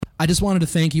I just wanted to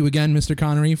thank you again, Mr.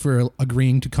 Connery, for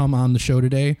agreeing to come on the show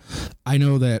today. I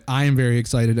know that I am very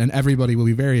excited, and everybody will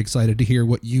be very excited to hear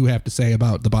what you have to say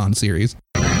about the Bond series.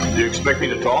 Do you expect me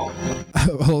to talk?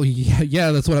 Well, yeah,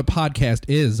 that's what a podcast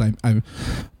is.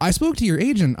 I spoke to your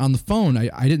agent on the phone.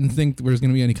 I didn't think there was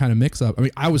going to be any kind of mix-up. I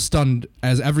mean, I was stunned,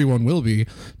 as everyone will be,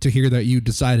 to hear that you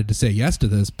decided to say yes to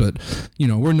this. But, you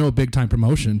know, we're no big-time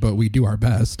promotion, but we do our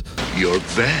best. Your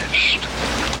best.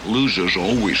 Losers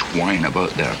always whine about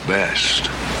their best.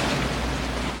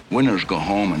 Winners go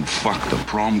home and fuck the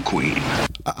prom queen.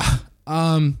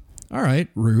 All right,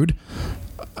 rude.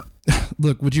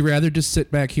 Look, would you rather just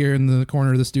sit back here in the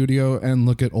corner of the studio and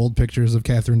look at old pictures of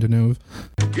Catherine Deneuve?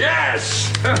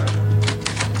 Yes!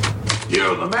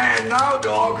 You're the man now,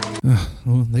 dog.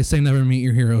 Well, they say never meet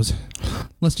your heroes.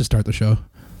 Let's just start the show.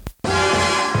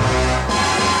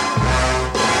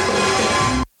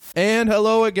 And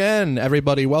hello again,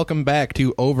 everybody. Welcome back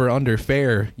to Over Under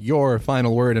Fair, your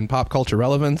final word in pop culture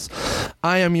relevance.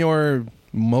 I am your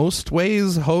most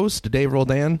ways host, Dave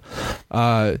Roldan.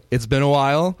 It's been a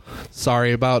while.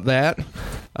 Sorry about that.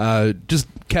 Just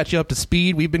catch you up to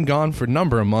speed. We've been gone for a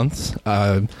number of months.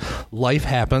 Life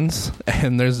happens,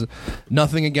 and there's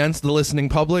nothing against the listening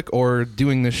public or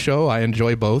doing this show. I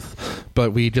enjoy both,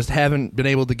 but we just haven't been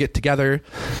able to get together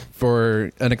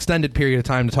for an extended period of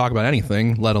time to talk about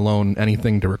anything, let alone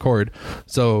anything to record.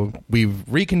 So we've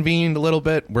reconvened a little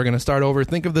bit. We're going to start over.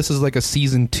 Think of this as like a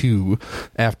season 2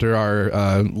 after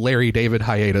our Larry David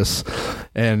hiatus.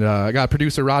 And I got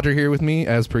producer Roger here with me,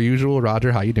 as per usual.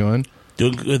 Roger, how you doing?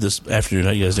 Doing good this afternoon.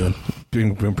 How you guys doing?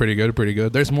 Doing pretty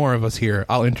good. There's more of us here.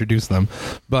 I'll introduce them.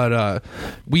 But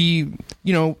we,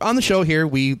 you know, on the show here,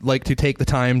 we like to take the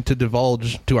time to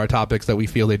divulge to our topics that we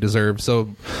feel they deserve.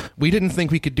 So we didn't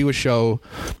think we could do a show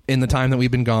in the time that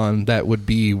we've been gone that would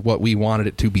be what we wanted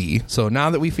it to be. So now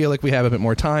that we feel like we have a bit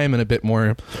more time and a bit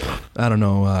more, I don't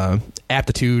know,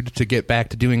 aptitude to get back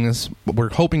to doing this, we're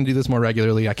hoping to do this more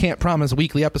regularly. I can't promise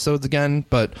weekly episodes again,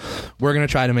 but we're going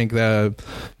to try to make the,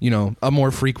 you know, a more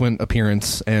frequent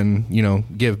appearance and, you know,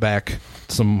 give back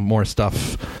some more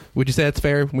stuff. Would you say that's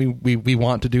fair? We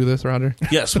want to do this, Roger?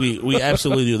 Yes, we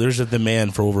absolutely do. There's a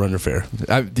demand for Over Under Fair.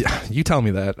 You tell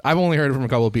me that. I've only heard it from a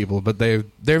couple of people, but they're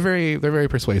very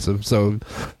persuasive. So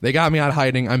they got me out of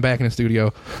hiding. I'm back in the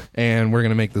studio, and we're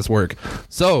gonna make this work.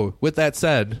 So with that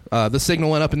said, the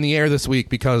signal went up in the air this week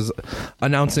because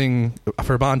announcing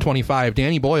for Bond 25,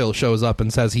 Danny Boyle shows up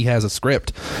and says he has a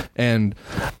script, and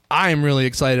I'm really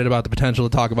excited about the potential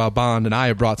to talk about Bond, and I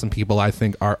have brought some people I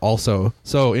think are also.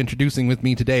 So introducing with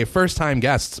me today, first-time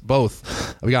guests,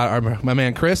 both. We got my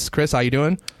man Chris. Chris, how you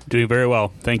doing? Doing very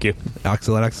well. Thank you.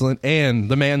 Excellent. And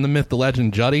the man, the myth, the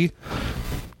legend, Juddy.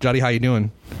 Juddy, how you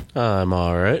doing? I'm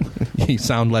all right. You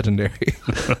sound legendary.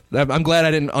 I'm glad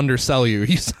I didn't undersell you.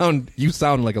 You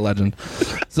sound like a legend.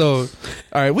 So,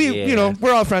 all right, you know,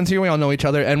 we're all friends here. We all know each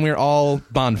other, and we're all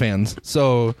Bond fans.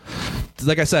 So,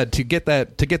 like I said, to get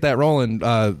that rolling,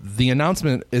 the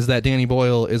announcement is that Danny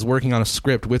Boyle is working on a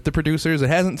script with the producers. It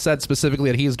hasn't said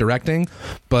specifically that he is directing,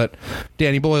 but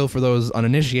Danny Boyle, for those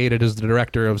uninitiated, is the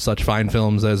director of such fine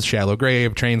films as Shallow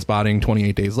Grave, Trainspotting,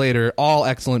 28 Days Later, all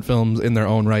excellent films in their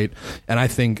own right, and I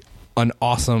think an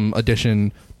awesome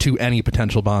addition to any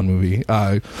potential Bond movie.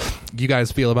 You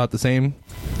guys feel about the same?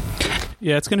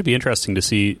 Yeah, it's going to be interesting to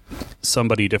see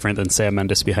somebody different than Sam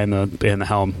Mendes behind the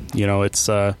helm. You know, it's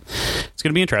going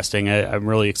to be interesting. I'm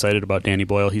really excited about Danny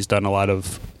Boyle. He's done a lot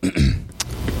of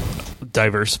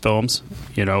diverse films.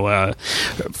 You know,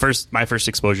 my first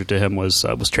exposure to him was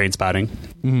Trainspotting,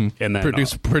 and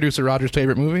then producer Roger's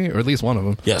favorite movie, or at least one of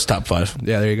them. Yes, top 5.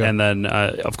 Yeah, there you go. And then,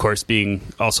 of course, being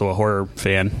also a horror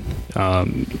fan,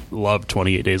 loved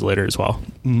 28 Days Later as well.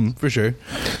 For sure.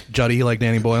 Juddy, you like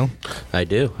Danny Boyle? I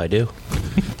do.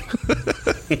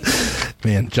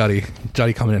 Man, Juddy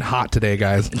coming in hot today,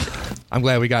 guys. I'm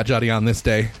glad we got Juddy on this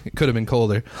day. It could have been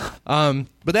colder.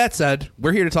 But that said,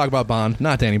 we're here to talk about Bond,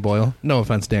 not Danny Boyle. No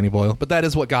offense, Danny Boyle, but that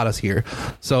is what got us here.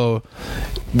 So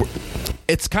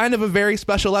it's kind of a very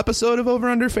special episode of Over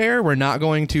Under Fair. We're not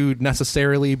going to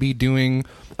necessarily be doing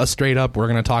a straight up, we're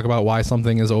going to talk about why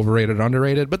something is overrated or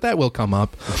underrated, but that will come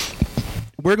up.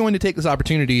 We're going to take this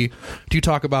opportunity to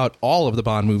talk about all of the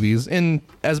Bond movies in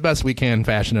as best we can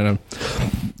fashion in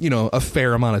a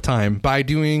fair amount of time by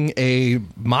doing a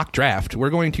mock draft. We're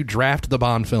going to draft the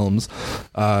Bond films.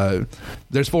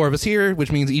 There's 4 of us here,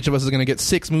 which means each of us is going to get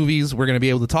 6 movies. We're going to be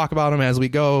able to talk about them as we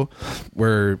go.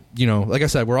 We're, like I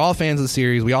said, we're all fans of the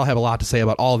series. We all have a lot to say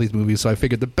about all of these movies, so I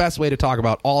figured the best way to talk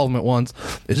about all of them at once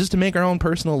is just to make our own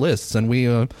personal lists. And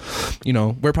we're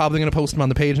probably going to post them on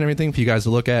the page and everything for you guys to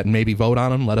look at and maybe vote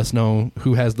on them. Let us know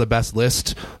who has the best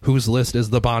list, whose list is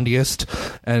the Bondiest.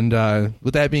 And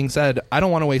with that being said, I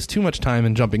don't want to waste too much time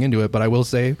in jumping into it, but I will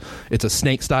say it's a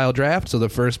snake style draft. So the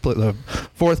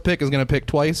 4th pick is going to pick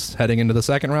twice heading into the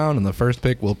second round, and the first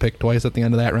pick will pick twice at the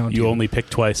end of that round. You only pick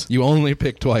twice. You only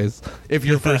pick twice if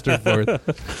you're first or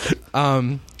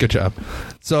fourth. Good job.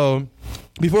 So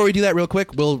before we do that real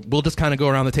quick, we'll just kind of go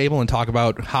around the table and talk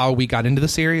about how we got into the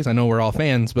series. I know we're all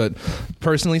fans, but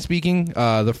personally speaking,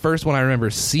 the first one I remember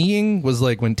seeing was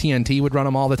like when TNT would run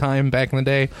them all the time back in the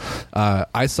day.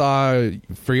 I saw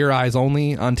For Your Eyes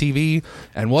Only on TV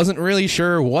and wasn't really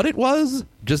sure what it was,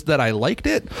 just that I liked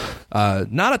it.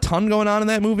 Not a ton going on in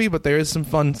that movie, but there is some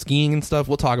fun skiing and stuff.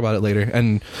 We'll talk about it later.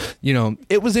 And,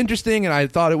 it was interesting, and I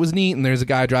thought it was neat, and there's a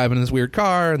guy driving this weird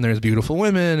car, and there's beautiful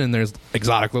women, and there's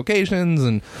exotic locations,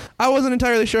 and I wasn't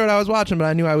entirely sure what I was watching, but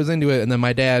I knew I was into it. And then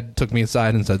my dad took me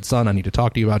aside and said, son, I need to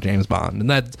talk to you about James Bond. And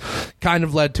that kind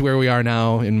of led to where we are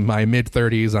now in my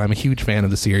mid-30s. I'm a huge fan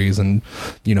of the series, and,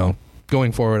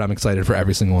 going forward, I'm excited for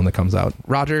every single one that comes out.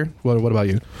 Roger, what about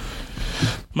you?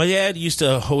 My dad used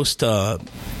to host a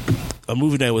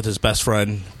movie night with his best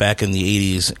friend back in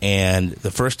the 80s, and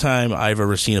the first time I've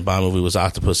ever seen a Bond movie was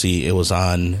Octopussy. It was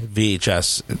on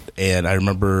VHS, and I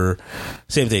remember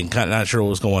same thing, kind of not sure what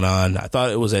was going on. I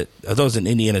thought it was an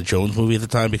Indiana Jones movie at the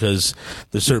time because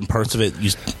there's certain parts of it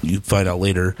you find out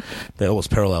later that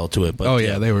almost parallel to it. But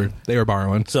they were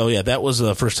borrowing. So yeah, that was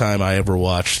the first time I ever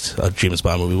watched a James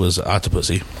Bond movie was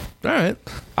Octopussy. All right.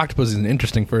 Octopus is an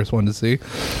interesting first one to see.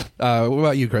 What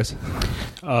about you, Chris?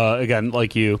 Again,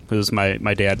 like you, it was my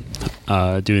dad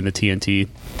doing the TNT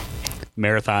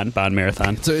Bond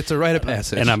marathon. So it's a rite of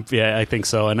passage. And I think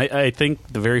so. And I think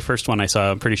the very first one I saw,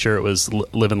 I'm pretty sure it was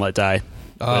Live and Let Die.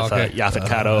 With Yaphet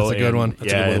Kotto. That's a good one.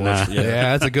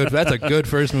 That's a good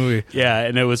first movie. Yeah,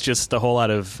 and it was just a whole lot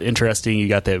of interesting. You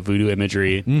got that voodoo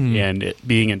imagery, and it,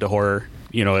 being into horror,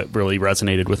 it really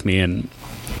resonated with me, and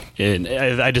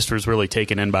I just was really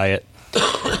taken in by it,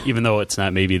 even though it's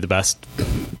not maybe the best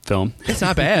film. It's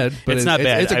not bad, but it's not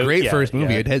bad. It's a great first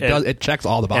movie. Yeah. It checks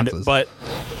all the boxes. But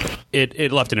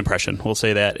it left an impression. We'll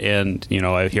say that, and here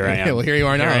I am. Well, here you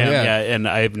are now. And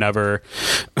I've never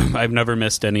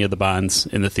missed any of the Bonds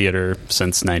in the theater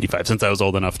since '95. Since I was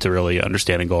old enough to really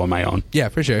understand and go on my own. Yeah,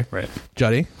 for sure. Right,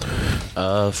 Juddy.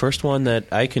 First one that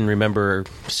I can remember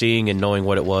seeing and knowing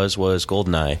what it was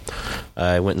GoldenEye.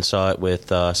 I went and saw it with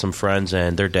some friends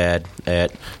and their dad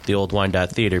at the old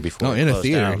Wyandotte Theater before. Oh, in a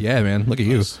theater. Down. Yeah, man. Look at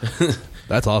you.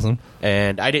 That's awesome.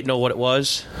 And I didn't know what it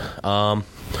was.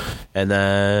 And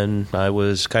then I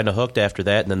was kind of hooked after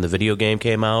that, and then the video game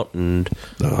came out, and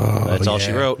that's all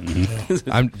she wrote.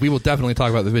 We will definitely talk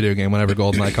about the video game whenever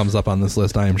GoldenEye comes up on this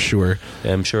list, I am sure.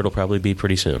 I'm sure it'll probably be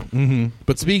pretty soon. Mm-hmm.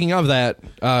 But speaking of that,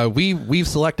 we've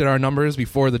selected our numbers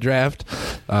before the draft.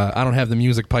 I don't have the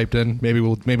music piped in. Maybe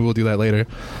we'll do that later.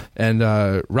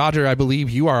 And Roger, I believe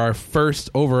you are our first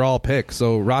overall pick.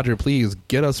 So Roger, please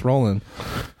get us rolling.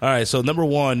 All right, so number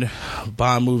one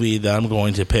Bond movie that I'm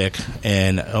going to pick,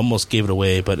 and I almost gave it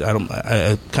away, but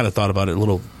I kind of thought about it a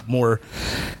little more,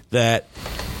 that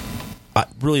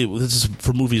really this is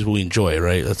for movies we enjoy,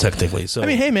 right? Technically. So I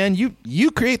mean, hey man,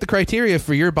 you create the criteria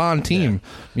for your Bond team.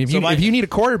 Yeah. If you need a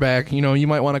quarterback, you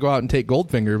might want to go out and take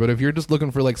Goldfinger, but if you're just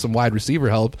looking for like some wide receiver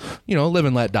help, Live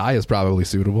and Let Die is probably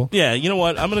suitable. Yeah, you know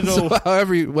what? I'm going to go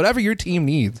so whatever your team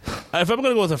needs. If I'm going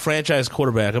to go with a franchise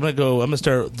quarterback, I'm going to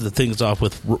start the things off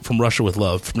with From Russia with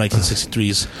Love, from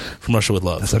 1963's From Russia with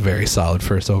Love. That's a very solid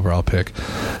first overall pick.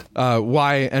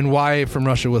 Why From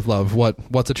Russia with Love?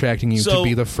 What's attracting you to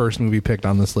be the first movie picked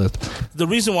on this list? The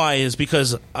reason why is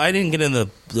because I didn't get in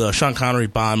the Sean Connery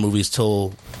Bond movies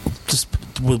till just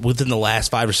within the last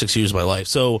 5 or 6 years of my life.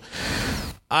 So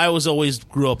I always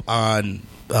grew up on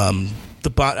the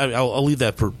Bond. I'll leave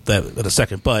that for that in a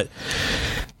second, but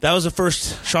that was the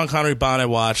first Sean Connery Bond I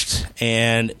watched,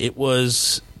 and it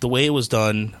was the way it was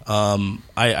done.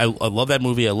 I love that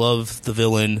movie. I love the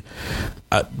villain.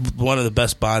 One of the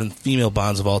best female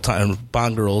Bonds of all time,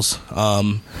 Bond girls.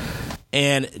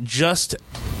 And just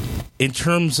in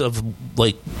terms of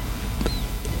like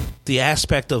the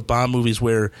aspect of Bond movies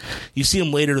where you see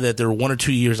them later that they're 1 or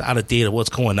 2 years out of date of what's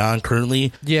going on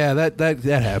currently. Yeah, that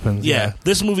happens. Yeah,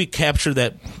 this movie captured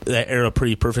that era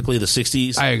pretty perfectly, the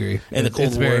 60s. I agree. And the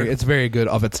Cold War. It's very good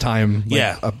of its time. Like,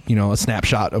 Yeah. a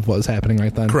snapshot of what was happening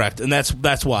right then. Correct, and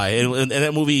that's why. And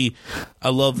that movie, I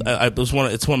love. It's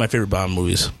one of my favorite Bond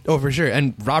movies. Oh, for sure.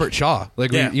 And Robert Shaw,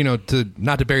 like, Yeah. to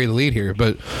not to bury the lead here,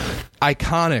 but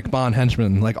iconic Bond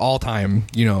henchman, like all time.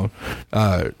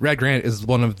 Red Grant is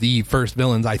one of the first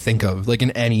villains I think of, like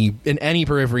in any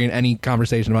periphery, in any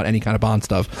conversation about any kind of Bond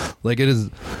stuff. Like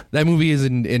that movie is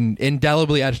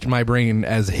indelibly etched in my brain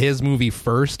as his movie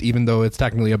first, even though it's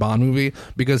technically a Bond movie,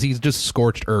 because he's just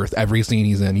scorched earth every scene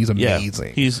he's in. He's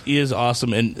amazing. Yeah, he is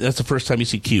awesome, and that's the first time you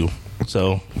see Q.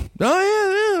 So,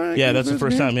 yeah, that's the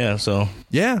first time. Yeah, so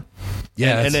yeah.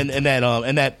 and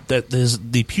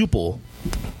the pupil,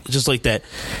 just like that,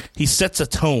 he sets a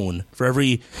tone for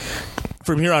every.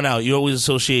 From here on out, you always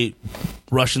associate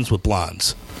Russians with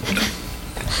blondes.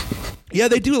 Yeah,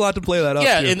 they do a lot to play that up.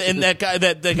 Yeah, too. and that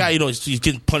guy, he's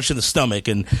getting punched in the stomach,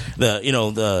 and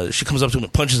she comes up to him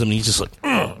and punches him, and he's just like,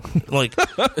 ugh. Like, I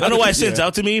don't know why it stands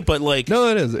out to me, but like, no,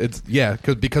 it is. It's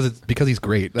because he's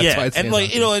great. That's why it and stands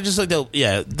like out. and just like the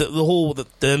whole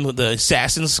the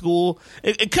assassin school,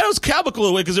 it kind of was comical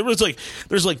in a way because it was like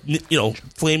there's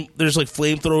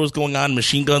flamethrowers going on,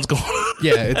 machine guns going on.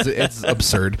 Yeah, it's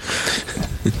absurd.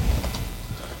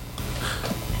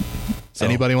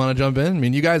 Anybody want to jump in? I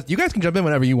mean, you guys can jump in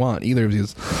whenever you want. Either of you,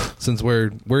 since we're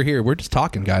here, we're just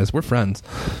talking, guys. We're friends.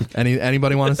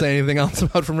 Anybody want to say anything else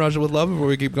about From Russia with Love before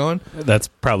we keep going? That's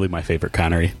probably my favorite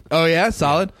Connery. Oh yeah,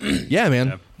 solid. Yeah,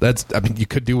 man. Yeah. You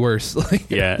could do worse.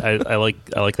 Yeah, I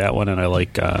like that one, and I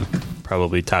like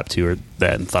probably top two are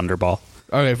that and Thunderball.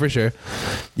 Okay, for sure.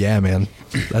 Yeah, man,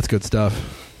 that's good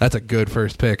stuff. That's a good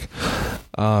first pick.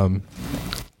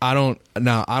 I don't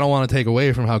want to take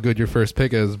away from how good your first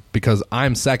pick is because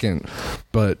I'm second,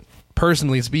 but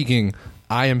personally speaking,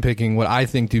 I am picking what I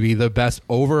think to be the best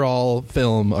overall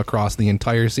film across the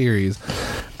entire series.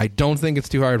 I don't think it's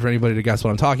too hard for anybody to guess what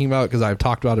I'm talking about because I've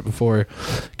talked about it before.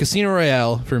 Casino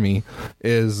Royale, for me,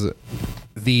 is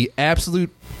the absolute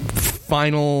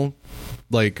final,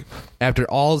 like, after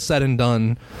all is said and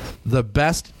done, the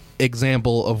best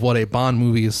example of what a Bond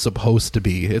movie is supposed to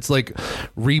be. It's like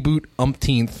reboot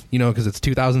umpteenth, because it's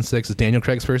 2006. It's Daniel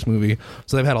Craig's first movie,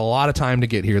 so they've had a lot of time to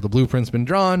get here. The blueprint's been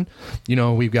drawn.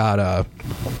 We've got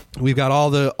all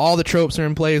the tropes are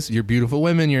in place. Your beautiful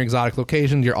women, your exotic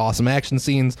locations, your awesome action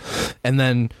scenes, and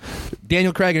then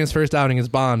Daniel Craig in his first outing as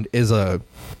Bond is a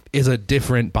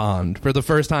different Bond for the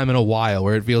first time in a while,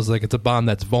 where it feels like it's a Bond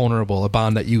that's vulnerable, a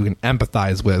Bond that you can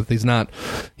empathize with. He's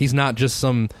not just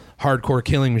some hardcore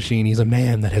killing machine. He's a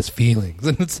man that has feelings.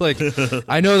 And it's like,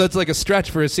 I know that's like a stretch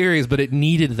for a series, but it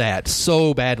needed that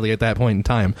so badly at that point in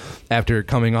time after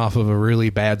coming off of a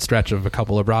really bad stretch of a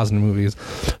couple of Brosnan movies.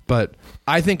 But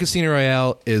I think Casino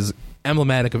Royale is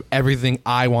emblematic of everything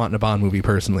I want in a Bond movie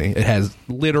personally. It has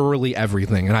literally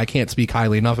everything, and I can't speak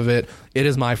highly enough of it. It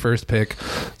is my first pick,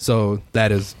 so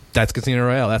that's Casino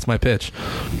Royale. That's my pitch.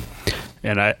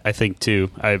 And I think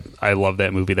too, I love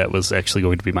that movie. That was actually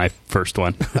going to be my first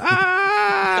one.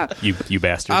 You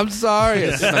bastard. I'm sorry.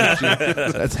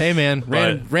 That's hey man,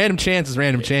 random chance is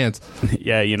random chance.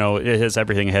 Yeah, it has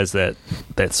everything. It has that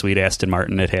sweet Aston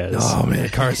Martin. It has. Oh man,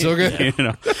 car's so good.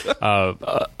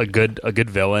 A good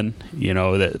villain.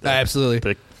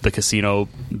 Absolutely. The casino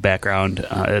background.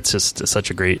 It's just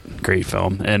such a great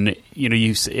film. And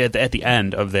you see, at the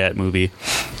end of that movie,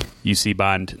 you see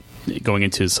Bond going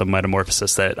into some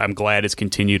metamorphosis that I'm glad is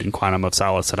continued in Quantum of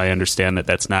Solace, and I understand that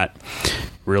that's not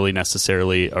really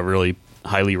necessarily a really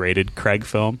highly rated Craig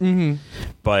film,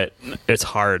 but it's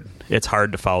hard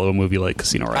to follow a movie like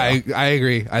Casino Royale. I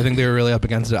agree. I think they were really up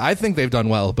against it. I think they've done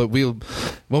well, but when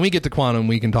we get to Quantum,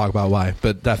 we can talk about why.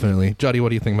 But definitely, Juddy, what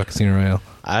do you think about Casino Royale?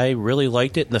 I really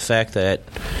liked it in the fact that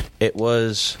it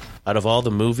was, out of all the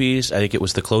movies, I think it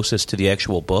was the closest to the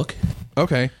actual book.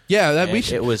 Okay. Yeah, we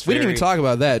didn't even talk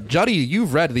about that. Juddy,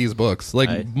 you've read these books,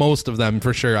 most of them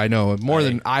for sure. I know more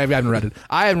than I haven't read it.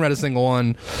 I haven't read a single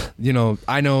one.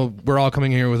 I know we're all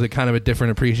coming here with a kind of a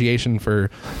different appreciation for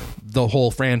the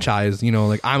whole franchise.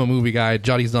 I'm a movie guy.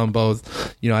 Juddy's done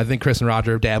both. I think Chris and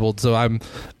Roger have dabbled. So I'm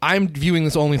viewing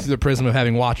this only through the prism of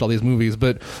having watched all these movies.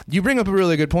 But you bring up a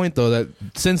really good point, though, that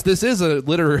since this is a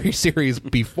literary series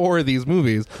before these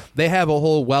movies, they have a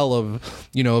whole well of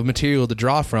material to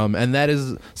draw from, and that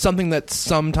is something that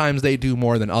sometimes they do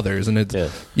more than others. And it's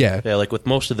yeah, like with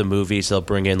most of the movies, they'll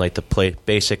bring in like the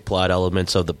basic plot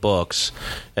elements of the books,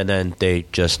 and then they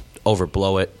just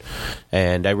overblow it.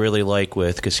 And I really like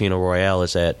with Casino Royale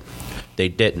is that they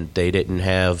didn't.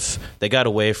 They got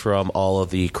away from all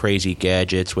of the crazy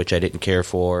gadgets, which I didn't care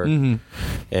for, in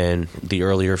the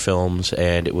earlier films,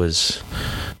 and it was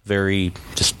very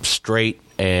just straight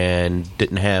and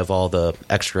didn't have all the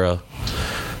extra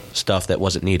stuff that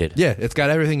wasn't needed. Yeah, it's got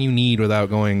everything you need without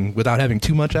having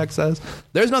too much excess.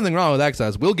 There's nothing wrong with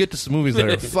excess. We'll get to some movies that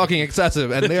are fucking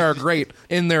excessive, and they are great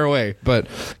in their way. But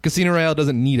Casino Royale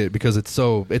doesn't need it because it's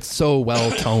so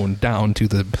well toned down to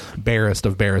the barest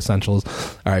of bare essentials.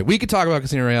 All right, we could talk about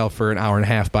Casino Royale for an hour and a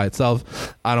half by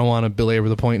itself. I don't want to belabor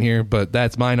the point here, but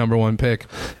that's my number one pick,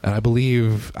 and I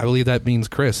believe that means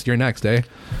Chris, you're next, eh?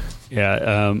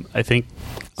 Yeah, I think.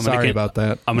 Sorry about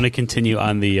that. I'm going to continue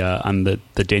on the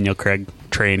Daniel Craig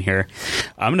train here.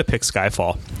 I'm going to pick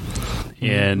Skyfall,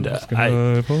 and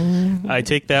I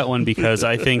take that one because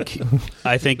I think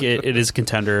it is a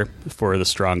contender for the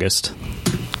strongest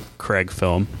Craig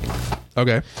film.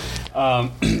 Okay.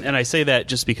 And I say that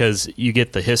just because you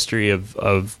get the history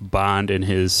of Bond and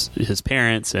his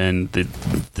parents, and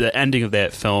the ending of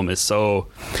that film is so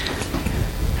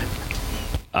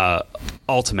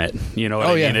ultimate, you know what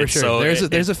I mean? For sure. So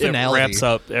there's a finality.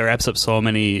 It wraps up so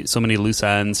many loose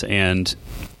ends, and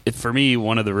for me,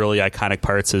 one of the really iconic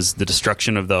parts is the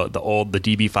destruction of the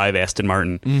DB5 Aston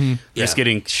Martin, just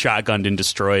getting shotgunned and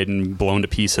destroyed and blown to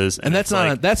pieces. And that's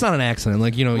not an accident.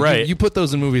 Like, you know, right. you put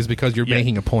those in movies because you're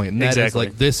making a point, and that is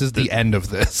like, this is the end of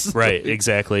this. Right,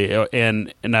 exactly.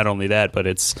 And not only that, but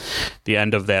it's the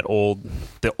end of the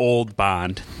old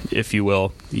Bond, if you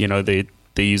will. You know, they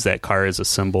use that car as a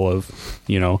symbol of,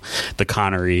 you know, the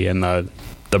Connery and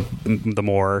the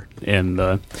Moore and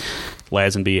the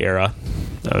Lazenby era.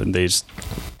 They just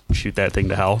shoot that thing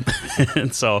to hell.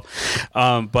 And so,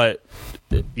 but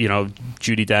you know,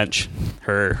 Judi Dench,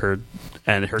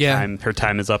 her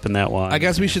time is up in that one. I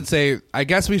guess we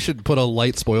should put a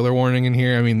light spoiler warning in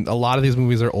here. I mean, a lot of these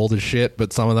movies are old as shit,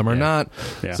 but some of them are not.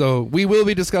 Yeah. So we will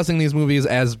be discussing these movies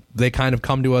as they kind of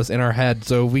come to us in our head.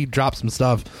 So we drop some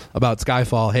stuff about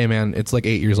Skyfall. Hey man, it's like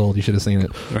 8 years old. You should have seen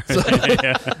it. So,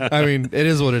 I mean, it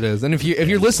is what it is. And if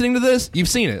you're listening to this, you've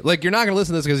seen it. Like, you're not going to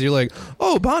listen to this because you're like,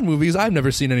 oh, Bond movies, I've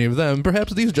never seen any of them.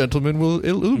 Perhaps these gentlemen will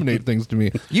illuminate things to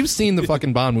me. You've seen the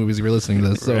fucking Bond movies if you're listening to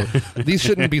this. So these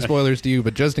shouldn't be spoilers to you,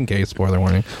 but just in case, spoiler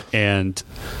warning. And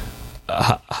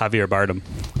Javier Bardem,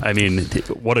 I mean,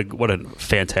 what a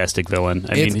fantastic villain.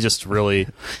 I mean, he just really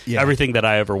everything that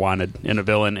I ever wanted in a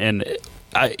villain, and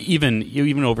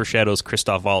even overshadows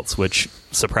Christoph Waltz, which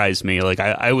surprised me. Like,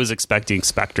 I was expecting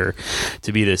Spectre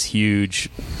to be this huge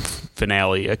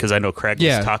finale because I know Craig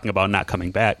was talking about not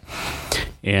coming back,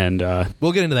 and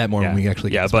we'll get into that more when we actually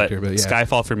get to Spectre. But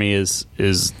Skyfall for me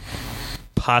is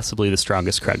possibly the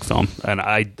strongest Craig film, and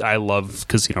I love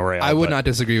Casino Royale. I would not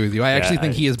disagree with you. I actually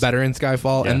think he is better in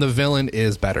Skyfall, and the villain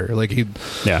is better. Like,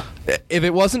 if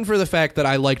it wasn't for the fact that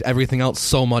I liked everything else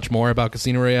so much more about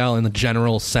Casino Royale and the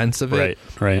general sense of it,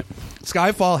 right.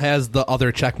 Skyfall has the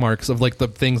other check marks of like the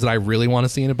things that I really want to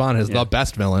see in a Bond. Has the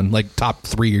best villain, like top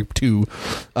 3 or 2.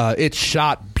 It's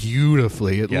shot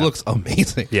beautifully. It looks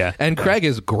amazing. Yeah, and Craig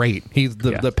is great. He's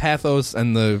the pathos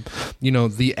and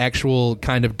the actual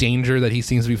kind of danger that he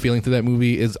seems to be feeling through that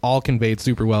movie is all conveyed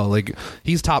super well. Like,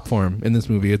 he's top form in this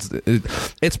movie.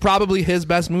 It's probably his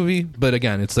best movie, but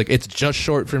again, it's just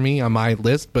short for me on my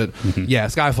list. But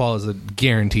Skyfall is a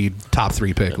guaranteed top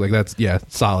 3 pick. Like, that's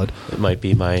solid. It might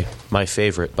be my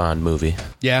favorite Bond movie.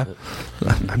 Yeah.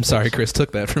 I'm sorry Chris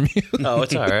took that from you. Oh,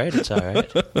 it's all right. It's all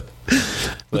right.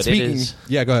 But speaking, it is.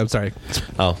 Yeah, go ahead. I'm sorry.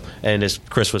 Oh, and as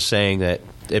Chris was saying, that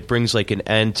it brings like an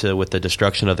end to with the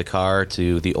destruction of the car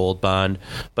to the old Bond,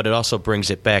 but it also brings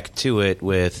it back to it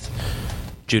with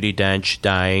Judi Dench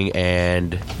dying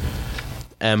and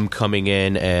M coming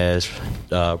in as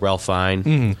Ralph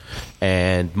Fiennes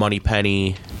and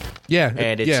Moneypenny. Yeah,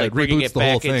 and it's like bringing it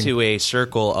back into a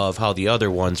circle of how the other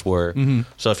ones were.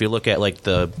 So if you look at like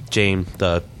the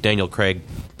Daniel Craig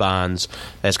Bonds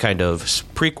as kind of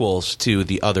prequels to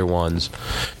the other ones,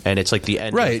 and it's like the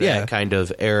end of that kind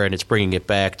of era, and it's bringing it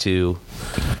back to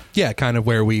kind of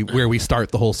where we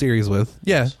start the whole series with.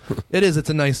 Yeah, it is. It's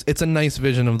a nice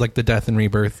vision of like the death and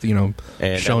rebirth, you know,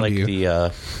 and shown like to you.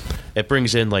 It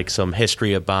brings in like some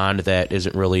history of Bond that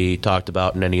isn't really talked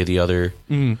about in any of the other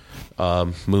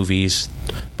movies,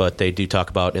 but they do talk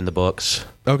about in the books.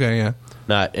 Okay, yeah.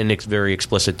 Not in very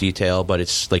explicit detail, but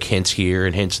it's like hints here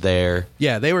and hints there.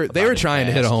 Yeah, they were trying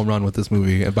to hit a home run with this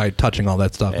movie by touching all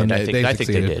that stuff, and I think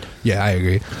they did. Yeah, I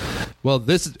agree. Well,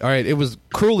 all right. It was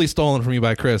cruelly stolen from you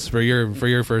by Chris for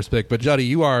your first pick, but Juddy,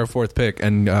 you are our 4th pick,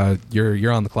 and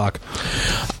you're on the clock.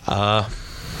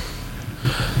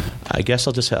 I guess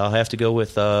I'll have to go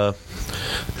with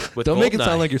with Don't make it GoldenEye.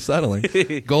 sound like you're settling.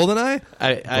 GoldenEye?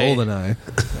 GoldenEye.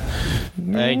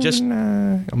 I just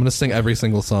I'm going to sing every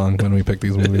single song when we pick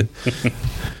these movies.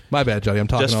 My bad, Jody. I'm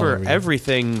talking just all for over you.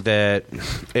 everything that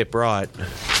it brought.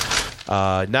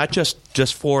 Not just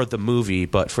for the movie,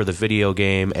 but for the video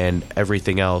game and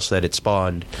everything else that it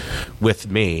spawned with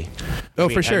me. Oh, I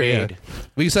mean, for sure, I yeah. made-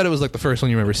 Well, you said it was like the first one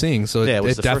you remember seeing, so Yeah, it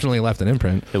was it the first- definitely left an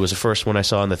imprint. It was the first one I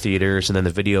saw in the theaters, and then the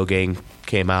video game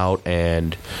came out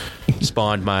and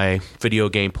spawned my video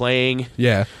game playing.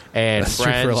 Yeah. And That's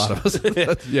friends, true for a lot of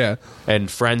us. Yeah. and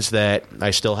friends that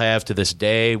I still have to this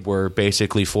day were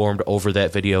basically formed over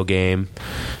that video game.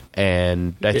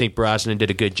 And I think Brosnan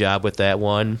did a good job with that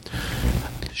one.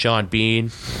 Sean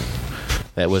Bean,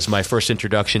 that was my first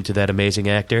introduction to that amazing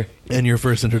actor. And your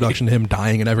first introduction to him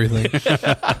dying and everything.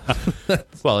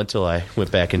 Well, until I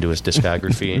went back into his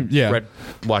discography and Yeah.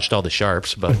 watched all the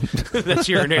Sharps, but that's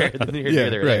here and there.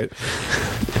 Yeah, right.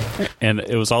 And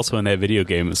it was also in that video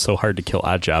game. It was so hard to kill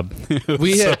Oddjob.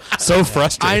 We so, had- so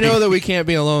frustrating. I know that we can't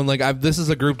be alone. Like this is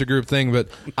a group to group thing, but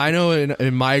I know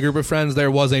in my group of friends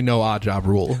there was a no odd job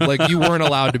rule. Like you weren't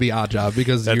allowed to be odd job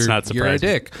because That's not you're a surprising.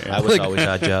 dick. I was Like, always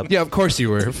odd job. Yeah, of course you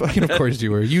were. Fucking of course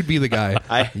you were. You'd be the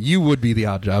guy. You would be the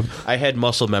odd job. I had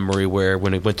muscle memory where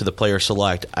when it went to the player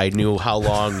select, I knew how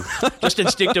long, just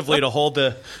instinctively, to hold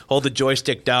the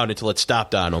joystick down until it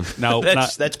stopped on him. Now,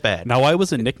 that's bad. Now, why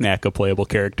was a Knick-Knack a playable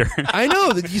character? I know.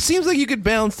 It seems like you could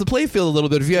balance the playfield a little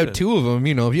bit if you have two of them.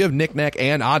 You know, if you have Knick Knack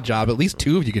and Odd Job, at least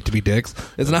two of you get to be dicks.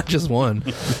 It's not just one.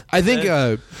 I think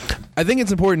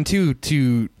it's important too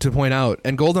to point out,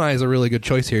 and GoldenEye is a really good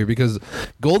choice here because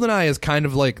GoldenEye is kind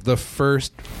of like the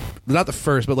first, not the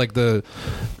first, but like the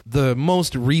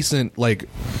most recent like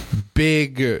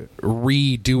big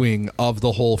redoing of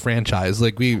the whole franchise.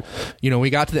 Like we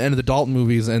got to the end of the Dalton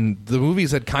movies and the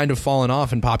movies had kind of fallen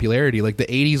off in popularity. Like the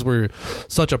 80s were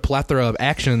such a plethora of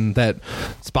action that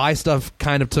spy stuff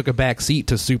kind of took a back seat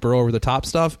to super over the top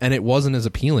stuff, and it wasn't as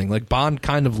appealing. Like Bond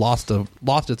kind of lost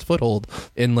its foothold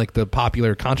in like the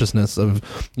popular consciousness of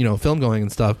film going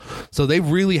and stuff. So they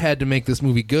really had to make this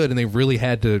movie good, and they really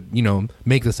had to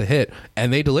make this a hit,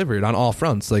 and they delivered on all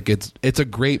fronts. Like it's a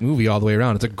great movie all the way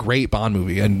around. It's a great Bond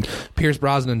movie, and Pierce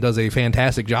Brosnan does a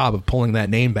fantastic job of pulling that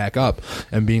name back up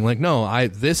and being like, no,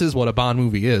 this is what a Bond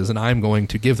movie is, and I'm going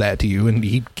to give that to you, and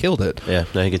he killed it. Yeah, I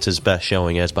think it's his best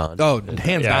showing as Bond. Oh,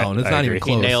 hands Yeah, down. It's I not agree. even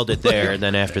He close. nailed it there, and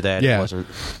then after that, Yeah. it wasn't.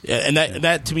 Yeah, and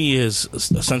that to me is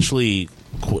essentially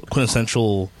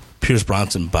quintessential Pierce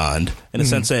Brosnan Bond in a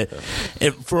sense that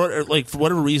for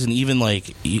whatever reason, even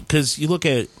like because you look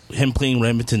at him playing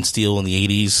Remington Steele in the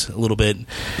 80s a little bit,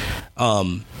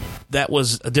 that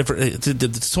was a different.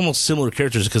 It's almost similar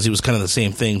characters because he was kind of the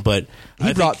same thing, but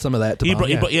He brought some of that to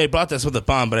Bond. he brought that some of the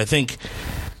Bond, but I think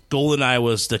GoldenEye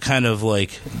was the kind of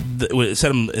like it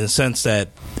set him in a sense that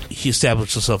he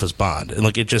established himself as Bond, and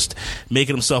like it just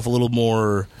making himself a little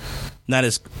more not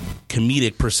as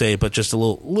comedic per se, but just a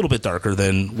little bit darker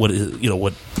than what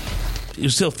what he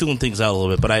was still feeling things out a little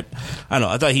bit. But I don't know.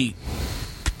 I thought he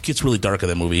gets really dark in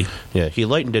that movie. Yeah, he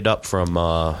lightened it up from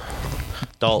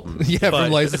Dalton. Yeah, But-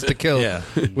 from License to Kill, Yeah.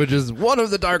 which is one of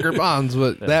the darker Bonds,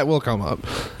 but that will come up.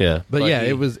 Yeah, But yeah, he-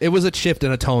 it was a shift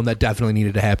in a tone that definitely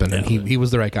needed to happen, and he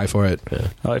was the right guy for it.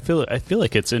 I feel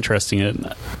like it's interesting.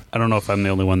 And I don't know if I'm the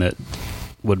only one that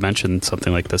would mention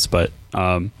something like this, but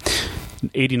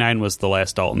 89 was the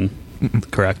last Dalton,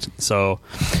 correct? So,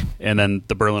 and then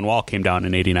the Berlin Wall came down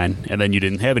in 89, and then you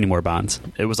didn't have any more Bonds.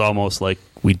 It was almost like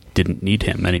we didn't need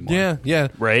him anymore. Yeah.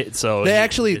 Right? So They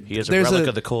actually he is a there's relic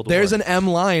of the Cold War. There's an M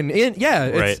line in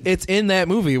Right. it's in that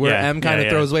movie where Yeah, M kind of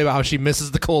yeah. throws away about how she misses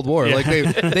the Cold War. Yeah. Like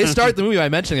they start the movie by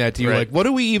mentioning that to you. Right. Like, what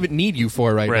do we even need you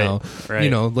for right Right, now?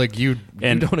 right. Like you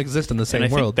don't exist in the same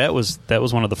and I world. think that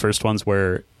was one of the first ones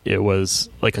where it was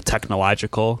like a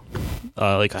technological,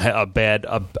 like a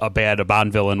bad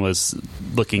Bond villain was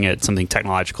looking at something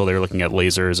technological. They were looking at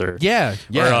lasers or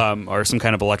or some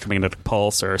kind of electromagnetic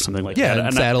pulse or something like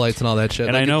that. and satellites and all that shit.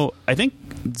 And Like, I think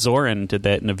Zorin did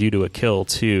that in A View to a Kill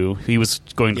too. He was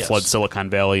going to Yes. flood Silicon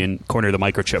Valley and corner the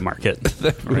microchip market.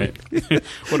 Right?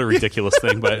 What a ridiculous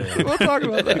thing, but we'll talk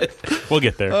about that. we'll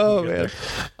get there. Oh man.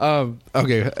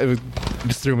 Okay, it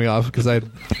just threw me off because I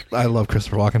love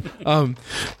Christopher Walken.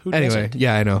 Anyway,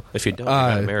 yeah, I know. If you don't, you're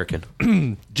not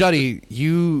American. Juddy,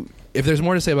 if there's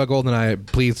more to say about GoldenEye,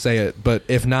 please say it. But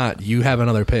if not, you have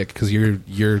another pick because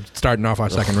you're starting off our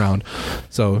second round.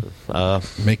 So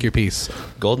make your piece.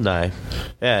 GoldenEye,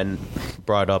 and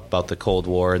brought up about the Cold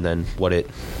War and then what it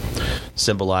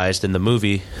symbolized in the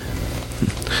movie.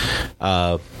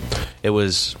 It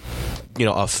was,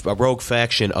 a rogue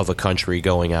faction of a country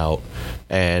going out,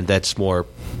 and that's more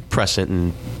present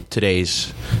in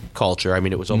today's culture. I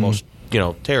mean, it was almost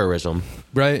terrorism,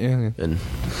 Right? Yeah. and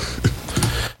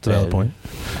That's a valid point.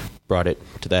 brought it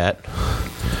to that.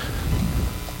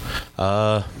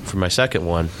 For my second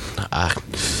one,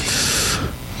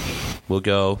 we'll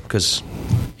go, because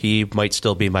he might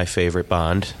still be my favorite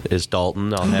Bond, is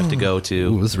Dalton. I'll have to go Ooh, it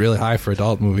to was really high for a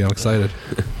Dalton movie. I'm excited.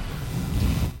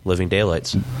 Living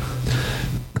Daylights.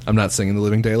 I'm not singing the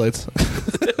Living Daylights.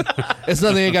 It's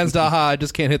nothing against Aha. I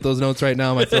just can't hit those notes right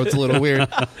now. My throat's a little weird.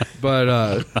 But,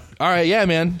 all right, yeah,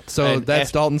 man. So And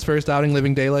that's Dalton's first outing,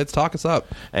 Living Daylights. Talk us up.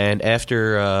 And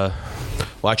after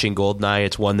watching Goldeneye,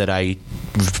 it's one that I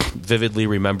vividly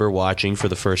remember watching for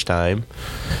the first time.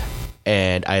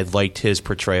 And I liked his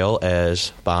portrayal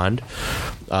as Bond.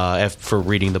 For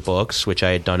reading the books, which I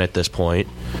had done at this point,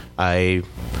 to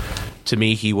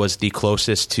me, he was the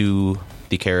closest to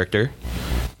the character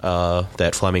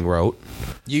that Fleming wrote.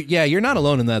 You're not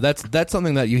alone in that. That's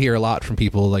something that you hear a lot from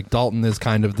people. Like Dalton is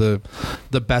kind of the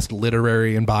best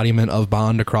literary embodiment of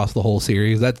Bond across the whole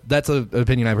series. That's an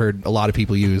opinion I've heard a lot of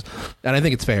people use, and I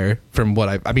think it's fair. From what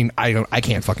I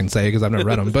can't fucking say because I've never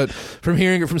read them, but from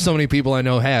hearing it from so many people I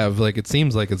know have, like, it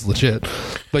seems like it's legit.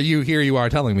 But you are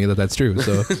telling me that that's true.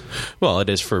 So, Well, it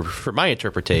is for my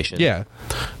interpretation. yeah,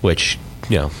 Which,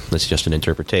 that's just an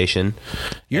interpretation.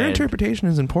 your And- interpretation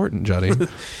is important, Johnny.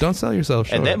 Don't sell yourself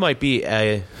short. And that might be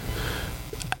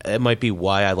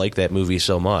why I like that movie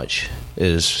so much,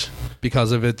 is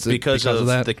because of because of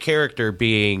that. the character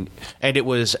being, and it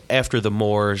was after the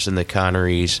Moores and the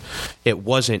Connerys. It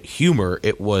wasn't humor;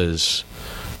 it was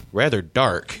rather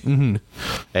dark,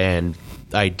 and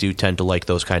I do tend to like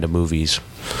those kind of movies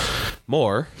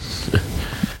more.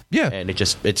 Yeah, And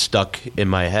it stuck in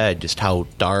my head just how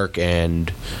dark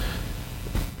and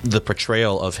the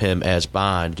portrayal of him as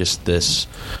Bond, just this,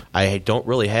 I don't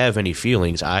really have any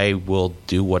feelings. I will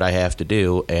do what I have to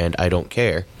do, and I don't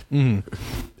care. And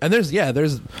there's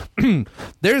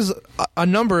there's a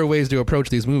number of ways to approach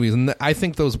these movies, and I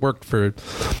think those worked for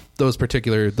those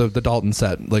particular the Dalton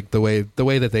set, like the way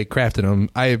that they crafted them.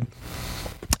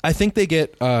 I think they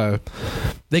get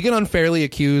unfairly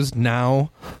accused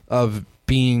now of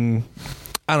being,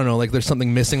 I don't know, like there's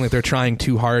something missing, like they're trying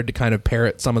too hard to kind of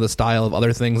parrot some of the style of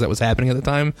other things that was happening at the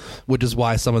time, which is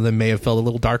why some of them may have felt a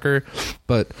little darker.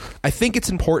 But I think it's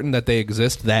important that they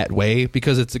exist that way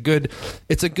because it's a good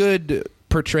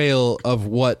portrayal of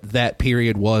what that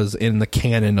period was in the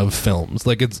canon of films.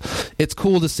 Like it's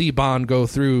cool to see Bond go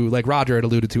through, like Roger had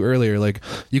alluded to earlier, like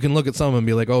you can look at some and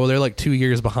be like, oh, they're like 2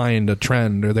 years behind a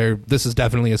trend, or this is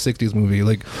definitely a 60s movie.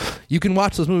 Like you can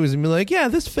watch those movies and be like, yeah,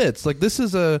 this fits. Like this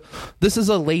is a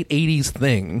late 80s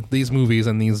thing, these movies,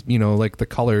 and these, like the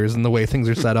colors and the way things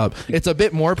are set up. It's a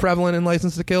bit more prevalent in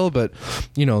License to Kill, but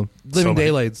Living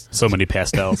Daylights, So many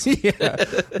pastels. yeah,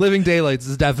 Living Daylights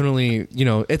is definitely,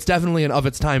 it's definitely an of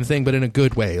its time thing, but in a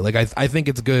good way. Like I think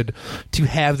it's good to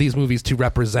have these movies to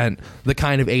represent the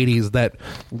kind of 80s that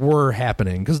were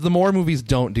happening, because the Moore movies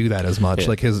don't do that as much. Yeah.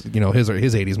 Like his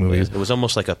 80s movies. It was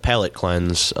almost like a palate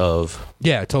cleanse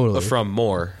Yeah, totally. from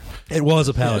Moore. It was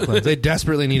a palate cleanse. They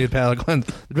desperately needed palate cleanse.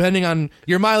 Depending on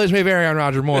your mileage may vary on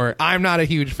Roger Moore. I'm not a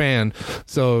huge fan.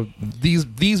 So these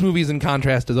movies, in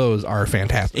contrast to those, are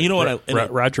fantastic. You know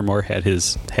what? Roger Moore had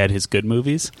his good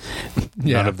movies.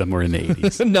 Yeah. None of them were in the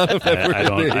 80s. None of them were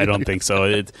I don't think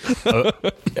so.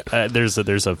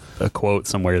 There's a quote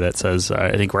somewhere that says,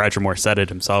 I think Roger Moore said it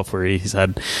himself, where he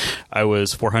said, "I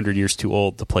was 400 years too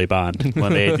old to play Bond,"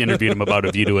 when they interviewed him about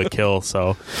A View to a Kill.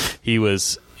 So he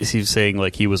was saying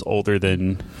like he was older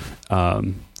than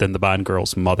the Bond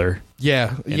girl's mother.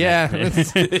 Yeah.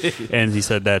 And he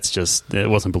said it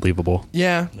wasn't believable.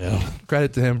 Yeah.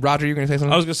 Credit to him. Roger, you were going to say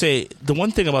something? I was going to say the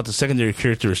one thing about the secondary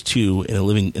characters too in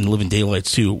Living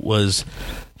Daylights too was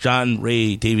John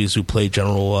Ray Davies, who played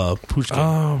General Pushkin,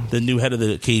 the new head of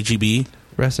the KGB.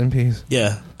 Rest in peace.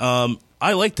 Yeah,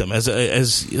 I liked him as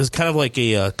kind of like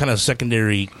a kind of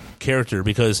secondary character,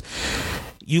 because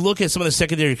you look at some of the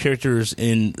secondary characters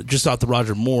in just off the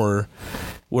Roger Moore,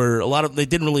 where a lot of they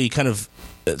didn't really kind of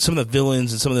some of the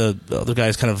villains and some of the other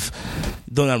guys kind of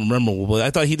don't have memorable. But I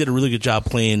thought he did a really good job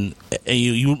playing. And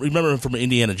you remember him from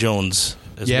Indiana Jones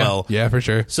as well. Yeah, for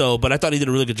sure. So, but I thought he did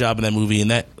a really good job in that movie, and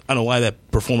that I don't know why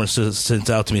that performance stands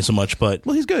out to me so much. But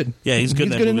Well, he's good. yeah, he's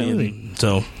good in that movie. And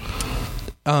so,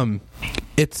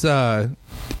 It's I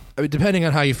mean, depending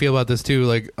on how you feel about this too,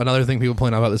 like another thing people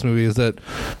point out about this movie is that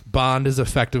Bond is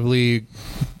effectively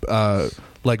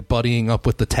like buddying up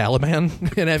with the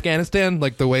Taliban in Afghanistan,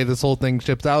 like the way this whole thing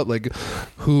ships out, like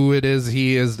who it is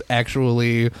he is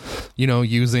actually,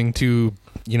 using to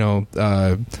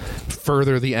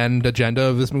further the end agenda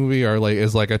of this movie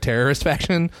is like a terrorist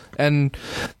faction, and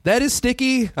that is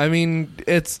sticky. I mean,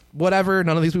 it's whatever.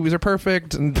 None of these movies are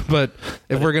perfect, but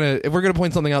if we're gonna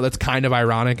point something out that's kind of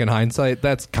ironic in hindsight,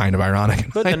 that's kind of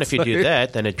ironic. But then if you do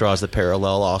that, then it draws the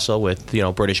parallel also with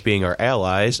British being our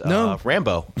allies. No.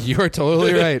 Rambo. You're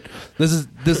totally right.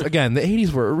 This again. The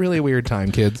 80s were a really weird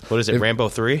time, kids. What is it? Rambo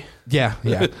 3? Yeah.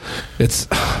 It's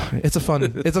a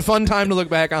fun time to look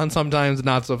back on. Sometimes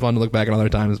not so fun to look back on other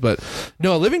times. But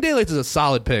no, Living Daylights is a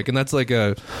solid pick, and that's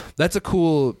a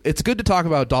cool. It's good to talk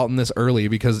about Dalton this early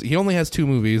because he only has 2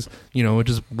 movies, which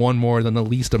is one more than the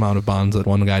least amount of Bonds that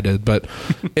one guy did. But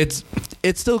it's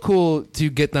still cool to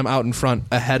get them out in front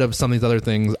ahead of some of these other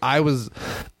things. I was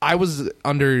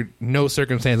under no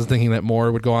circumstances thinking that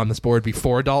Moore would go on this board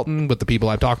before Dalton with the people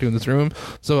I've talked to in this room.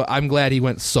 So I'm glad he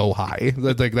went so high.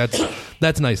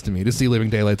 That's nice to me to see Living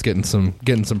Daylights getting some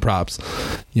props,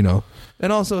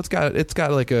 And also it's got a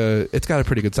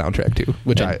pretty good soundtrack too,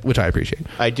 which I appreciate.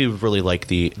 I do really like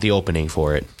the opening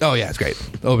for it. Oh yeah, it's great.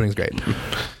 The opening's great.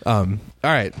 All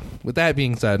right. With that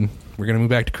being said, we're gonna move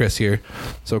back to Chris here.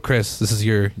 So Chris, this is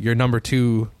your number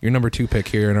two pick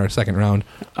here in our second round.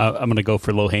 I'm gonna go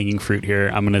for low hanging fruit here.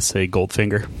 I'm gonna say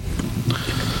Goldfinger.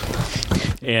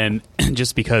 And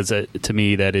just because to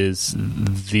me that is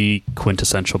the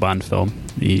quintessential Bond film.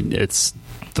 It's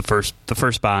the first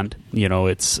Bond.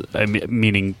 It's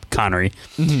meaning Connery.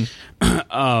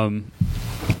 Mm-hmm.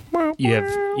 You have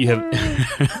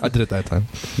I did it that time.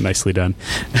 Nicely done.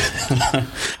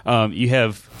 You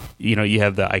have the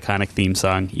iconic theme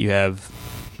song. You have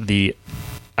the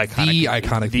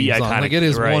iconic theme song. Like it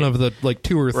is right. One of the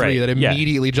 2 or 3 that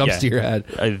immediately jumps to your head.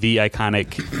 The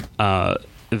iconic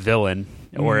villain.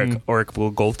 Auric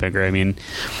Goldfinger. I mean,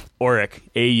 Auric,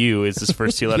 AU is his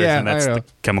first 2 letters, and that's the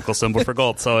chemical symbol for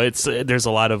gold. So there's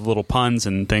a lot of little puns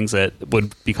and things that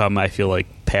would become, I feel like,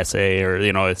 passe, or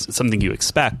it's something you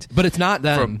expect. But it's not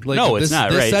them. It's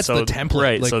not. This Right. sets the template.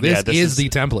 Right. So this is the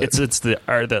template. It's the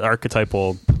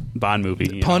archetypal Bond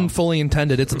movie. Pun fully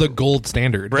intended. It's the gold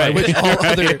standard, right?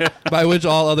 by which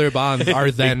all other Bonds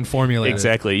are then formulated.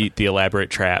 Exactly. The elaborate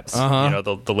traps.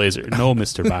 The laser. No,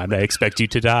 Mr. Bond, I expect you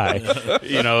to die.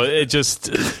 It just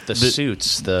the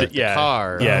suits, the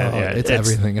car. It's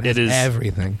everything. It is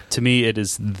everything. To me, it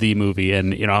is the movie,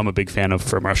 and I'm a big fan of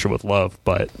From Russia with Love,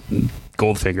 but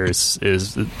Goldfinger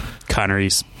is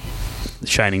Connery's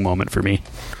shining moment for me.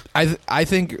 I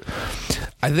think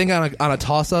on a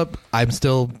toss up, I'm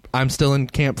still in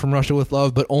camp From Russia with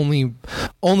Love, but only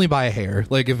by a hair.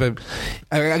 I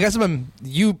guess if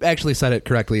you actually said it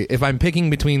correctly. If I'm picking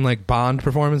between Bond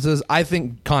performances, I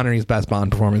think Connery's best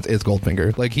Bond performance is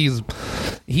Goldfinger.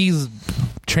 He's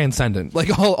transcendent,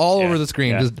 all over the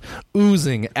screen, just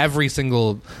oozing every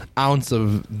single ounce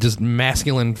of just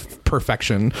masculine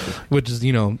perfection, which is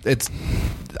it's.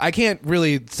 I can't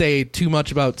really say too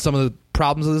much about some of the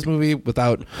problems of this movie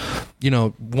without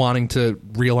wanting to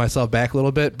reel myself back a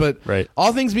little bit, but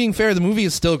all things being fair, the movie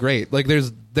is still great.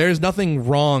 There's nothing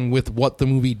wrong with what the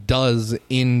movie does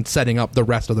in setting up the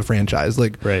rest of the franchise.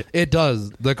 It does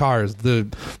the cars, the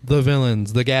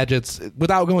villains, the gadgets,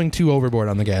 without going too overboard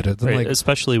on the gadgets. And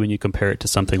especially when you compare it to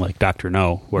something like Dr.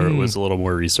 No, where it was a little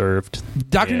more reserved.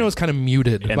 Dr. No is kind of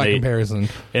muted by comparison,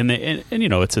 and it's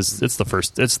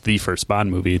the first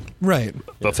Bond movie, right?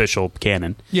 Official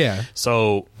canon. Yeah.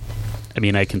 So, I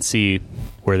mean, I can see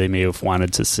where they may have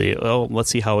wanted to see,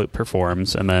 let's see how it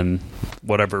performs, and then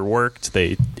whatever worked,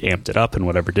 they amped it up, and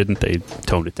whatever didn't, they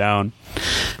toned it down.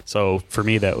 So for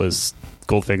me, that was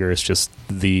Goldfinger is just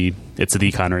the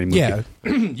Connery movie. Yeah,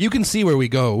 you can see where we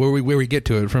go, where we get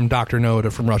to it, from Dr. No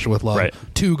to From Russia with Love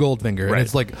to Goldfinger, and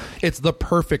it's the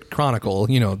perfect chronicle.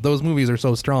 Those movies are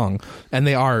so strong, and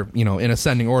they are in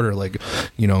ascending order,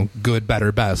 good,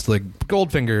 better, best.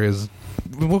 Goldfinger is.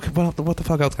 What the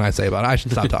fuck else can I say about it? I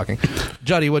should stop talking.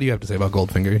 Juddy, what do you have to say about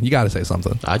Goldfinger? You got to say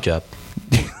something. Odd Job.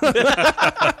 You're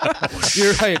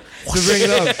right to bring it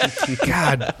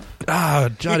up.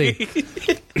 God, Juddy.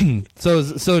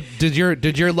 So did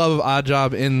your love of Odd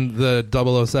Job in the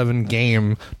 007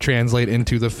 game translate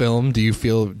into the film? Do you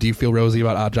feel rosy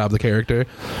about Odd Job the character?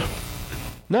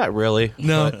 Not really.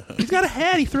 No, he's got a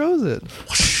hat. He throws it.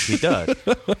 He does.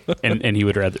 and he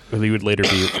would later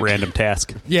be Random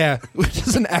Task. Yeah, which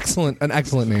is an excellent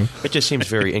name. It just seems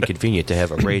very inconvenient to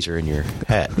have a razor in your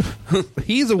hat.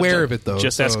 He's aware of it though.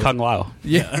 Just ask Kung Lao.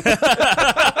 Yeah.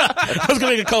 I was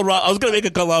gonna make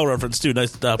a Kung Lao reference too.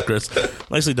 Nice job, Chris.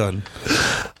 Nicely done.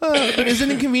 But is it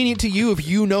inconvenient to you if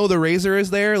you know the razor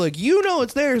is there? Like, you know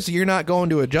it's there, so you're not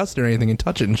going to adjust it or anything and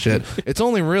touch it and shit. It's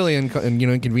only really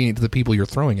inconvenient to the people you're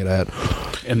throwing it at.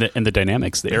 And the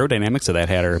dynamics, the aerodynamics of that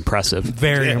hat are impressive.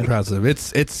 Very impressive.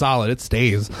 It's solid. It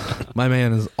stays. My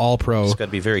man is all pro. Just got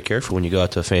to be very careful when you go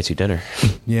out to a fancy dinner.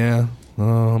 Yeah,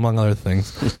 among other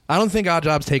things. I don't think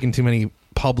Oddjob's taken too many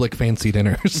public fancy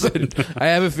dinners. I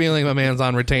have a feeling my man's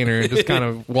on retainer and just kind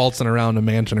of waltzing around a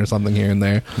mansion or something here and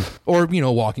there, or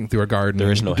walking through a garden.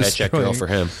 There is no hat check girl for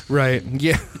him, right?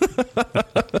 Yeah.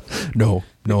 no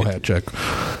hat check.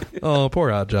 Oh, poor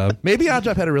Oddjob. Maybe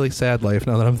Oddjob had a really sad life.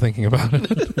 Now that I'm thinking about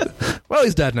it. Well,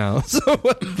 he's dead now, so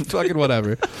fucking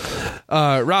whatever.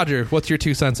 Roger, what's your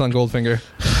 2 cents on Goldfinger?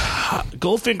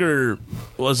 Goldfinger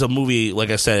was a movie, like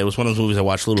I said, it was one of those movies I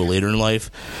watched a little later in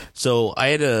life. So I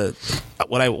had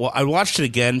I watched it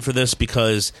again for this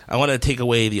because I wanted to take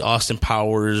away the Austin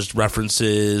Powers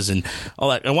references and all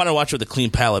that. I wanted to watch it with a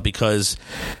clean palette because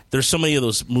there's so many of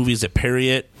those movies that parody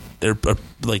it. They're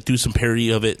like do some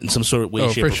parody of it in some sort of way,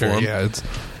 shape, or form. Yeah,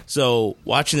 so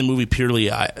watching the movie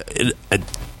purely, I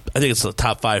think it's the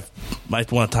top 5, one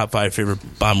of the top 5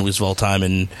 favorite Bond movies of all time,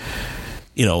 and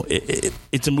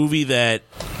it's a movie that,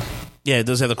 it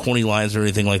does have the corny lines or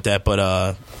anything like that,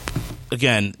 but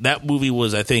again, that movie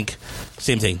was, I think,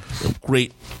 same thing, a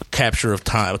great capture of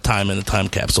time in the time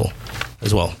capsule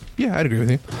as well. Yeah, I'd agree with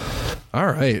you. All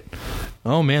right.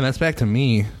 Oh man, that's back to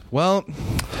me. Well,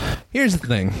 here's the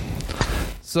thing.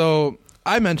 So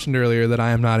I mentioned earlier that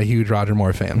I am not a huge Roger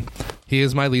Moore fan. He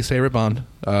is my least favorite Bond.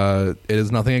 It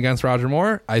is nothing against Roger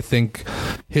Moore. I think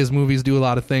his movies do a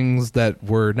lot of things that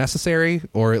were necessary,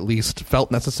 or at least felt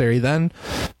necessary then.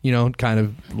 Kind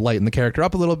of lighten the character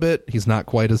up a little bit. He's not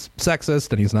quite as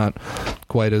sexist, and he's not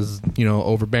quite as,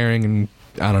 overbearing and,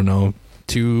 I don't know,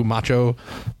 too macho.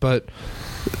 But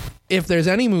if there's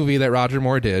any movie that Roger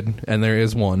Moore did, and there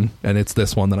is one, and it's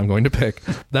this one that I'm going to pick,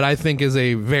 that I think is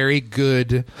a very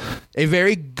good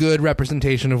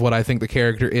representation of what I think the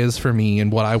character is for me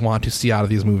and what I want to see out of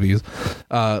these movies.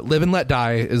 Live and Let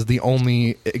Die is the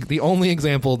only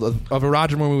example of a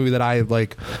Roger Moore movie that I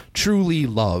truly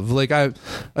love.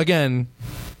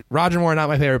 Roger Moore, not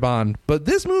my favorite Bond, but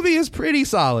this movie is pretty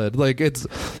solid.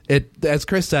 It as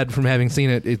Chris said from having seen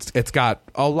it, it's got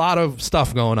a lot of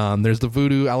stuff going on. There's the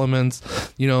voodoo elements,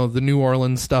 the New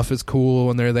Orleans stuff is cool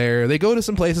when they're there. They go to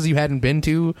some places you hadn't been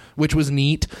to, which was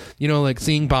neat.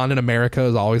 Seeing Bond in America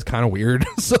is always kind of weird.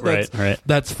 So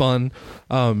that's fun.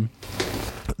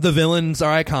 The villains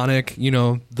are iconic.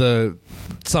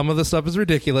 Some of the stuff is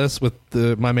ridiculous with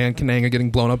my man Kananga getting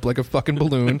blown up like a fucking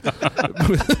balloon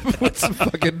with some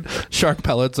fucking shark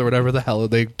pellets or whatever the hell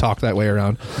they talk that way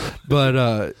around.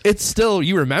 But it's still,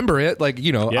 you remember it.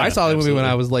 I saw the movie when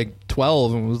I was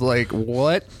 12 and was like,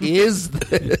 what is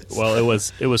this? Well,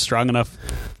 it was strong enough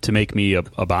to make me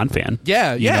a Bond fan.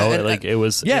 Yeah, yeah. It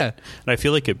was. Yeah. And I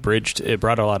feel like it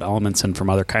brought a lot of elements in from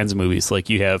other kinds of movies. Like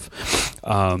you have,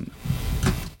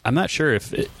 I'm not sure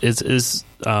if is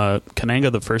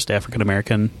Kananga the first African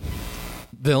American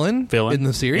villain in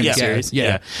the series.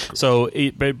 Yeah. So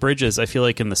it bridges. I feel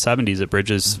like in the 70s it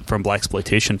bridges from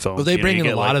blaxploitation films. Well, they bring in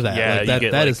a lot of that.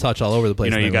 Yeah, that is touched all over the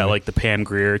place. You got the Pam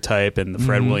Grier type and the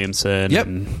Fred Williamson,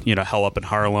 and Hell Up in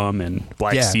Harlem and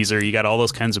Black Caesar. You got all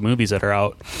those kinds of movies that are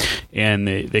out, and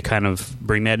they kind of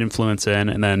bring that influence in,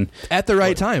 and then at the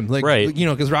right time,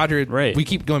 because Roger, we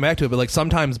keep going back to it, but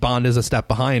sometimes Bond is a step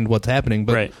behind what's happening.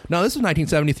 But no, this is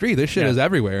 1973. This shit is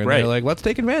everywhere, and they're like, let's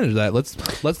take advantage of that. Let's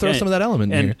throw some of that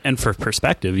element. And for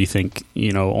perspective, you think,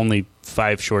 only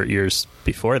 5 short years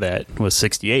before that was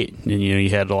 68. And, you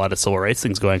had a lot of civil rights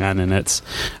things going on, and it's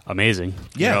amazing.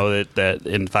 Yeah. That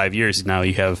in 5 years now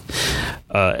you have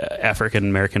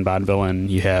African-American Bond villain,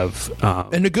 you have...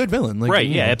 and a good villain.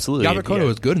 Absolutely. Yaphet Kotto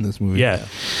is good in this movie. Yeah,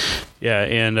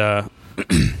 and...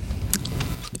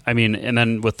 I mean, and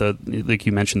then with the, like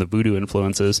you mentioned, the voodoo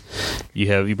influences,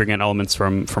 you bring in elements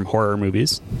from horror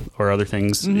movies or other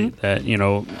things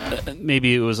that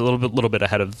maybe it was a little bit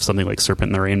ahead of something like Serpent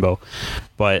and the Rainbow,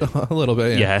 but a little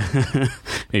bit, yeah.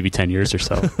 Maybe 10 years or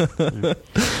so,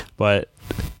 but.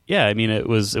 Yeah, I mean, it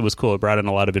was cool. It brought in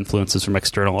a lot of influences from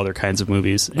external other kinds of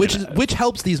movies, which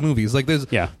helps these movies.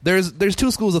 There's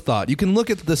two schools of thought. You can look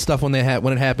at this stuff when it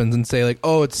happens and say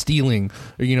oh, it's stealing,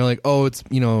 or oh, it's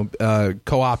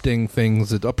co-opting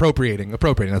things, appropriating.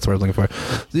 That's what I was looking for.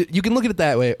 You can look at it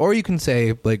that way, or you can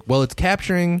say well, it's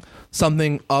capturing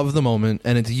something of the moment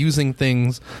and it's using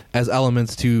things as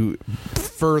elements to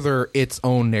further its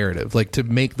own narrative, to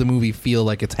make the movie feel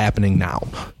like it's happening now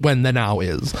when the now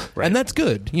is, and that's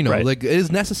good. You know, Right. like it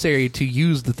is necessary to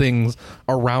use the things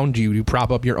around you to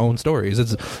prop up your own stories.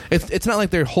 It's not like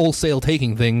they're wholesale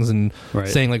taking things and Right.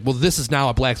 saying like, well, this is now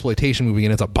a blaxploitation movie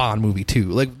and it's a Bond movie too.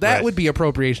 Like that Right. would be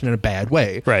appropriation in a bad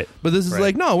way. Right. But this is Right.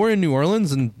 like, no, we're in New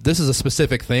Orleans and this is a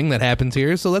specific thing that happens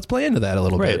here, so let's play into that a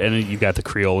little Right, bit. and you've got the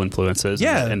Creole influences,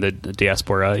 Yeah. and the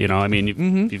diaspora. You know, I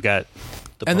mean, you've got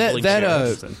the And bumbling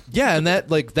jazz and-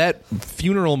 that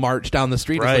funeral march down the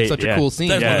street is like Right, such a yeah. cool scene.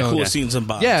 That's you one of know? the coolest scenes in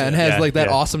Bond. Yeah, and has Yeah, like that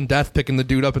yeah. awesome death picking the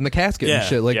dude up in the casket and Yeah,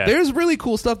 shit. Like, yeah. there's really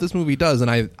cool stuff this movie does, and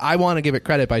I want to give it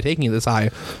credit by taking it this high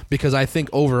because I think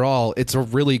overall it's a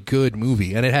really good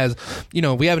movie, and it has, you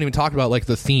know, we haven't even talked about like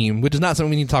the theme, which is not something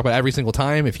we need to talk about every single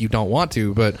time if you don't want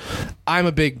to, but I'm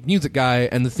a big music guy,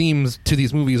 and the themes to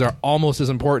these movies are almost as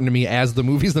important to me as the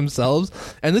movies themselves.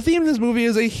 And the theme of this movie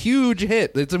is a huge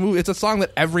hit. It's a song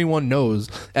that everyone knows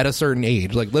at a certain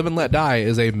age. Like Live and Let Die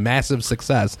is a massive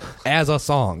success as a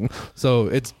song, so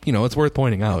it's, you know, it's worth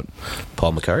pointing out.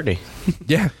 Paul McCartney.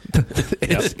 Yeah,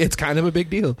 it's kind of a big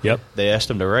deal. Yep. They asked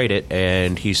him to write it,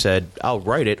 and he said, "I'll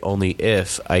write it only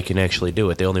if I can actually do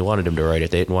it." They only wanted him to write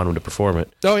it. They didn't want him to perform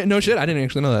it. Oh no shit, I didn't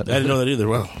actually know I that. didn't know that either.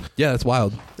 Wow. Yeah, that's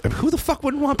wild. Who the fuck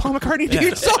wouldn't want Paul McCartney to do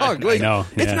your song? Like, know,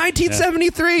 it's yeah,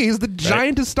 1973. He's the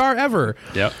giantest star ever.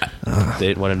 Yep. They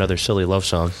didn't want another silly love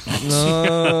song.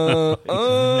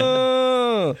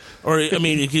 Or, I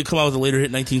mean, you could come out with a later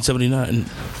hit, 1979.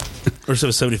 Or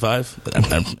 75.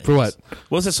 For what?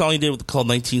 What was that song you did called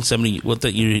 1970? What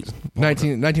that year?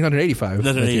 1985.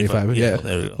 1985. Yeah.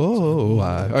 There we go. Oh,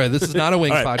 all right. This is not a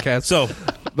Wings All right, podcast. So,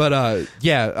 But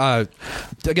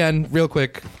again, real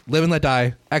quick, Live and Let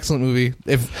Die, excellent movie.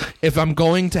 If I'm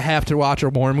going to have to watch a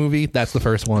war movie, that's the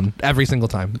first one every single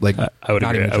time. Like I would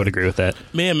not agree. even I would joking. agree with that.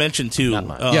 may I mention too?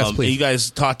 Yes, please. You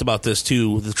guys talked about this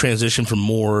too. The transition from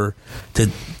Moore to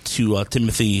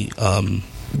Timothy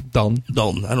Dalton.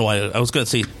 Dalton. I don't know why I was going to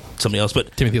say something else,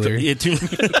 but Timothy Leary. Yeah,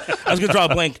 I was going to draw a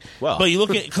blank. Well. But you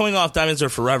look at coming off Diamonds Are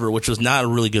Forever, which was not a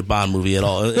really good Bond movie at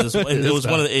all. It was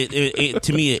one of the,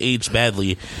 to me it aged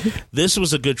badly. This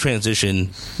was a good transition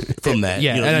from that.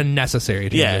 Yeah, You know, and a necessary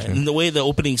yeah, transition. and the way the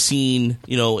opening scene,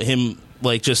 you know, him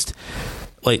like just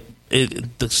like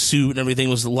the suit and everything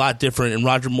was a lot different, and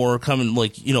Roger Moore coming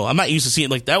like, you know, I'm not used to seeing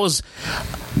like that was.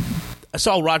 I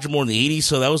saw Roger Moore in the 80s,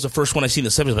 so that was the first one I seen in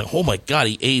the 70s. Like, oh my god,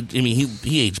 he aged. I mean,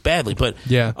 he aged badly, but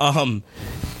Yeah.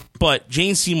 But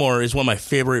Jane Seymour is one of my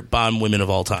favorite Bond women of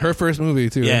all time. Her first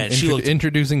movie too. Yeah, she looked-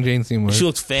 introducing Jane Seymour. She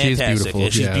looks fantastic.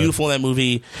 She's yeah. beautiful in that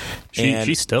movie. and,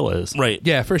 She still is. right.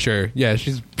 Yeah, for sure. Yeah,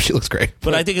 she looks great.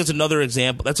 But I think it's another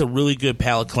example. That's a really good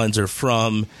palate cleanser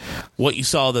from what you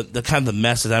saw, the kind of the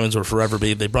mess that Diamonds Were Forever.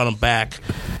 They brought them back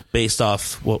based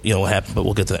off what happened, but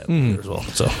we'll get to that later as well.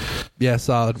 So Yeah,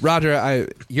 solid. Roger,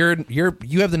 you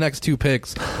have the next two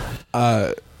picks.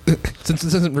 Since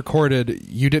this isn't recorded,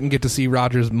 you didn't get to see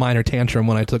Roger's minor tantrum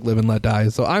when I took Live and Let Die,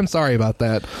 so I'm sorry about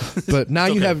that. But now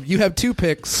you have two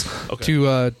picks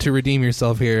to redeem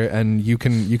yourself here, and you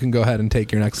can go ahead and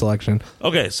take your next selection.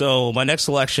 okay, so my next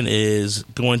selection is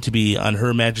going to be on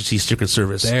Her Majesty's Secret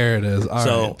Service. There it is. All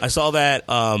So right. I saw that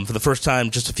for the first time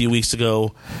just a few weeks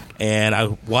ago, and I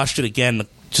watched it again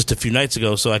just a few nights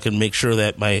ago so I can make sure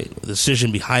that my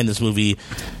decision behind this movie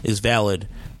is valid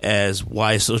as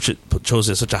why I chose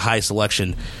it such a high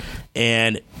selection.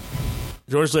 And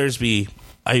George Lazenby,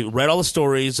 I read all the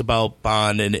stories about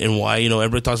Bond and why, you know,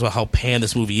 everybody talks about how pan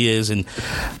this movie is,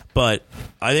 but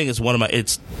I think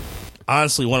it's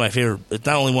honestly one of my favorite. It's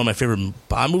not only one of my favorite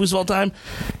Bond movies of all time.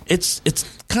 It's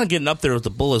kind of getting up there with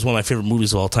The Bull as one of my favorite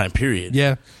movies of all time. Period.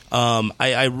 Yeah.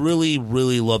 I really,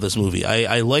 really love this movie.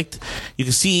 I liked. You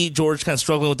can see George kind of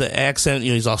struggling with the accent.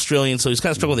 You know, he's Australian, so he's kind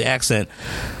of struggling with the accent.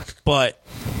 But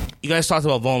you guys talked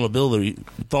about vulnerability.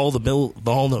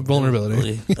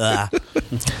 Vulnerability.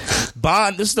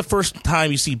 Bond. This is the first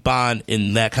time you see Bond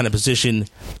in that kind of position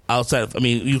outside of. I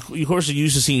mean, you of course are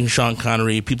used to seeing Sean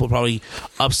Connery. People are probably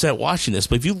upset watching this,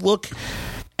 but if you look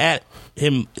at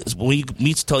him when he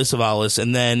meets Telly Savalas,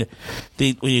 and then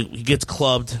when he gets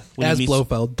clubbed As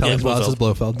Blofeld. Telly Savalas is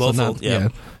Blofeld. Blofeld, yeah.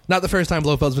 Not the first time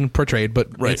Blofeld's been portrayed,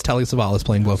 but Right. it's Telly Savalas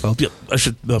playing Blofeld. Yep, I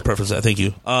should preface that. Thank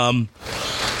you.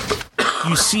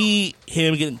 You see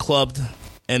him getting clubbed,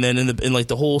 and then in like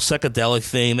the whole psychedelic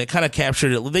thing that kind of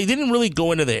captured it. They didn't really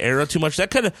go into the era too much.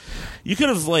 That kind of you could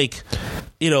have like,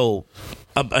 you know,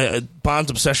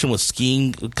 Bond's obsession with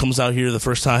skiing comes out here the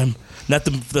first time. Not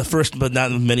the first, but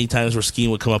not many times where skiing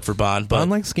would come up for Bond. But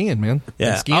Bond likes skiing, man.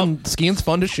 Yeah. And skiing's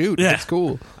fun to shoot. Yeah. It's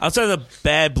cool. outside of the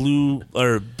bad blue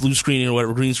screening or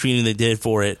whatever green screening they did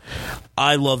for it,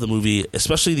 I love the movie,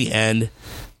 especially the end.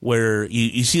 where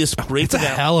you see this great It's a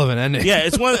finale. hell of an ending. Yeah,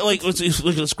 it's one like it's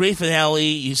this great finale.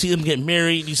 You see them get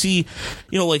married. You see,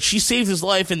 like she saves his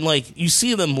life, and like you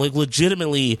see them like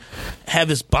legitimately have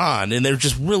this bond, and they're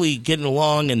just really getting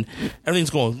along, and everything's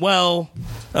going well.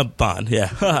 Bond,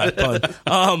 yeah, Bond.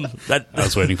 I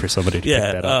was waiting for somebody to pick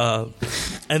that up.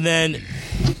 And then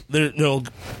there,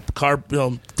 car,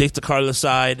 takes the car to the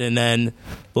side, and then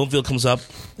Bloomfield comes up,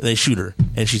 and they shoot her,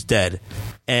 and she's dead.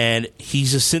 And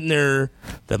he's just sitting there,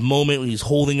 that moment when he's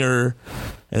holding her,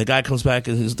 and the guy comes back,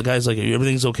 and the guy's like,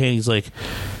 everything's okay, and he's like,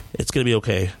 it's going to be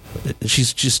okay. And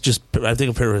she's just, I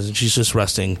think of her, and she's just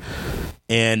resting.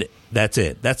 And that's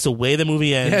it. That's the way the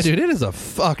movie ends. Yeah, dude, it is a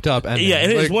fucked up ending. Yeah,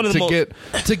 it is one of the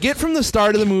to get from the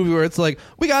start of the movie where it's like,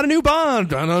 we got a new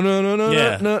Bond. No,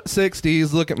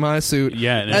 60s. Look at my suit.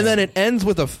 Yeah, and then it ends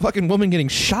with a fucking woman getting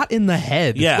shot in the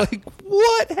head. Yeah, like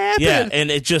what happened? Yeah,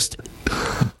 and it just,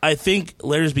 I think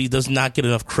Laresby does not get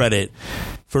enough credit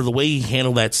for the way he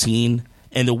handled that scene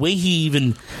and the way he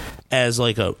even, as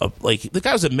like like the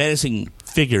guy was a menacing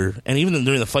figure, and even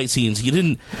during the fight scenes, he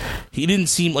didn't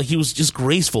seem like he was just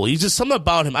graceful. He's just something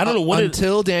about him. I don't know what.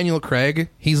 Until Daniel Craig,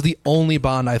 he's the only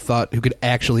Bond I thought who could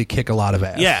actually kick a lot of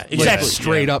ass. Yeah, exactly. Like,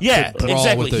 straight up. Yeah, brawl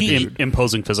exactly. With the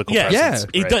Imposing physical presence.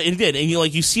 Yeah, it did. And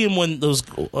you see him when those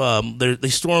they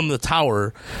storm the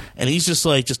tower, and he's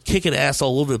just kicking ass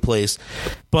all over the place.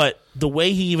 But the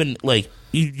way he even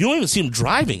you don't even see him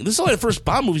driving. This is only the first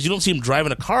Bond movies. You don't see him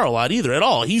driving a car a lot either at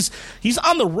all. He's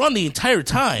on the run the entire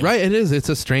time. Right, it is. It's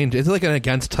a strange. It's like an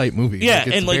against type movie. Yeah,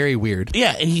 it's very weird.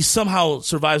 Yeah, and he somehow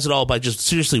survives it all by just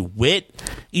seriously wit.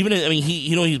 Even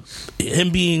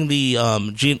him being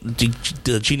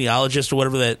the genealogist or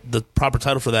whatever that the proper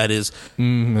title for that is,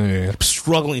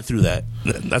 struggling through that.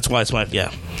 That's why it's my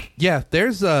Yeah,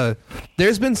 there's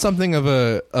been something of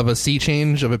a sea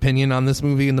change of opinion on this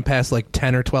movie in the past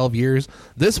 10 or 12 years.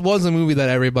 This was a movie that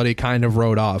everybody kind of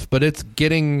wrote off, but it's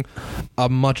getting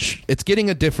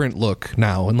a different look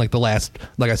now in the last,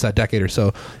 like I said, decade or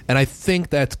so. And I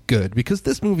think that's good because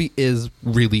this movie is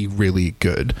really, really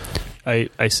good.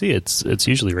 I see it's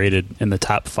usually rated in the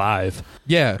top 5.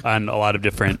 Yeah. On a lot of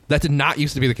different. That did not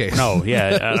used to be the case. No,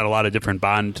 yeah, on a lot of different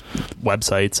Bond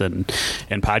websites and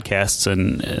podcasts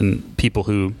and people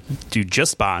who do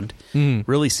just Bond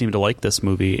really seem to like this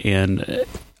movie. And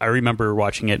I remember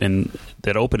watching it, and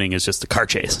that opening is just a car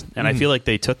chase. And I feel like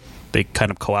they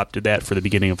kind of co-opted that for the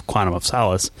beginning of Quantum of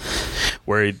Solace,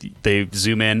 where they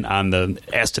zoom in on the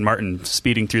Aston Martin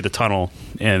speeding through the tunnel,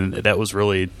 and that was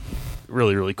really,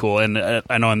 really cool. And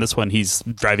I know on this one he's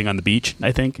driving on the beach,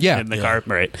 I think. Yeah. In the car,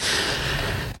 right.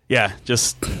 Yeah,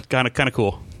 just kind of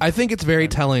cool. I think it's very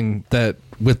telling that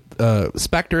with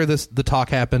Spectre, the talk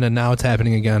happened, and now it's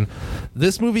happening again.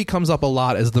 This movie comes up a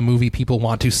lot as the movie people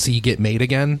want to see get made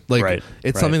again.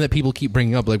 It's something that people keep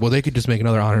bringing up. Well, they could just make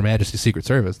another Honor Majesty Secret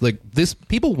Service. This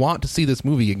people want to see this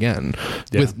movie again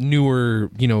with newer,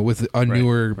 with a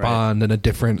newer Bond and a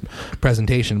different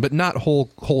presentation, but not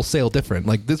wholesale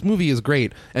different. This movie is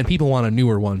great, and people want a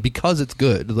newer one because it's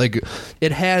good.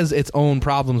 It has its own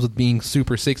problems with being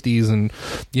super 60s, and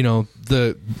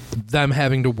them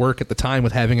having to work at the time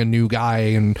with having a new guy,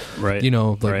 and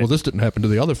well, this didn't happen to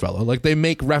the other fellow. They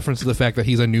make reference to the fact that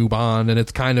he's a new Bond, and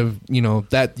it's kind of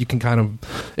that you can kind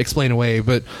of explain away,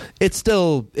 but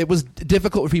it was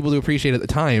difficult for people to appreciate at the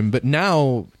time, but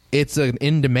now it's an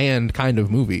in-demand kind of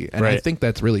movie, and I think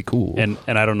that's really cool. And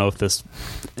I don't know if this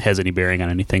has any bearing on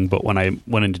anything, but when I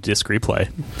went into disc replay,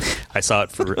 I saw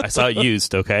it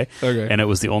used, okay, and it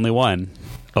was the only one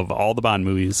of all the Bond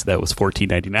movies that was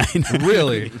 $14.99.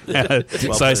 Really?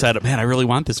 So I said, man, I really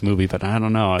want this movie, but I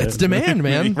don't know. It's demand,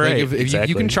 man. Right, if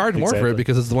you can charge more for it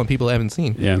because it's the one people haven't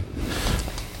seen. Yeah.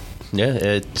 Yeah,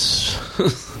 it's...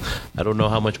 I don't know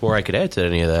how much more I could add to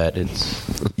any of that.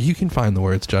 You can find the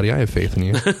words, Juddy. I have faith in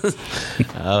you.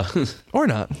 Or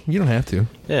not. You don't have to.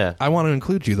 Yeah. I want to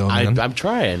include you, though, man. I'm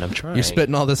trying. You're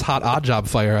spitting all this hot odd job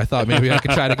fire. I thought maybe I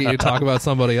could try to get you to talk about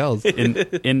somebody else. In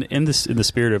the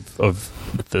spirit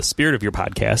of your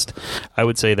podcast, I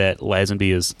would say that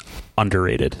Lazenby is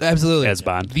underrated. Absolutely. As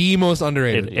Bond. The most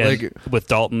underrated. And with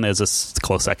Dalton as a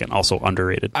close second, also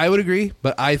underrated. I would agree,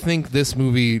 but I think this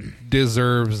movie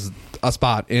deserves a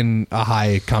spot in a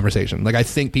high conversation. I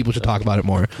think people should talk about it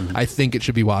more. I think it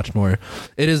should be watched more.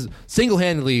 It is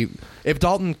single-handedly, if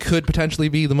Dalton could potentially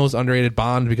be the most underrated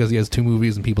Bond because he has 2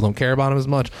 movies and people don't care about him as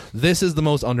much, this is the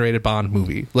most underrated Bond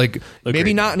movie.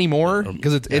 Maybe not anymore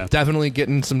because it's definitely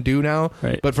getting some due now,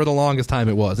 but for the longest time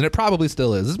it was, and it probably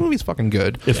still is. This movie's fucking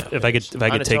good. If I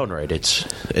could take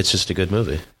it's just a good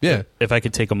movie. Yeah. If I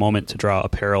could take a moment to draw a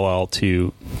parallel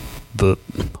to the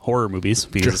horror movies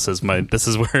because this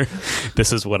is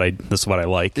what I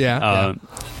like. Yeah.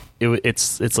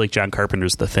 It's like John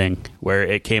Carpenter's The Thing, where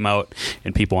it came out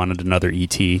and people wanted another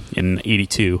E.T. in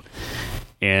 '82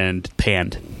 and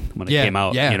panned when it came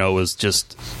out. Yeah. It was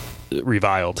just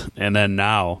reviled, and then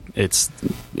now it's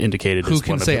indicated Who as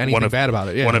can one say of, anything one of, bad about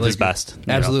it? Yeah, one of like, his best.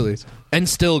 Absolutely. And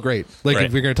still great. Like, Right.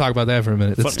 if we're going to talk about that for a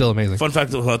minute, it's still amazing. Fun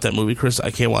fact about that movie, Chris,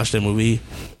 I can't watch that movie.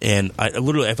 And I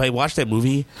literally, if I watch that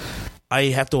movie, I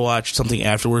have to watch something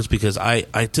afterwards because I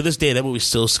to this day, that movie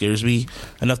still scares me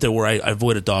enough that where I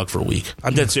avoid a dog for a week.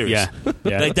 I'm dead serious.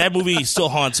 Yeah. Like, that movie still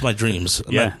haunts my dreams.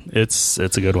 Yeah, it's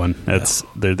a good one. It's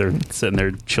they're sitting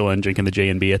there chilling, drinking the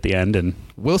J&B at the end, and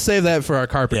We'll save that for our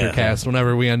Carpenter cast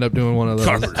whenever we end up doing one of those.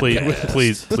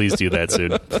 please do that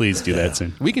soon. Please do that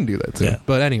soon. We can do that too. Yeah.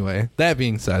 But anyway, that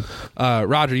being said,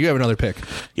 Roger, you have another pick.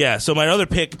 Yeah, so my other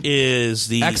pick is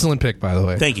the... Excellent pick, by the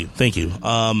way. Thank you.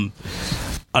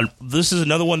 This is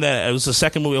another one that it was the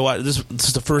second movie I watched. This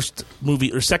is the first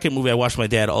movie or second movie I watched my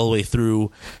dad all the way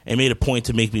through, and made a point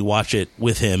to make me watch it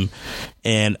with him.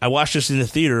 And I watched this in the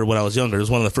theater when I was younger. It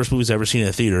was one of the first movies I ever seen in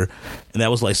the theater, and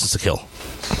that was License to Kill.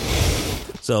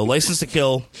 So License to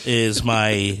Kill is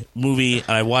my movie, and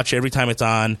I watch it every time it's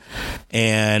on.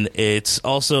 And it's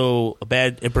also a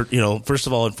bad, first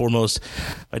of all and foremost,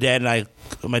 my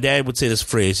dad would say this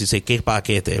phrase. He'd say "que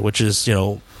paquete," which is,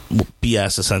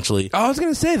 BS essentially. I was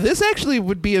going to say, this actually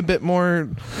would be a bit more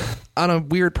on a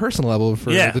weird personal level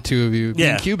for the two of you.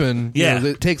 Being Cuban,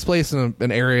 it takes place in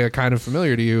an area kind of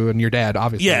familiar to you and your dad,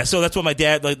 obviously. Yeah, so that's what my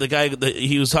dad, like the guy,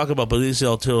 he was talking about Benicio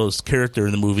del Toro's character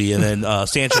in the movie, and then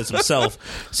Sanchez himself.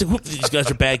 He said, "Whoop, these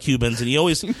guys are bad Cubans," and he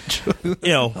always,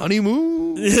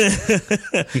 honeymoon.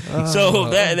 So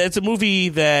that's a movie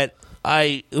that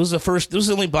it was one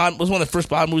of the first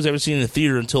Bond movies I ever seen in the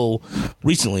theater until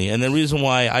recently. And the reason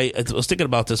why I was thinking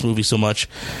about this movie so much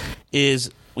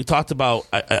is we talked about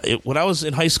when I was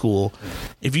in high school,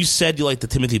 if you said you liked the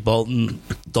Timothy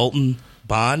Dalton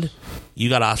Bond, you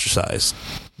got ostracized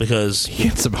because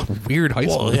it's about weird high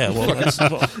school. That's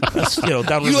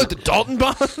down. You like the Dalton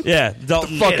Bond? Yeah,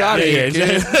 Dalton. Get the fuck out of here,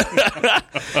 kid.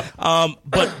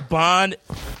 But Bond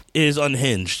is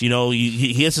unhinged.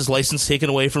 He has his license taken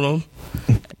away from him.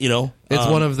 It's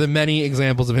one of the many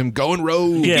examples of him going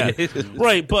rogue. Yeah,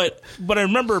 right. But what I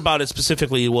remember about it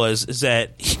specifically is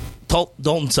that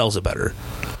Dalton sells it better.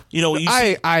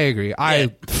 I agree. Yeah. I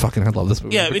love this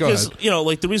movie. Yeah, because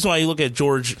the reason why you look at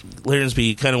George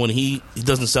Lazenby, kind of when he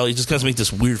doesn't sell, he just kind of makes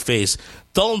this weird face.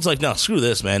 Dalton's like, no, screw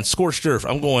this, man. Scorched earth.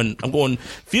 I'm going.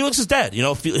 Felix is dead.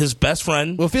 His best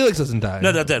friend. Well, Felix doesn't die.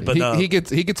 No, not dead. But he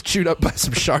gets chewed up by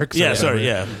some sharks. Yeah, sorry.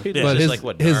 Yeah, but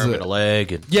his arm and a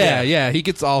leg. And, he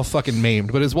gets all fucking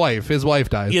maimed. But his wife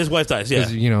dies. Yeah, his wife dies.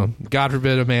 Yeah, God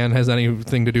forbid a man has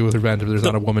anything to do with revenge if there's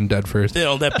not a woman dead first.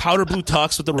 That powder blue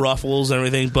tux with the ruffles and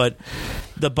everything, but.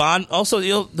 The Bond, also,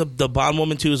 the Bond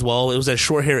woman, too, as well. It was that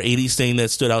short hair 80s thing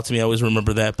that stood out to me. I always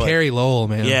remember that. But Carrie Lowell,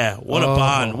 man. Yeah, what a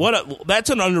Bond.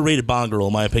 That's an underrated Bond girl,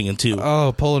 in my opinion, too.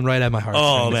 Oh, pulling right at my heart.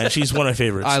 Oh, man, she's one of my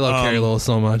favorites. I love Carrie Lowell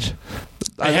so much.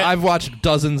 I've watched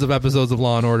dozens of episodes of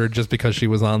Law and Order just because she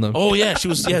was on them. Oh, yeah, she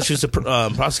was a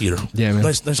prosecutor. Yeah, man.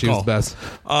 Nice she call. was the best.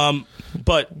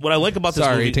 But what I like about this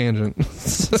movie... Sorry, tangent.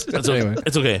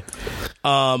 It's okay.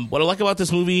 What I like about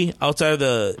this movie, outside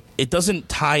of it doesn't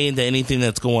tie into anything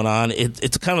that's going on.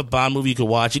 It's a kind of a Bond movie you could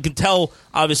watch. You can tell,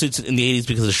 obviously, it's in the 80s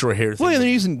because of the short hair thing. Well, they're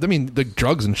using, the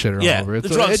drugs and shit are all over it.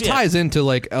 So it ties into,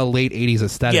 like, a late 80s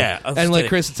aesthetic. Yeah, and like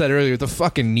Chris said earlier, the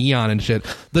fucking neon and shit.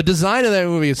 The design of that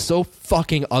movie is so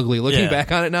fucking ugly. Looking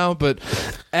back on it now, but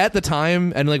at the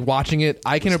time and, like, watching it,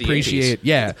 I can appreciate...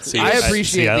 Yeah, I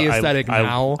appreciate the aesthetic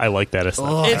now. I like that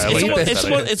aesthetic.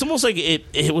 It's almost like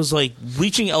it was, like,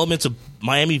 reaching elements of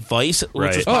Miami Vice,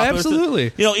 which was popular.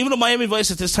 Absolutely. Even though Miami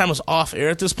Vice at this time was off air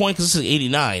at this point, because this is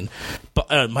 89,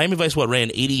 but Miami Vice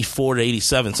ran 84 to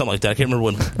 87, something like that. I can't remember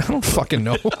when. I don't fucking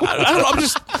know. I don't know.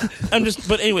 I'm just.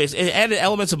 But anyways, it added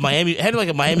elements of Miami. It had like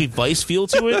a Miami Vice feel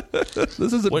to it. This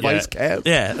isn't Vice Cast.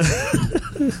 Yeah.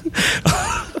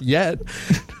 Yet.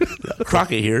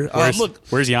 Crockett here.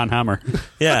 Where's Jan Hammer?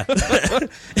 Yeah.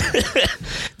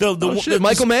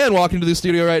 Michael Mann walking into the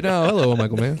studio right now. Hello,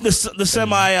 Michael Mann. The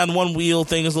semi on one wheel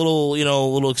thing is a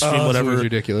little extreme, whatever. It's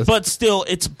ridiculous. But still,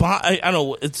 it's Bond. I don't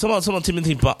know. It's somehow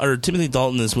Timothy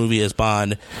Dalton in this movie as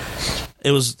Bond.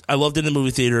 I loved it in the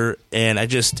movie theater, and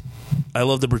I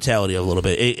love the brutality of it a little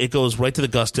bit. It goes right to the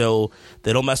gusto.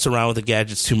 They don't mess around with the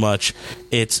gadgets too much.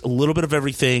 It's a little bit of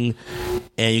everything,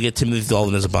 and you get Timothy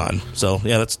Dalton as a Bond. So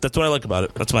yeah, that's what I like about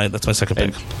it. That's my second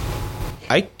pick.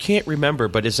 I can't remember,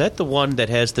 but is that the one that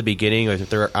has the beginning, or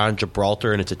they're on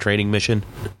Gibraltar and it's a training mission?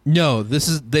 No, this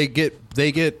is they get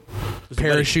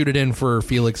parachuted in for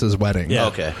Felix's wedding. Yeah.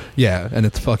 Okay. Yeah, and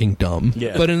it's fucking dumb.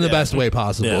 Yeah. But in the Yeah. best way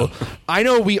possible. Yeah. I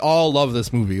know we all love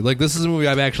this movie. Like, this is a movie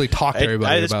I've actually talked to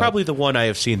everybody It's about. probably the one I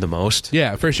have seen the most.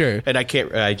 Yeah, for sure. And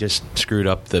I just screwed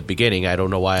up the beginning. I don't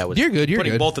know why I was You're good, you're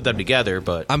putting good. both of them together,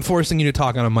 but I'm forcing you to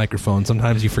talk on a microphone.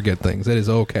 Sometimes you forget things. It is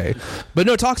okay. But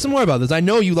no, talk some more about this. I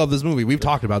know you love this movie. We've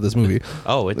talked about this movie.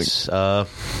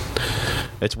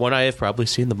 it's one I have probably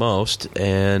seen the most,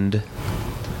 and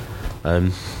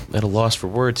I'm at a loss for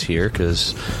words here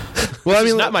because Well, I mean,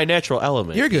 it's not my natural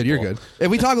element. You're good. You're good. If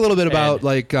we talk a little bit about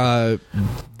like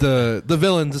the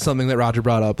villains is something that Roger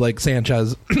brought up, like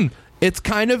Sanchez. It's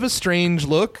kind of a strange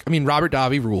look. I mean, Robert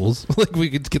Davi rules. Like, we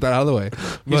could get that out of the way.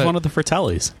 He's But- one of the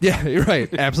Fratellis. Yeah, you're right.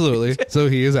 Absolutely. So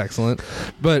he is excellent.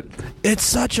 But it's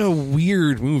such a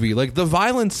weird movie. Like, the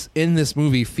violence in this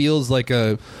movie feels like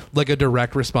a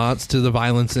direct response to the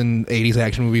violence in 80s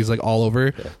action movies, like, all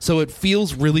over. So it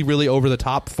feels really, really over the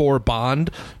top for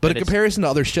Bond. But And in it's- comparison to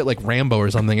other shit like Rambo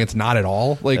or something, it's not at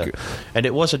all. Like, Yeah. And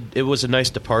it was a nice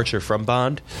departure from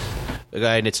Bond.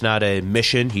 And it's not a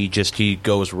mission. He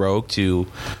goes rogue to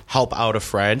help out a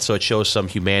friend, so it shows some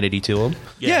humanity to him.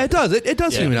 yeah, it does. It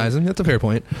does Yeah. humanize him. That's a fair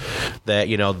point. That,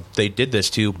 they did this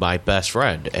to my best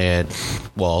friend, and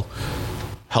well,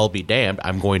 hell be damned,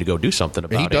 I'm going to go do something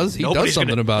about He it. does Nobody's something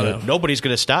gonna- about it. Nobody's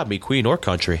going to stop me, queen or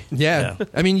country. Yeah.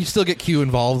 I mean, you still get Q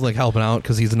involved, like helping out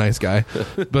because he's a nice guy,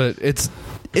 but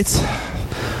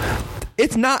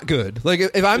it's not good. Like,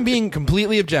 if I'm being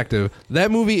completely objective,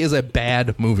 that movie is a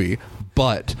bad movie,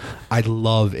 but I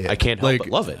love it. I can't help but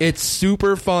love it. It's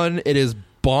super fun. It is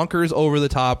bonkers over the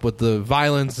top with the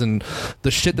violence and the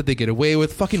shit that they get away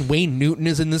with. Fucking Wayne Newton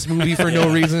is in this movie for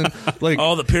no reason. Like,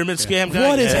 Oh, the pyramid scam guy.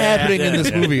 what is Yeah. happening in Yeah.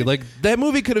 this movie? Like, that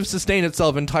movie could have sustained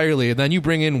itself entirely, and then you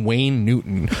bring in Wayne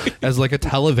Newton as like a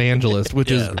televangelist, which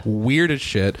is Yeah. weird as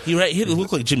shit. He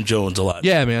looked like Jim Jones a lot.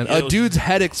 Yeah, man. Yeah, it A was- dude's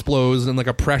head explodes in like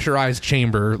a pressurized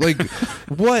chamber. Like,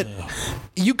 what?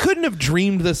 You couldn't have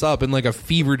dreamed this up in like a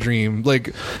fever dream.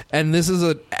 Like, and this is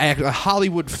a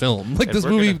Hollywood film. Like, And this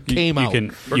we're movie gonna- came out.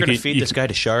 We're going to feed this guy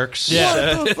to sharks.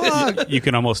 Yeah. What the fuck? You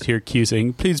can almost hear Q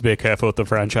saying, "Please be careful with the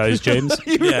franchise, James."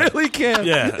 You Yeah. really can.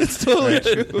 Yeah. It's totally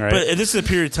true. Right. But this is a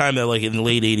period of time that, like, in the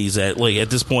late 80s, that, like, at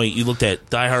this point, you looked at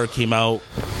Die Hard came out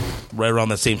right around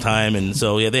that same time, and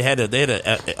so, yeah, they had to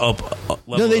level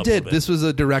No, they up a did. bit. This was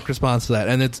a direct response to that,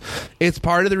 and it's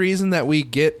part of the reason that we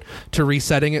get to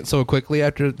resetting it so quickly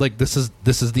after, like, this is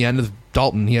the end of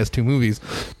Dalton. He has 2 movies,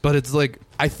 but it's like,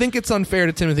 I think it's unfair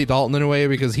to Timothy Dalton in a way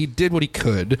because he did what he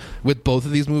could with both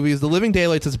of these movies. The Living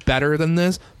Daylights is better than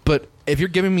this, but if you're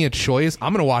giving me a choice,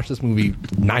 I'm going to watch this movie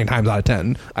 9 times out of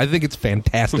 10. I think it's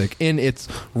fantastic in its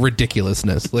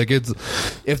ridiculousness. Like, it's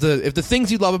if the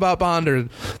things you love about Bond are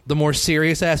the more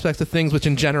serious aspects of things, which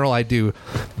in general I do,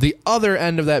 the other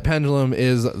end of that pendulum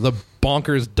is the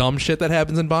bonkers dumb shit that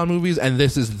happens in Bond movies, and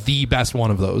this is the best one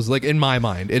of those. Like, in my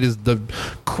mind, it is the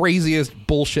craziest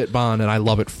bullshit Bond, and I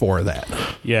love it for that.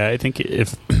 Yeah, I think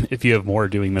if you have more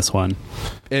doing this one,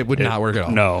 It would not work at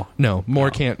all. No. More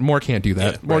can't do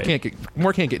that. Yeah, More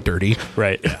right. can't get dirty.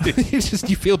 right? It's just,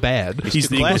 you feel bad. He's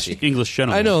too the classy. English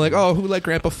gentleman. I know, like, oh, who let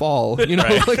Grandpa fall? You know,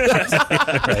 like, that's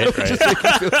right? just make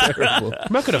you feel terrible.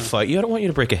 I'm not going to fight you. I don't want you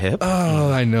to break a hip.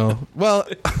 Oh, I know. Well,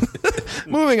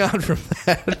 moving on from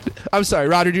that, I'm sorry,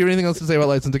 Roger. Do you have anything else to say about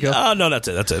License to Kill? Oh, no, that's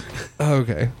it. That's it.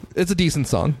 Okay, it's a decent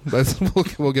song.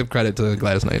 We'll give credit to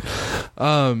Gladys Knight.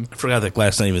 I forgot that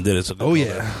Glass Knight even did it. So Oh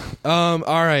yeah. All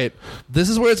right. This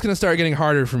is where it's going to start getting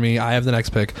harder for me. I have the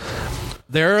next pick.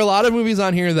 There are a lot of movies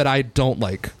on here that I don't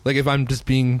like. Like, if I'm just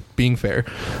being fair,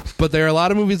 but there are a lot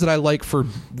of movies that I like for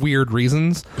weird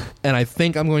reasons, and I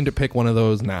think I'm going to pick one of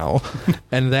those now.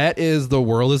 And that is The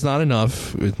World Is Not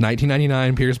Enough. It's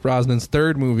 1999, Pierce Brosnan's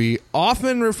 3rd movie,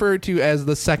 often referred to as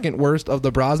the second worst of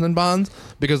the Brosnan Bonds,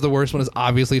 because the worst one is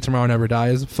obviously Tomorrow Never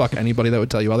Dies. Fuck anybody that would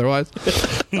tell you otherwise.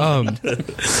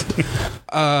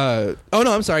 Oh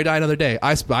no, I'm sorry, Die Another Day.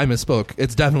 I misspoke.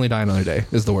 It's definitely Die Another Day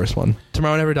is the worst one.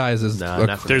 Tomorrow Never Dies is Nah,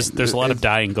 not for me. There's a lot of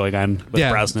dying going on with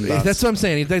Brosnan Bonds. that's what I'm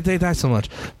saying. They die so much.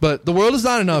 But The World Is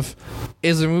Not Enough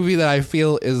is a movie that I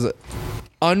feel is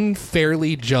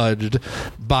unfairly judged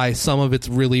by some of its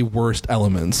really worst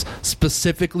elements,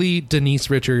 specifically Denise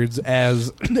Richards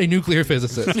as a nuclear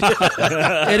physicist.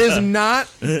 It is not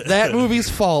that movie's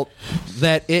fault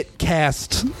that it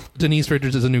cast Denise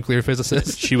Richards as a nuclear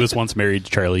physicist. She was once married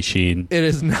to Charlie Sheen. It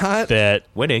is not That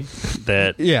Winning.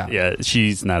 yeah,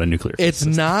 she's not a nuclear. It's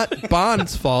not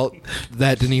Bond's fault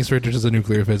that Denise Richards is a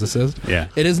nuclear physicist. Yeah.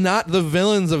 It is not the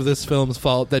villains of this film's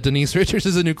fault that Denise Richards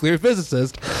is a nuclear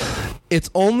physicist. It's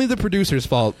only the producer's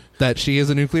fault that she is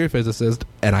a nuclear physicist,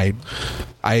 and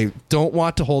I don't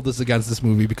want to hold this against this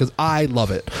movie because I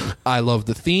love it. I love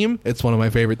the theme. It's one of my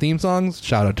favorite theme songs.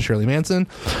 Shout out to Shirley Manson.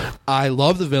 I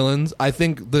love the villains. I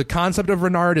think the concept of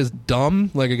Renard is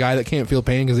dumb, like a guy that can't feel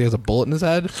pain because he has a bullet in his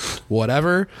head.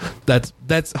 Whatever. That's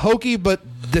hokey, but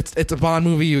it's a Bond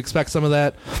movie. You expect some of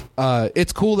that.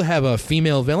 It's cool to have a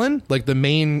female villain. Like the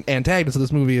main antagonist of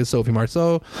this movie is Sophie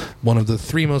Marceau, one of the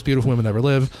 3 most beautiful women to ever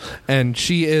live, and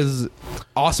she is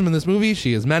awesome in this movie.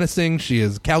 She is menacing. She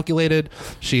is calculated.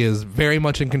 She is very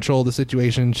much in control of the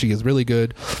situation. She is really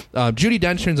good. Judi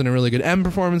Dench turns in a really good M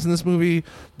performance in this movie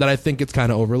that I think it's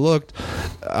kind of overlooked.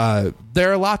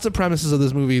 There are lots of premises of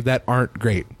this movie that aren't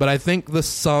great, but I think the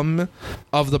sum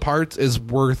of the parts is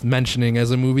worth mentioning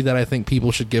as a movie that I think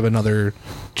people should give another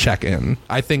check in.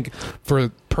 I think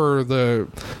per the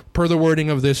wording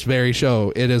of this very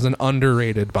show, it is an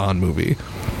underrated Bond movie.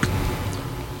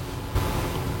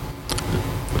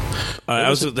 I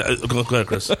was go ahead,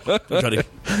 Chris.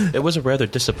 It was a rather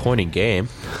disappointing game.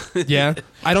 Yeah,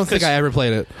 I don't think I ever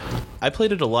played it. I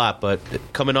played it a lot, but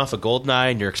coming off of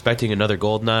GoldenEye and you're expecting another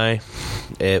GoldenEye,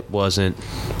 it wasn't.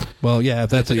 Well, yeah, if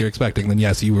that's what you're expecting, then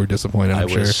yes, you were disappointed, I'm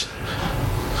sure.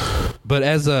 But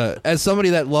as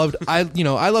somebody that loved, I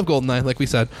love GoldenEye, like we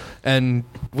said, and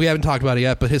we haven't talked about it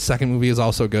yet, but his second movie is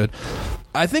also good.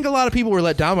 I think a lot of people were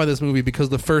let down by this movie because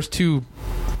the first two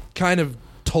kind of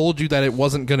told you that it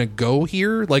wasn't going to go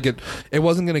here. Like it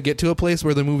wasn't going to get to a place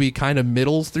where the movie kind of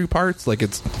middles through parts. Like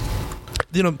it's,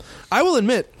 I will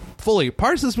admit fully,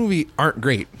 parts of this movie aren't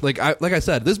great. Like I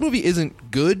said, this movie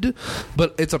isn't good,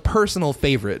 but it's a personal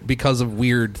favorite because of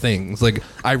weird things. Like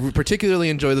I particularly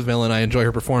enjoy the villain. I enjoy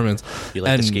her performance. You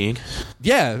like the skiing?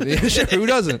 Yeah, sure. Who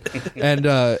doesn't? And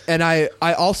I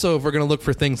also, if we're gonna look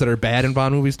for things that are bad in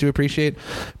Bond movies to appreciate,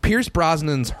 Pierce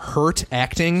Brosnan's hurt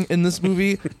acting in this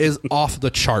movie is off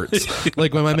the charts.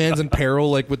 Like when my man's in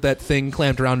peril, like with that thing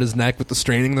clamped around his neck with the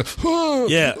straining,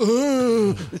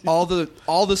 all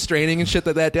the straining and shit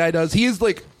that guy does. He is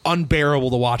like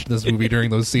unbearable to watch in this movie during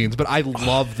those scenes, but I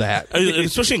love that.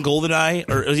 Especially in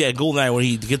GoldenEye, when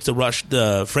he gets to rush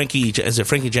the Frankie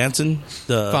Jansen?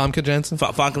 Famke Janssen?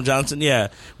 Famke Janssen, yeah.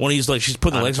 When he's like, she's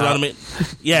putting the legs around him.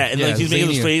 Yeah, and like he's making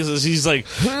those faces. He's like,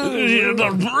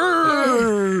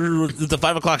 the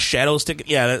 5 o'clock shadow stick.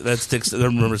 Yeah, that sticks. That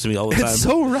remembers to me all the time. It's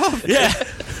so rough. Yeah.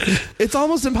 It's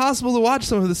almost impossible to watch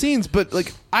some of the scenes, but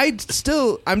like I am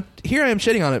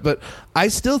shitting on it, but I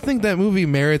still think that movie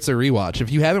merits a rewatch.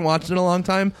 If you haven't watched it in a long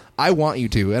time, I want you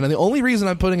to. And the only reason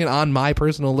I'm putting it on my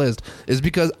personal list is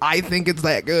because I think it's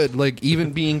that good, like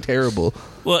even being terrible.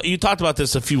 Well, you talked about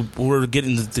this we were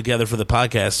getting together for the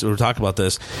podcast. We were talking about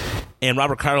this, and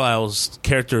Robert Carlyle's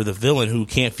character, the villain who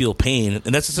can't feel pain,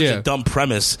 and that's such a dumb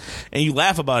premise. And you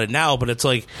laugh about it now, but it's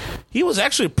like he was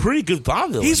actually a pretty good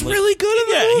Bond villain. He's really good in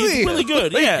the movie. He's really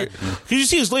good. Yeah, because you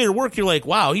see his later work, you're like,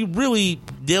 wow, he really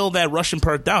nailed that Russian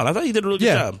part down. I thought he did a really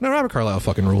good job. No, Robert Carlyle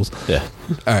fucking rules. Yeah.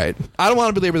 All right. I don't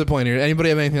want to belabor the point here. Anybody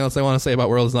have anything else they want to say about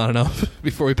World Is Not Enough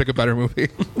before we pick a better movie?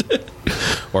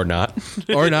 Or not.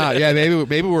 Or not. Yeah,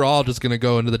 maybe we're all just going to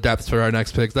go into the depths for our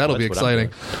next picks. That'll be exciting.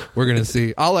 We're going to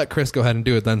see. I'll let Chris go ahead and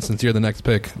do it then, since you're the next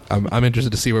pick. I'm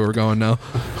interested to see where we're going now.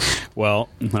 Well,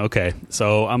 okay.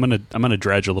 So I'm gonna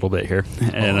dredge a little bit here,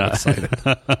 and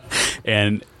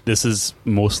and this is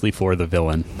mostly for the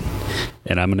villain,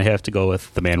 and I'm gonna have to go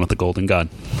with the man with the golden gun.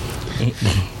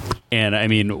 And I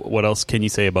mean, what else can you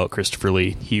say about Christopher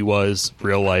Lee? He was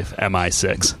real life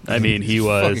MI6. I mean, he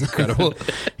was incredible.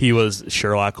 He was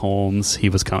Sherlock Holmes. He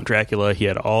was Count Dracula. He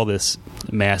had all this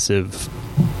massive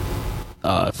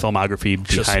filmography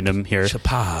behind him here.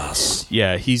 Chapas.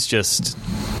 Yeah, he's just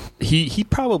he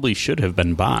probably should have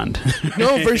been Bond.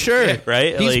 No, for sure.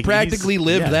 Right? He's Like, practically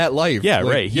lived that life. Yeah,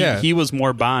 like, right. He was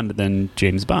more Bond than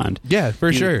James Bond. Yeah,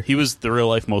 for sure. He was the real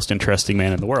life most interesting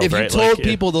man in the world. If right? you told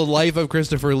people the life of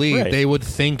Christopher Lee, Right. they would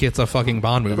think it's a fucking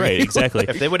Bond movie. Right, exactly.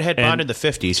 If they would have had Bond in the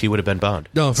 50s, he would have been Bond.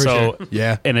 No, for sure.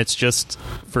 Yeah. And it's just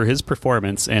for his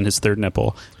performance and his third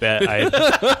nipple that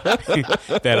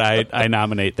I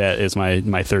nominate that as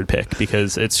my third pick,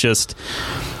 because it's just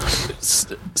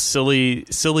silly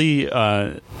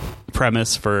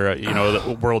premise for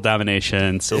the world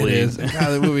domination. Silly. It is. God,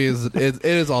 the movie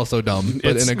is also dumb,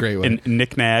 but in a great way. And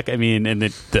knick-knack. I mean, and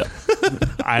the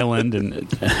island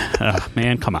and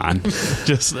man, come on.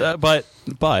 Just but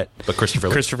Christopher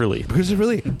Lee. Christopher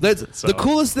Lee. That's the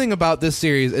coolest thing about this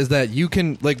series is that you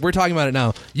can, like, we're talking about it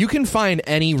now, you can find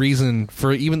any reason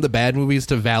for even the bad movies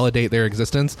to validate their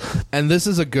existence, and this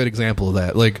is a good example of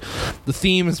that. Like, the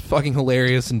theme is fucking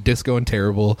hilarious and disco and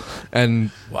terrible,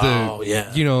 and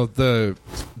the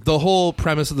whole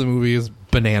premise of the movie is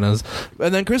bananas.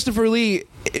 And then Christopher Lee,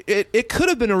 it could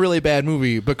have been a really bad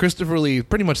movie, but Christopher Lee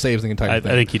pretty much saves the entire I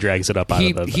thing. think he drags it up out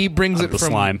of the He brings out it of the from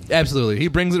slime. Absolutely, he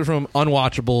brings it from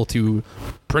unwatchable to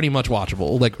pretty much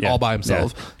watchable, like Yeah. all by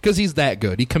himself, because he's that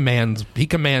good. He commands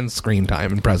screen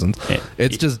time and presence.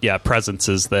 It's just presence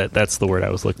is that's the word I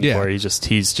was looking Yeah. for.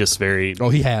 He's just very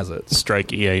he has it.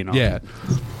 striking. Yeah, Yeah,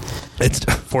 it's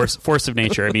force of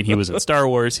nature. I mean, he was in Star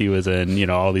Wars. He was in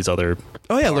all these other.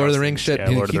 Lord of the Rings shit. Yeah,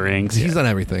 Lord of the Rings. He's yeah. on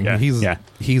everything. Yeah.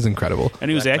 He's incredible. And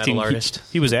he was Black acting. metal artist.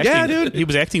 He was acting. Yeah, dude. He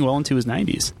was acting well into his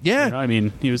 90s. Yeah. I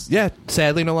mean, he was. Yeah,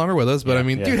 sadly no longer with us, but I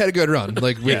mean, yeah. dude had a good run.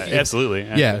 Like, Yeah, absolutely.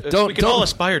 Yeah, We can all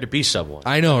aspire to be someone.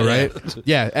 I know, right?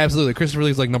 Yeah, absolutely. Christopher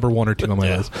Lee's like number 1 or 2 on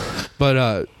my list.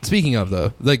 But speaking of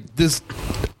though, like this,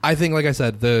 I think, like I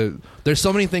said, there's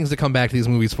so many things to come back to these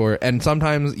movies for, and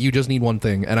sometimes you just need one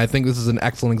thing, and I think this is an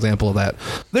excellent example of that.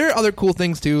 There are other cool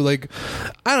things too, like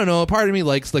I don't know, a part of me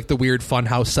likes like the weird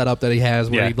funhouse setup that he has,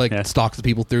 where he like stalks the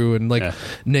people through, and like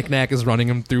Nick Nack is running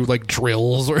him through like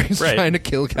drills, where he's trying to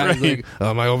kill guys. Like,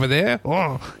 am I over there?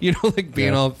 Oh, like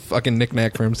being all fucking Nick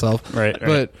Nack for himself. Right.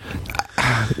 But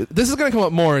this is going to come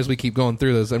up more as we keep going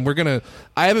through this, and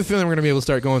I have a feeling we're going to be able to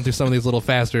start going through some of these a little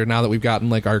faster now that we've gotten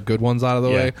like our good ones out of the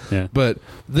way. Yeah. But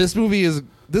this movie's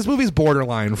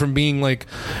borderline from being like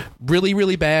really,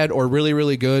 really bad or really,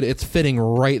 really good. It's fitting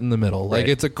right in the middle. Like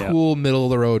it's a cool middle of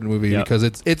the road movie because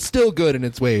it's still good in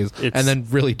its ways, and then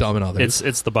really dumb in others.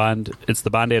 It's the Bond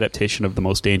adaptation of The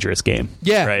Most Dangerous Game.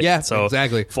 Yeah, right? yeah, So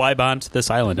exactly. Fly Bond to this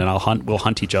island, and we'll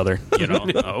hunt each other.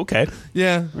 Okay.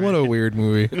 Yeah, what a weird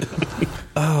movie.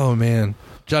 Oh man,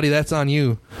 Juddy, that's on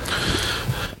you.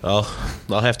 I'll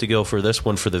have to go for this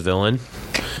one for the villain.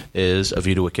 Is A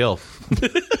View to a Kill.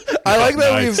 I like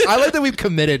that Nice. we've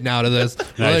committed now to this.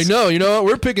 We're Nice. like, no, you know what?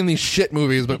 We're picking these shit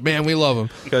movies, but man, we love them.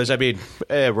 Because, I mean,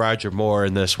 Roger Moore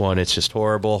in this one, it's just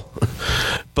horrible.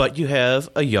 But you have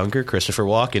a younger Christopher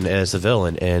Walken as the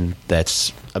villain, and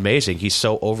that's amazing. He's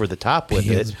so over the top with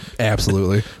it.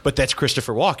 Absolutely. But that's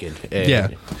Christopher Walken. And Yeah.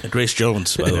 Grace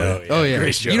Jones, by the way. Oh yeah,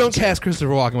 Grace you don't Jones. cast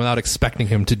Christopher Walken without expecting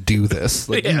him to do this.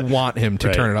 Like Yeah. you want him to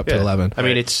Right. turn it up to Yeah. 11. I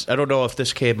mean, I don't know if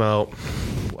this came out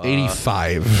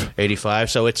 85. 85,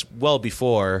 so it's well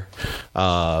before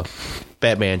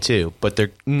Batman 2. But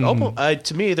they're almost,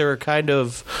 to me, they're kind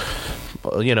of,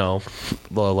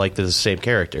 like the same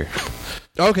character.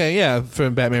 Okay, yeah,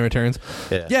 from Batman Returns.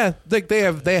 Yeah. like they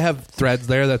have threads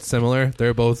there that's similar.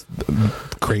 They're both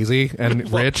crazy and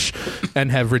rich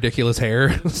and have ridiculous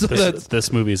hair. So that's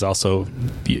This movie is also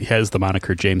has the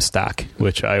moniker James Stock,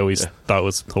 which I always thought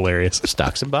was hilarious.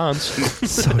 Stocks and bonds.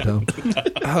 so dumb.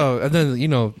 Oh, and then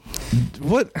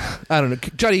what? I don't know,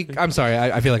 Juddy. I'm sorry.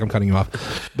 I feel like I'm cutting you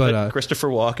off, but Christopher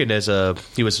Walken as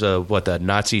the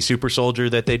Nazi super soldier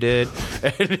that they did.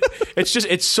 And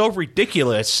it's so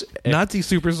ridiculous. Nazi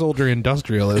super soldier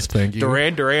industrialist. Thank you.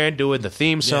 Duran Duran doing the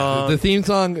theme song. The theme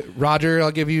song, Roger,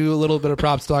 I'll give you a little bit of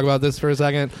props to talk about this for a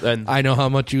second. And- I know how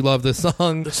much you love this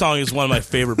song. This song is one of my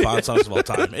favorite Bond songs of all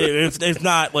time. If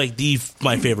not like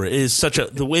my favorite. It is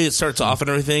the way it starts off and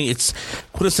everything. It's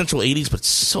quintessential 80s, but it's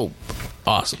so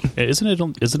awesome. Isn't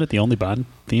it the only Bond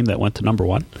theme that went to number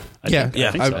 1? I think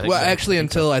so. Well, actually,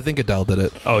 until I think Adele did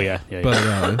it. Oh yeah.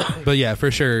 But yeah, for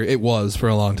sure, it was for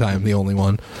a long time the only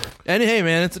one. And hey,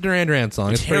 man, it's a Duran Duran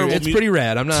song. It's pretty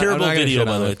rad. I'm not terrible gonna video, shit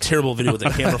by on the way. it. Terrible video with the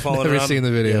camera falling Never around. seen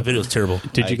the video. Yeah, the video's terrible.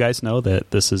 Did you guys know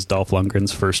that this is Dolph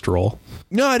Lundgren's first role?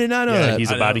 No, I did not know that.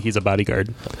 He's a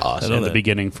bodyguard. Awesome. At the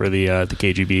beginning for the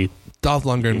KGB. Dolph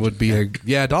Lundgren would be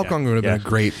Dolph Lundgren would have been a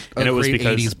great, And it was great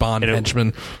because- 80s Bond and it-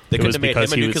 henchman. They It could was have made him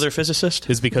because a he was- nuclear physicist.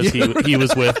 Is because he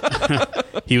was with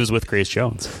he was with Grace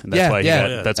Jones. And that's why At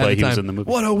he the was time. in the movie.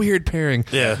 What a weird pairing.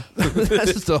 Yeah.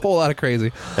 That's just a whole lot of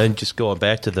crazy. And just going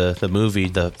back to the movie,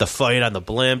 the fight on the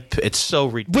blimp, it's so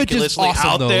Which is ridiculously awesome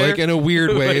out though, there. like in a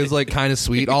weird way, is like kind of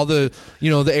sweet. All the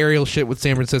the aerial shit with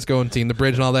San Francisco and seeing the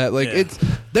bridge and all that. Like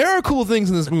there are cool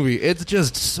things in this movie. It's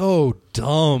just so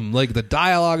dumb. Like the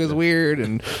dialogue is weird,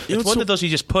 and It's one of those you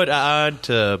just put on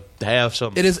to have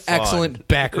some. it is fun. excellent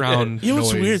background. You know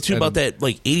what's noise weird too and- about that,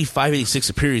 like 85,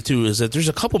 86 period too, is that there's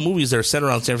a couple movies that are centered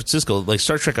around San Francisco, like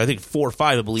Star Trek, I think 4 or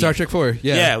 5, I believe. Star Trek 4.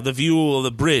 Yeah, the view of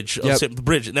the bridge, Yep. the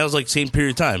bridge, and that was like same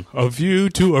period of time. A view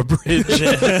to a bridge.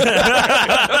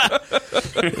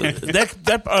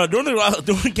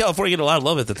 Northern California get a lot of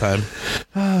love at the time.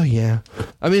 Oh yeah.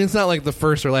 I mean, it's not like the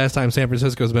first or last time San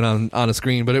Francisco's been on a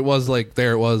screen, but it was like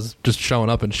there it was just showing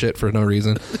up and shit for no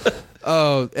reason.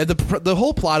 And the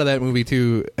whole plot of that movie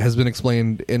too has been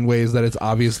explained in ways that it's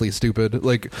obviously stupid.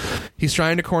 Like, he's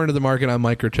trying to corner the market on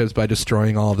microchips by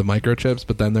destroying all of the microchips,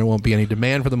 but then there won't be any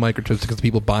demand for the microchips because the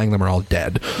people buying them are all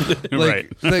dead.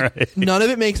 Like, Right. None of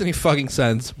it makes any fucking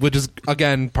sense, which is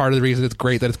again part of the reason it's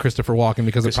great that it's Christopher Walken,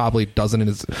 because it probably doesn't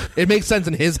it makes sense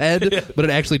in his head, but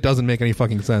it actually doesn't make any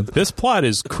fucking sense. This plot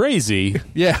is crazy.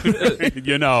 Yeah.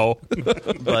 You know.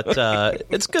 But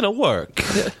it's gonna work.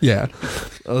 Yeah.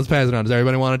 Let's pass it on. Does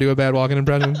everybody want to do a bad Walken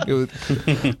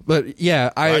impression? But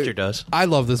yeah, Roger does. I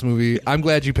love this movie. I'm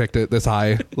glad you picked it this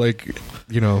high. Like,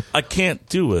 you know. I can't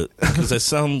do it because I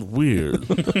sound weird.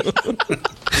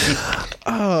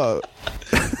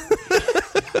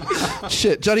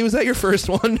 Shit, Johnny, was that your first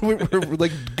one?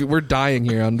 We're dying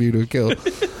here on View to a Kill.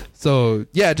 So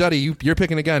yeah, Johnny, you're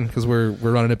picking again because we're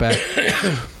running it back.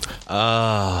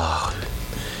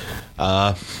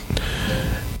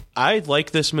 I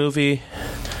like this movie.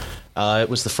 It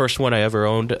was the first one I ever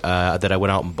owned that I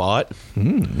went out and bought.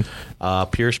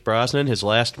 Pierce Brosnan, his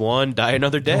last one, Die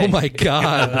Another Day. Oh my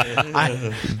god!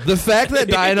 The fact that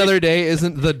Die Another Day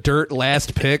isn't the dirt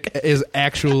last pick is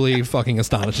actually fucking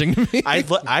astonishing to me.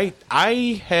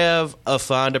 I have a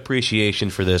fond appreciation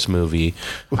for this movie.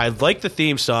 I like the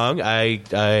theme song. Madonna,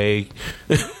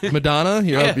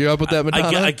 you're up with that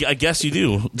Madonna? I guess you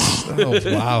do. Oh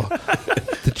wow,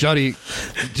 Johnny,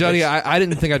 I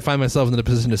didn't think I'd find myself in the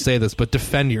position to say this, but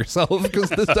defend yourself because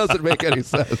this doesn't make any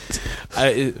sense.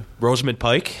 Rosamund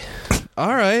Pike.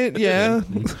 All right, yeah.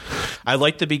 I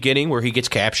like the beginning where he gets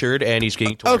captured and he's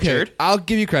getting tortured. Okay, I'll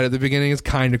give you credit. The beginning is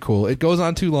kind of cool. It goes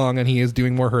on too long and he is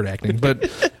doing more hurt acting, but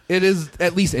it is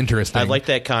at least interesting. I like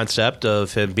that concept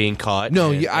of him being caught.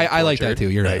 No, and I like that too.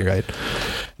 You're right.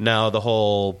 Now the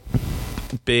whole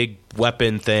big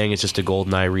weapon thing is just a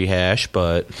GoldenEye rehash,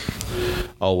 but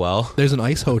oh well. There's an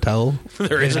ice hotel.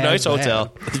 There is an ice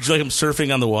hotel. Did you like him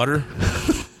surfing on the water?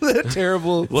 That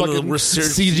terrible One of the fucking worst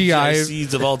CGI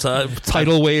scenes of all time.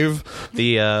 tidal wave.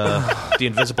 The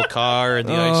invisible car and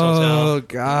the ice Oh hotel.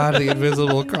 god, the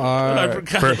invisible I car.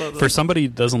 forgot about that. For somebody who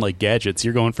doesn't like gadgets,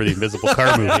 you're going for the Invisible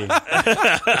Car movie.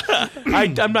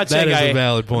 I'm not saying is a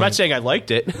valid point. I'm not saying I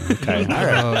liked it. Okay, all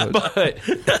right.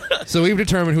 But So we've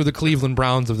determined who the Cleveland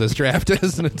Browns of this draft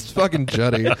is, and it's fucking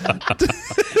Juddy.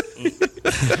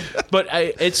 but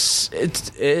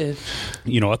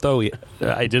You know what, though?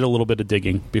 I did a little bit of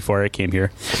digging before I came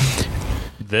here.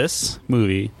 This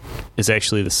movie is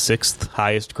actually the 6th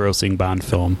highest grossing Bond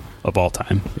film of all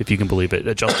time, if you can believe it.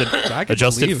 Adjusted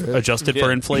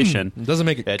for inflation. It doesn't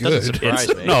make it It good. doesn't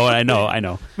surprise me. No, I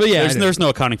know. But yeah, there's no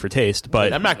accounting for taste.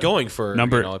 But I'm not going for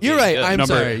Number- it You're being right. good. I'm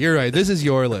Number- sorry. You're right. This is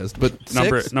your list, but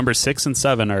six? number 6 and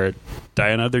 7 are Die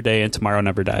Another Day and Tomorrow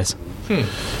Never Dies.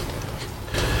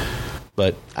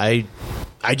 But I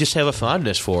just have a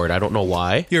fondness for it. I don't know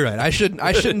why. You're right. I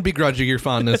shouldn't begrudge you your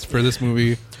fondness for this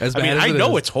movie. As bad as I it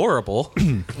know is. it's horrible.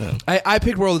 I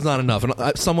picked World Is Not Enough,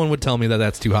 and someone would tell me that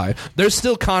that's too high. There's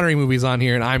still Connery movies on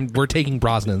here, and we're taking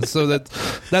Brosnan, so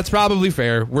that's probably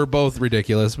fair. We're both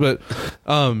ridiculous, but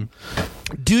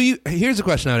here's a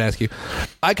question I would ask you.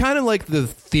 I kind of like the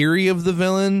theory of the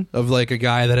villain, of like a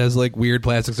guy that has like weird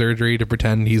plastic surgery to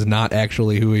pretend he's not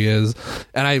actually who he is,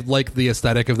 and I like the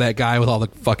aesthetic of that guy with all the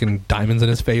fucking diamonds in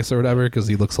his face or whatever because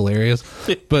he looks hilarious.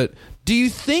 But do you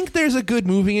think there's a good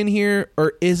movie in here,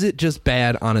 or is it just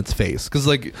bad on its face? Because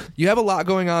like you have a lot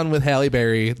going on with Halle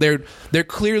Berry. They're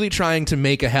clearly trying to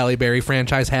make a Halle Berry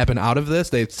franchise happen out of this.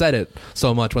 They've said it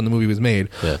so much when the movie was made.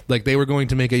 Yeah. Like they were going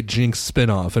to make a Jinx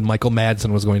spinoff, and Michael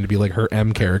Madsen was going to be like her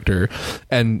M character,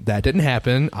 and that didn't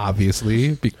happen.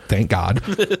 Obviously, thank God.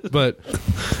 But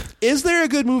is there a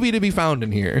good movie to be found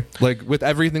in here? Like with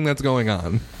everything that's going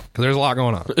on, because there's a lot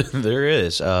going on. There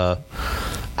is.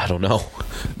 I don't know.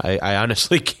 I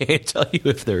honestly can't tell you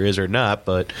if there is or not,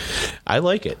 but I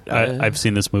like it. I've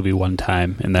seen this movie one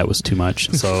time, and that was too much.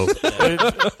 So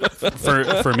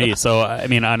for me, so I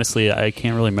mean, honestly, I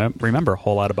can't really remember a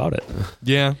whole lot about it.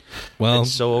 Yeah. Well,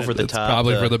 It's so over the it's top.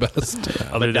 probably for the best.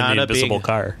 Other than the Madonna invisible being-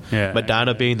 car. Yeah,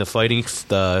 Madonna being the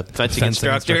fencing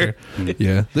instructor.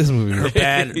 Yeah, this movie.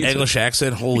 Bad English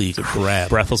accent. Holy crap.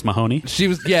 Breathless Mahoney. She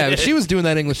was doing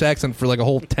that English accent for like a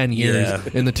whole 10 years Yeah.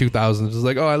 in the 2000s. It was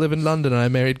like, oh, I live in London and I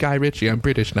married Guy Ritchie. I'm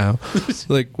British now.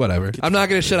 Like, whatever. I'm not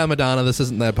going to shit on Madonna. This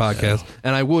isn't that podcast.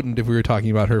 And I wouldn't if we were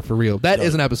talking about her for real. That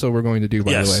is an episode we're going to do,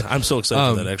 by Yes, the way. I'm so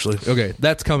excited for that, actually. Okay,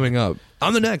 that's coming up.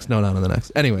 On the next. No, not on the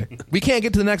next. Anyway, we can't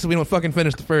get to the next if we don't fucking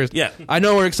finish the first. Yeah. I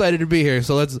know we're excited to be here,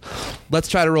 so let's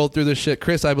try to roll through this shit.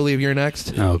 Chris, I believe you're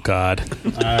next. Oh God.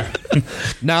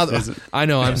 Now, I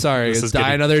know, I'm sorry. This It's is Die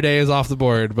getting- Another Day is off the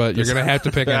board, but you're going to have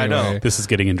to pick I know. anyway. This is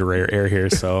getting into rare air here,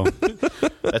 so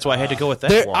That's why I had to go with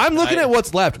that one. I'm looking at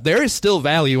what's left. There is still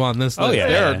value on this list. yeah,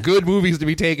 there yeah. are good movies to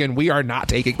be taken. We are not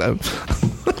taking them.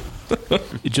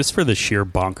 just for the sheer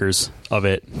bonkers of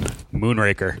it,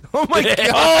 Moonraker. Oh my God.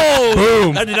 Oh,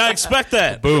 Boom. I did not expect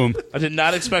that. Boom. I did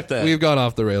not expect that. We've gone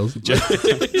off the rails.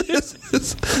 this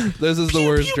is the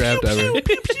worst draft ever.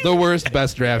 The worst,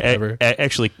 best draft ever.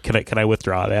 Actually, can I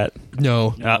withdraw that?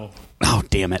 No. Oh,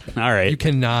 damn it. All right. You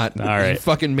cannot. All right. You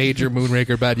fucking made your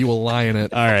Moonraker bet. You will lie in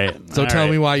it. All right. So All tell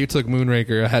right. me why you took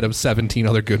Moonraker ahead of 17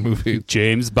 other good movies.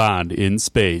 James Bond in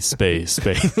space.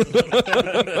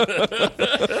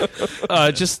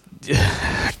 Just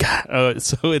God.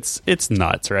 So it's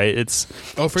nuts, right? It's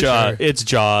For sure. It's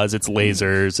Jaws. It's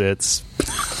lasers. It's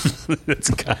it's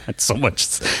got so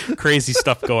much crazy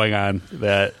stuff going on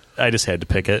that I just had to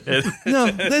pick it. No,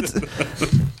 that's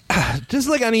just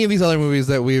like any of these other movies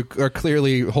that we are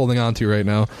clearly holding on to right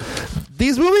now.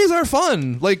 These movies are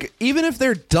fun. Like, even if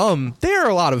they're dumb, they are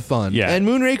a lot of fun. Yeah. And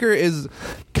Moonraker is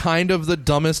kind of the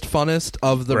dumbest, funnest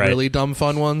of the Right. really dumb,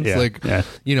 fun ones. Yeah. Like, Yeah.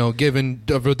 you know, given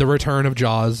the return of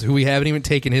Jaws, who we haven't even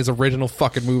taken his original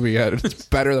fucking movie yet. It's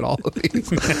better than all of these.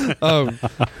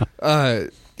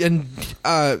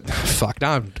 Fuck,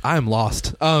 now I'm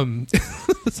lost.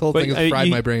 This whole thing has fried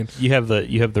my brain. You have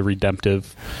the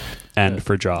redemptive end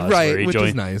for Jaws, Right, where he which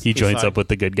is nice. He joins fi- up with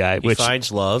the good guy, He which finds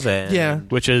love and Yeah.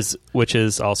 which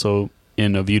is also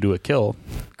in A View to a Kill.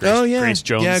 Grace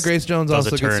Jones. Yeah, Grace Jones does also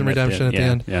a gets turn some redemption at the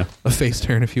end. Yeah, A face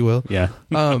turn, if you will. yeah.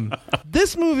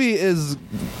 This movie is...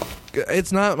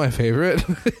 It's not my favorite.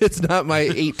 It's not my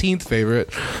 18th favorite,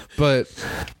 but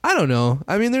I don't know.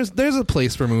 I mean, there's a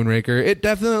place for Moonraker. It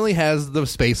definitely has the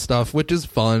space stuff, which is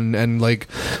fun, and like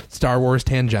Star Wars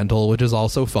tangential, which is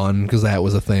also fun because that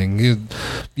was a thing.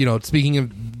 You know, speaking of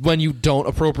when you don't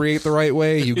appropriate the right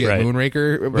way, you get Right.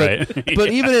 Moonraker. But, Right. but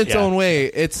even in its Yeah. own way,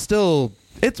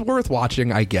 it's worth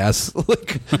watching, I guess.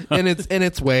 Like in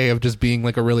its way of just being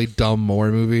like a really dumb Moore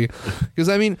movie. Because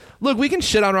I mean, look, we can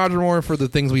shit on Roger Moore for the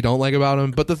things we don't like about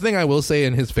him, but the thing I will say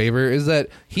in his favor is that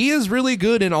he is really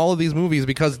good in all of these movies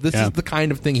because this Yeah. is the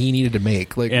kind of thing he needed to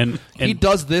make. Like, And he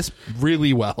does this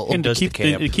really well. And to does the keep,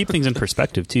 camp. to keep things in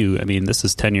perspective too, I mean, this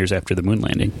is 10 years after the moon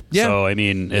landing. Yeah. So I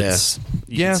mean, it's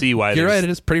you can see why you're there's- right. It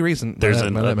is pretty recent. there's By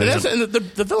an- that there's measure. And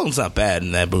the villain's not bad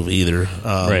in that movie either.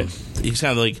 Right. He's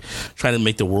kind of like trying to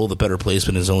make the world a better place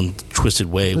in his own twisted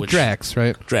way. Which Drax,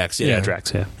 right? Drax, yeah. Yeah,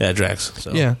 Drax. Yeah. Yeah, Drax.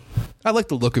 So. Yeah. I like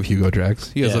the look of Hugo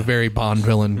Drax. He has Yeah. a very Bond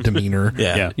villain demeanor.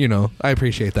 Yeah. Yeah. You know, I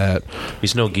appreciate that.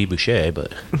 he's no Guy Boucher,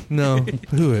 but No,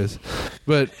 who is?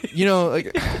 But, you know,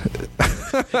 like,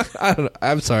 I don't know.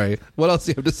 I'm sorry. What else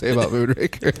do you have to say about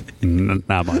Moonraker?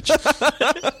 Not much.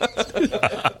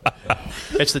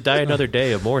 it's the Die Another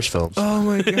Day of Moore's films. Oh,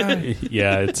 my God.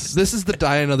 Yeah, it's This is the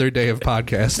Die Another Day of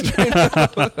podcast.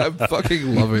 I'm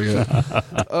fucking loving it.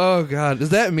 Oh, God. Is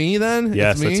that me then?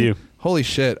 Yes, It's me? that's you. Holy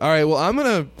shit. All right, well, I'm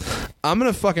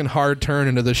gonna fucking hard turn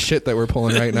into the shit that we're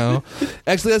pulling right now.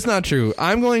 Actually, that's not true.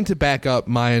 I'm going to back up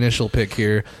my initial pick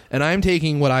here, and I'm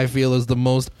taking what I feel is the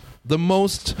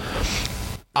most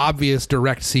obvious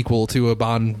direct sequel to a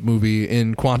Bond movie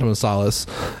in Quantum of Solace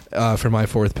for my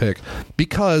fourth pick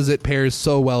because it pairs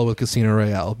so well with Casino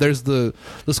Royale. There's the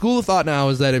school of thought now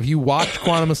is that if you watch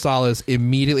Quantum of Solace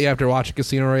immediately after watching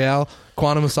Casino Royale,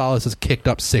 Quantum of Solace is kicked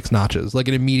up 6 notches. Like,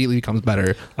 it immediately becomes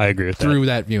better. I agree with through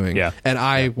that. that viewing. Yeah. And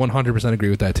I 100% agree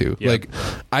with that too. Yeah. Like,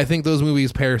 I think those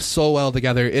movies pair so well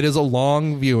together. It is a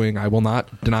long viewing. I will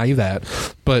not deny you that,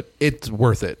 but it's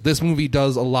worth it. This movie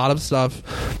does a lot of stuff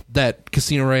that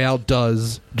Casino Royale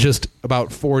does, just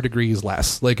about 4 degrees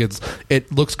less. Like,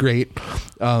 it looks great.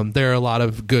 There are a lot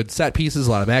of good set pieces,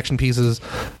 a lot of action pieces.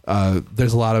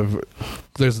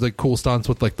 There's the cool stunts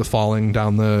with like the falling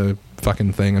down the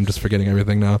fucking thing. I'm just forgetting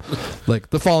everything now. Like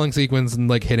the falling sequence and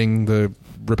like hitting the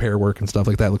repair work and stuff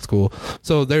like that looks cool.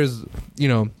 So there's, you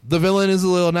know, the villain is a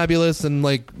little nebulous, and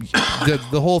like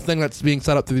the whole thing that's being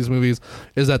set up through these movies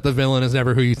is that the villain is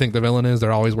never who you think the villain is.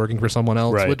 They're always working for someone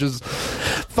else, Right. which is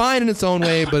fine in its own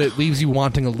way, but it leaves you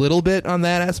wanting a little bit on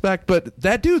that aspect. But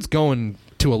that dude's going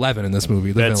to 11 in this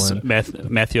movie, the That's villain.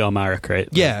 Matthew Almaric, right?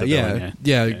 Yeah, The yeah,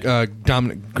 villain,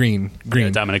 Dominic Green. Yeah,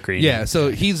 Dominic Green. Yeah, so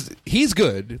he's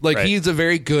good. Like, Right. he's a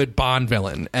very good Bond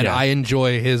villain, and Yeah. I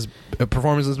enjoy his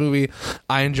performance in this movie.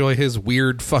 I enjoy his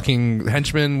weird fucking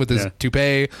henchman with his Yeah.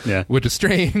 toupee, Yeah. which is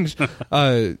strange.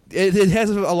 It has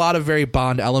a lot of very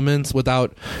Bond elements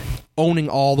without owning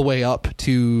all the way up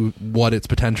to what its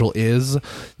potential is.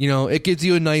 You know, it gives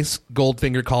you a nice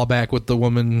Goldfinger callback with the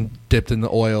woman dipped in the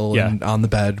oil and on the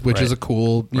bed, which is a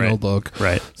cool, you know, look.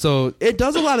 Right. So it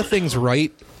does a lot of things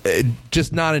right.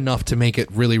 Just not enough to make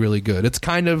it really, really good. It's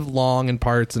kind of long in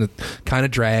parts and it kind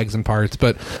of drags in parts,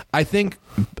 but I think,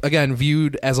 again,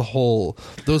 viewed as a whole,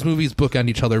 those movies bookend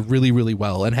each other really, really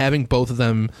well, and having both of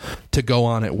them to go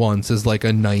on at once is like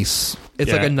a nice,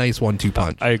 it's like a nice 1-2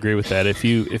 punch. I agree with that. If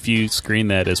you screen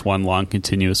that as one long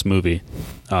continuous movie,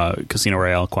 Casino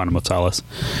Royale, Quantum of Solace,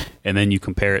 and then you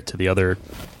compare it to the other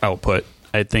output,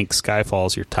 I think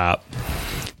Skyfall's your top.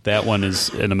 That one is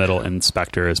in the middle, and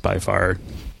Spectre is by far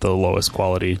the lowest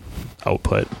quality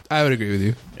output. I would agree with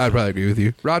you. I'd probably agree with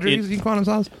you. Roger, you seen Quantum of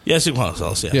Solace? Yeah, I seen Quantum of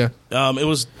Solace, yeah.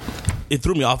 It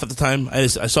threw me off at the time. I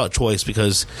saw it twice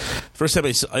because first time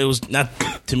it was not,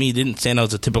 to me, it didn't stand out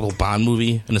as a typical Bond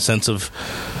movie in the sense of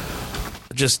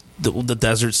just the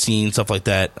desert scene, stuff like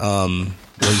that. I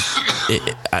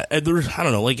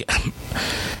don't know, like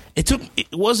it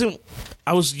wasn't.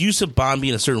 I was used to Bond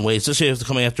being a certain way, especially after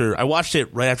coming after. I watched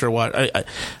it right after I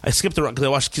skipped around because I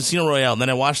watched Casino Royale and then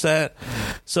I watched that.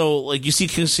 So like you see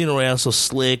Casino Royale so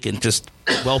slick and just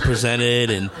well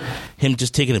presented, and him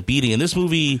just taking a beating. In this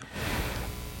movie,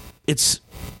 it's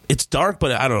dark,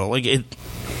 but I don't know, like it.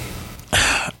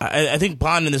 I think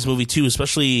Bond in this movie too,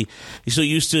 especially he's so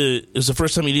used to. It was the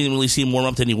first time he didn't really see him warm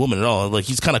up to any woman at all. Like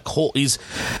he's kind of cold. He's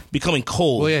becoming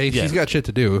cold. Well, yeah, he's got shit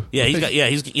to do. Yeah,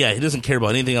 he doesn't care about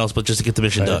anything else but just to get the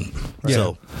mission done. Right.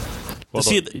 So, well,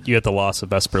 you get the loss of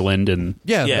Vesper Lind, and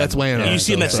that's weighing on. You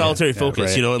see him that solitary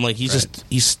focus, right. you know, and like he's just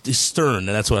he's stern, and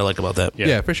that's what I like about that.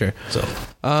 Yeah, for sure.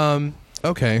 So,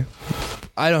 okay.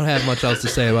 I don't have much else to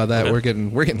say about that. Okay.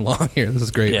 We're getting long here. This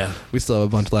is great. Yeah. We still have a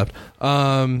bunch left.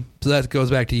 So that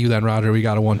goes back to you then, Roger. We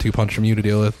got a 1-2 punch from you to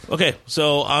deal with. Okay,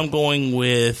 so I'm going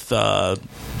with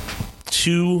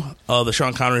two of the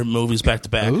Sean Connery movies back to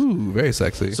back. Ooh, very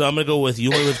sexy. So I'm going to go with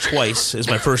You Only Live Twice is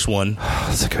my first one.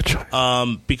 That's a good choice.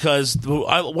 Because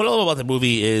what I love about the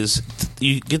movie is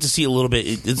you get to see a little bit.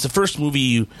 It's the first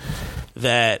movie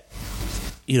that,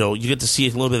 you know, you get to see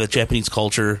a little bit of the Japanese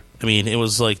culture. I mean, it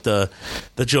was like the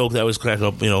joke that was cracked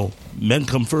up, you know, men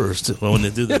come first when they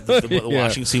do the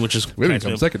washing scene, which is women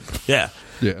come second. Yeah.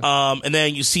 Yeah. And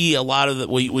then you see a lot of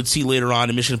what you would see later on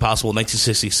in Mission Impossible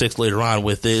 1966 later on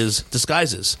with his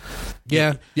disguises.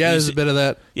 Yeah. There's a bit of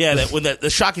that. Yeah, that when the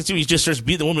shocking scene, he just starts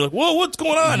beating the woman like, whoa, what's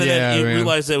going on? And then you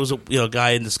realize that it was a guy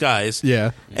in disguise.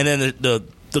 Yeah. And then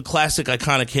the classic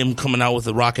iconic him coming out with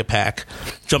the rocket pack,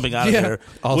 jumping out of there.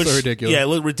 Also ridiculous. Yeah, it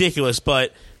looked ridiculous,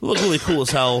 but it looked really cool as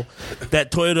hell.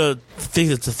 That Toyota, I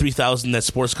think it's the 3000, that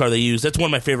sports car they use. That's one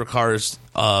of my favorite cars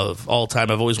of all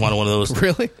time. I've always wanted one of those.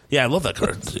 Really? Yeah, I love that car.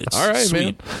 It's all right,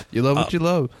 sweet. man. You love what you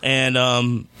love. And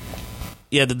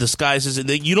the disguises.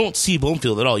 You don't see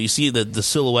Bloomfield at all. You see the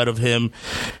silhouette of him,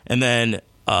 and then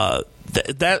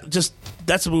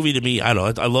that's a movie to me. I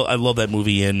don't know. I love that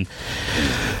movie, and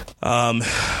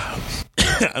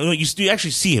you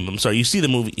actually see him. I'm sorry, you see the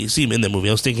movie. You see him in the movie.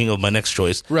 I was thinking of my next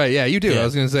choice. Right? Yeah, you do. Yeah. I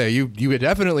was going to say you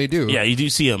definitely do. Yeah, you do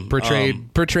see him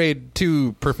portrayed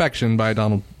to perfection by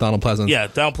Donald Pleasence. Yeah,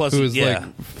 Donald Pleasence. Who is like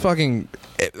fucking.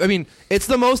 I mean, it's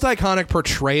the most iconic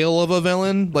portrayal of a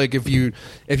villain. Like if you're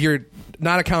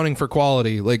not accounting for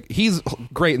quality, like he's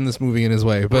great in this movie in his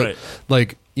way, but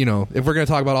like. You know, if we're going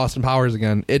to talk about Austin Powers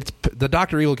again, it's the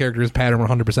Dr. Evil character is patterned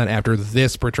 100% after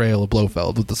this portrayal of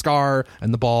Blofeld with the scar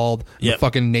and the bald, and the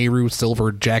fucking Nehru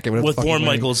silver jacket with Lorne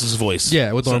Michaels' voice.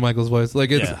 Yeah, with Lorne Michaels' voice.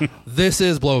 Like this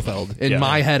is Blofeld in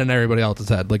my head and everybody else's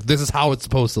head. Like this is how it's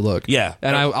supposed to look. Yeah,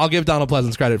 and I'll give Donald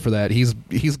Pleasence credit for that. He's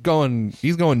going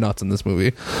nuts in this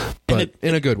movie, but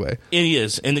in a good way. And he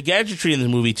is, and the gadgetry in the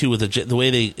movie too, with the way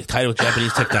they tied it with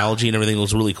Japanese technology and everything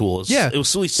was really cool. It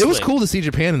was really slick. It was cool to see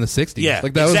Japan in the 60s. Yeah,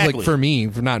 like that was like for me,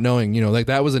 for not knowing, you know, like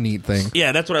that was a neat thing.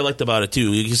 Yeah, that's what I liked about it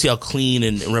too. You can see how clean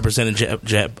and represented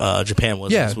Japan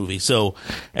was in this movie. So,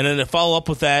 and then to follow up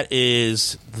with that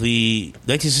is the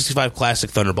 1965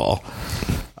 classic Thunderball.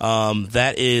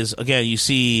 That is, again, you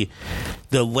see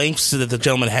the lengths that the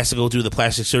gentleman has to go through the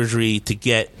plastic surgery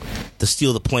to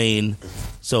steal the plane.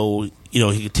 So, you know,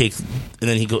 he could take, and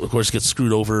then he, of course, gets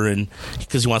screwed over, and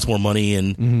because he wants more money,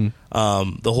 and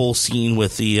the whole scene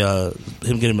with the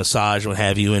him getting a massage, and what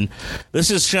have you. And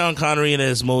this is Sean Connery in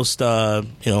his most,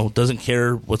 doesn't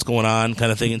care what's going on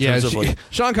kind of thing. In terms of like,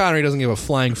 Sean Connery doesn't give a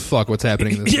flying fuck what's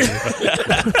happening in this movie.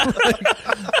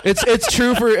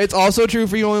 It's also true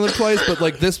for You Only Live Twice, but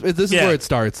like this is where it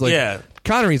starts. Like,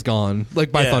 Connery's gone,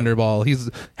 like by Yeah. Thunderball. He's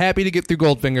happy to get through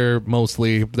Goldfinger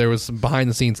mostly. There was some behind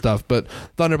the scenes stuff, but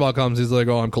Thunderball comes. He's like,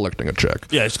 "Oh, I'm collecting a check."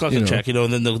 Yeah, it's collecting You know. check,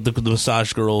 and then the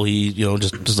massage girl, he,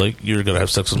 just like, you're gonna have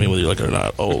sex with me whether you like it or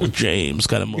not. Oh, James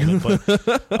kind of moment.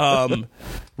 But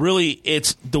really,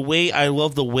 it's the way I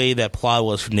love the way that plot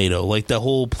was for NATO, like the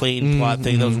whole plane plot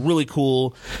thing. That was really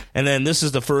cool. And then this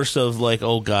is the first of like,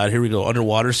 oh god, here we go,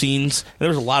 underwater scenes. And there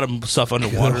was a lot of stuff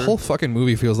underwater. The whole fucking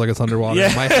movie feels like it's underwater Yeah.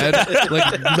 in my head.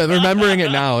 Like remembering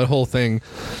it now, the whole thing.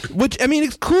 Which I mean,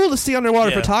 it's cool to see underwater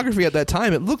Yeah. photography at that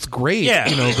time. It looks great, Yeah.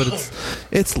 but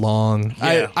it's long.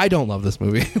 Yeah. I don't love this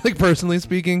movie, like personally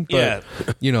speaking. But, Yeah.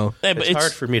 Yeah, It's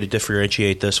hard for me to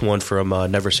differentiate this one from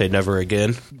Never Say Never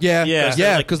Again. yeah,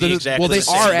 Yeah. Like because the they exactly are the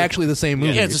same. actually the same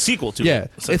movie. Yeah, it's a sequel to Yeah,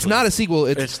 it. it's essentially. not a sequel.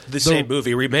 It's the same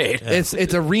movie remade. It's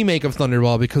a remake of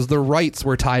Thunderball because the rights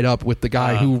were tied up with the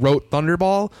guy who wrote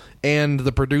Thunderball and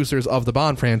the producers of the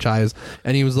Bond franchise,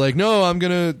 and he was like, "No, I'm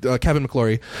gonna Kevin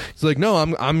McClory." He's like, "No,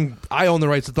 I own the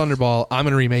rights to Thunderball. I'm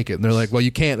gonna remake it." And they're like, "Well, you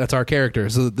can't. That's our character."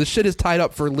 So this shit is tied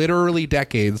up for literally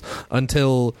decades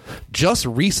until just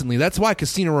recently. That's why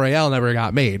Casino Royale never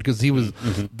got made because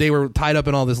they were tied up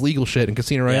in all this legal shit, and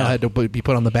Casino Royale had to be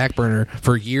put on the back burner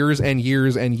for years and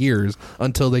years and years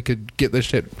until they could get this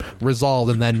shit resolved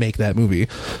and then make that movie.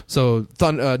 So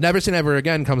Never Say Never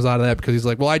Again comes out of that because he's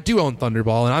like, well, I do own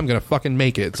Thunderball and I'm gonna fucking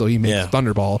make it. So he makes Yeah.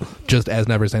 Thunderball just as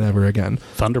Never Say Never Again.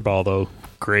 Thunderball, though,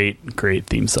 great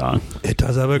theme song. It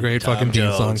does have a great fucking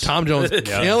theme song. Jones. Tom Jones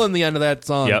killing the end of that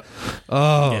song. Yep.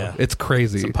 Oh, Yeah. it's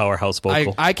crazy. Powerhouse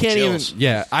vocal. I can't Chills.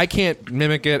 I can't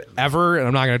mimic it ever, and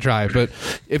I'm not gonna try. But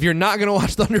if you're not gonna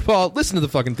watch Thunderball, listen to the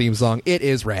fucking theme song. It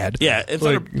is rad. Yeah, it's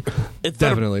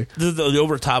definitely. the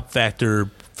over top factor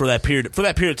for that period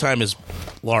of time is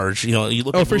large. You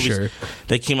look at for movies sure.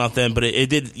 that came out then, but it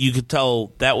did. You could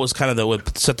tell that was kind of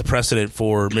what set the precedent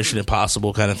for Mission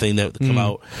Impossible kind of thing that come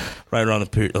out right around the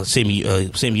period, same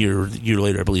year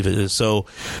later, I believe it is. So.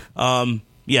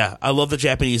 Yeah, I love the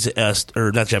Japanese,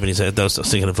 or not Japanese. I was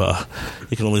thinking of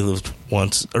You Can Only Live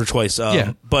Once or Twice.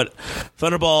 Yeah. But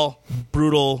Thunderball,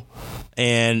 brutal,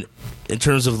 and in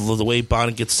terms of the way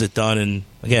Bond gets it done, and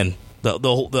again,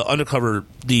 the undercover,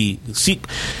 the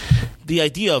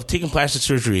idea of taking plastic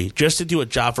surgery just to do a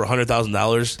job for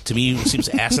 $100,000 to me seems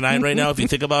asinine right now. If you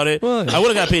think about it, Well, yeah. I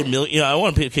would have got paid I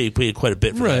want to pay quite a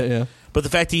bit for Right, that. yeah. But the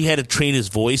fact that he had to train his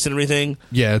voice and everything,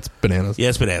 Yeah, it's bananas. yeah,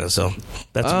 it's bananas. So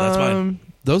that's mine.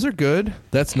 Those are good.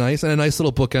 That's nice. And a nice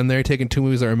little bookend there, taking two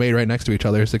movies that are made right next to each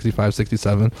other, 65,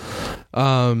 67.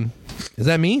 Is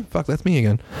that me? Fuck, that's me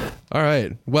again. All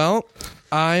right. Well,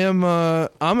 I'm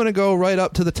going to go right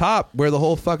up to the top where the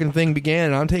whole fucking thing began,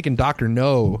 and I'm taking Dr.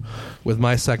 No with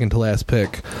my second to last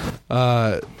pick.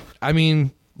 I mean,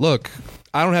 look,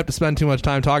 I don't have to spend too much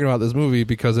time talking about this movie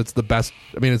because it's the best.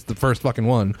 I mean, it's the first fucking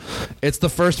one. It's the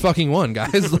first fucking one,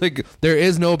 guys. Like, there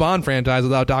is no Bond franchise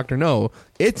without Dr. No.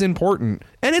 It's important.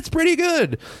 And it's pretty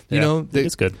good. You Yeah, know,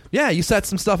 it's good. Yeah, you set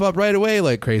some stuff up right away,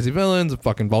 like Crazy Villains, a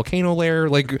fucking volcano lair.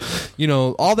 Like,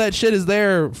 all that shit is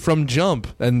there from jump.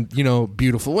 And,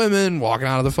 beautiful women walking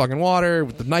out of the fucking water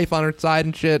with the knife on her side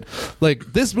and shit.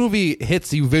 Like, this movie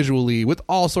hits you visually with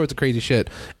all sorts of crazy shit.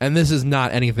 And this is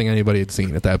not anything anybody had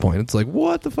seen at that point. It's like,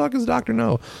 what the fuck is Dr.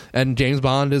 No? And James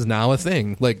Bond is now a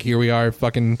thing. Like, here we are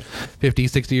fucking 50,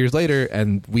 60 years later,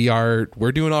 and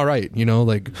we're doing all right.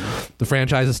 Like, the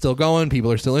franchise is still going. People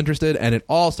are still interested, and it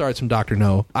all starts from Dr.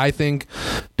 No. I think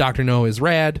Dr. No is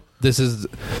rad. This is,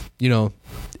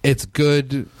 it's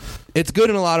good. It's good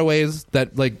in a lot of ways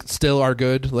that, like, still are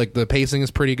good. Like, the pacing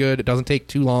is pretty good. It doesn't take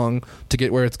too long to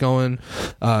get where it's going.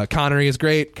 Connery is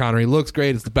great. Connery looks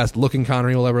great. It's the best looking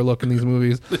Connery will ever look in these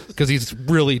movies because he's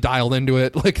really dialed into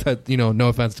it. Like, that, no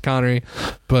offense to Connery,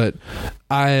 but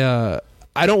I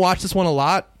don't watch this one a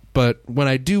lot. But when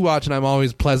I do watch it, I'm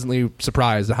always pleasantly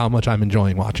surprised at how much I'm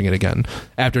enjoying watching it again.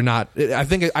 After not, I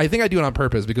think I do it on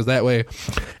purpose because that way,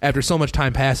 after so much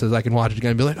time passes, I can watch it again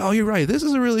and be like, "Oh, you're right. This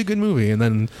is a really good movie." And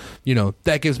then,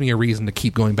 that gives me a reason to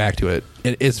keep going back to it.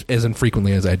 As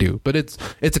infrequently as I do. But it's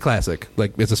a classic.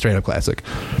 Like, it's a straight up classic.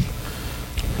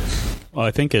 Well,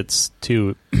 I think it's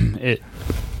too. It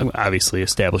obviously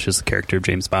establishes the character of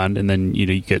James Bond, and then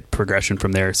you get progression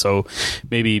from there. So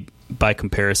maybe by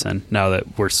comparison, now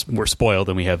that we're spoiled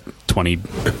and we have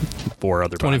 24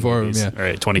 other Bond 24 of them, movies, yeah. all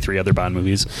right, 23 other Bond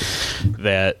movies,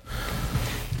 that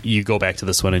you go back to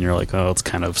this one and you're like, oh, it's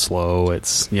kind of slow.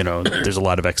 It's, there's a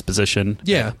lot of exposition.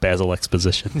 Yeah. Basil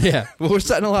exposition. Yeah. Well, we're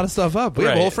setting a lot of stuff up. We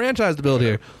have a Right. whole franchise to build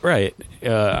here. Right.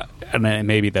 And then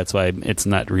maybe that's why it's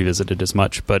not revisited as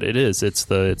much, but it is. It's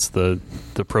the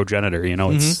progenitor,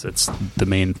 it's the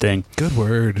main thing. Good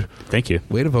word. Thank you.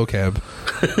 Way to vocab.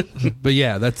 But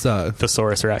yeah, that's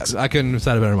Thesaurus Rex. I couldn't have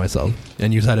said it better myself,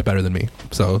 and you said it better than me.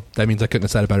 So that means I couldn't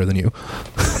have said it better than you.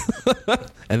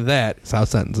 And that is how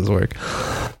sentences work.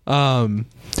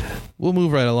 We'll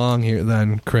move right along here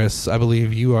then, Chris. I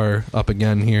believe you are up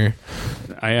again here.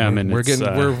 I am, and we're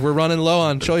we're running low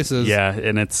on choices. Yeah,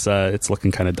 and it's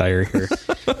looking kind of dire here.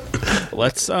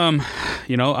 Let's I'm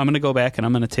going to go back and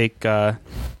I'm going to take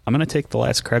the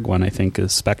last Craig one. I think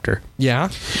is Spectre. Yeah.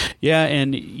 Yeah,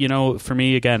 and for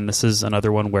me again, this is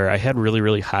another one where I had really,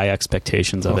 really high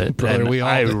expectations of it. Brother, and we all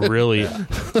I did. really,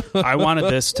 I wanted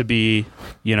this to be,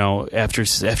 after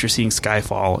seeing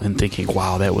Skyfall and thinking,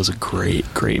 wow, that was a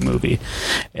great movie,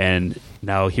 and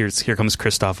now here comes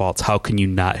Christoph Waltz. How can you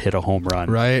not hit a home run?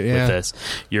 Right, yeah. With this,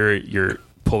 you're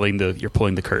pulling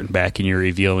the curtain back and you're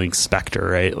revealing Spectre,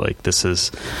 right? Like, this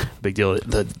is a big deal.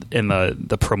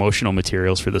 The promotional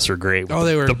materials for this are great. Oh,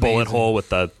 they were the bullet amazing. hole with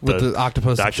the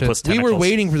octopus. the and octopus shit. We were tentacles.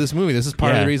 waiting for this movie. This is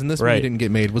part of Yeah, the reason this movie right. didn't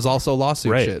get made. Was also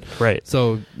lawsuit Right, shit. right.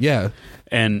 So yeah.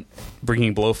 And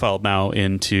bringing Blofeld now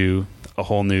into a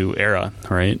whole new era,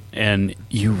 right? And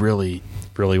you really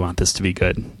want this to be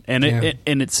good, and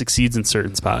it succeeds in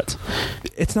certain spots.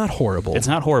 It's not horrible. It's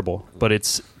not horrible, but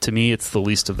it's the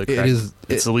least of the Craig.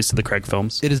 It's the least of the Craig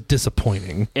films. It is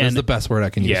disappointing. And- Is the best word I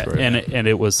can use Yeah, for it. and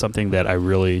it was something that I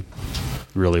really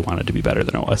wanted to be better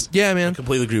than it was. Yeah, man.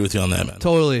 Completely agree with you on that, man.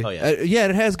 Totally. Oh, yeah. Yeah,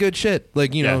 it has good shit.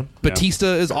 Like, Yeah, Batista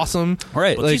is awesome.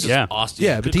 Right. Like, Batista's yeah. awesome.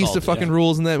 yeah, Good Batista call, fucking yeah.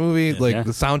 rules in that movie. Like, Yeah.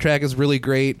 the soundtrack is really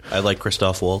great. I like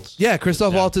Christoph Waltz. Yeah,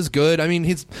 Christoph Waltz is good. I mean,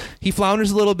 he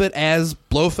flounders a little bit as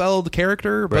Blofeld, the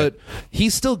character, but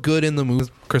he's still good in the movie.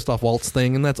 Christoph Waltz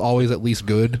thing, and that's always at least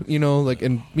good,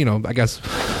 I guess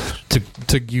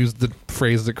to use the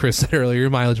phrase that Chris said earlier,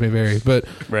 mileage may vary, but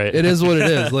Right. it is what it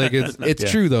is. Like, it's Yeah.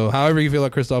 true though. However you feel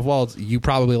like Christoph Waltz, you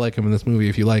probably like him in this movie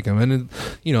if you like him. And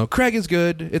Craig is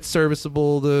good. It's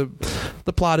serviceable. The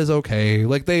plot is okay.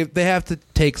 Like, they have to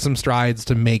take some strides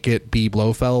to make it be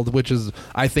Blofeld, which is,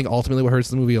 I think, ultimately what hurts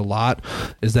the movie a lot,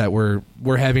 is that we're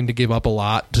having to give up a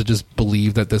lot to just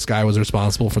believe that this guy was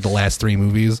responsible for the last 3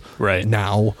 movies. Right.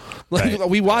 Now, like, Right.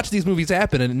 we watch these movies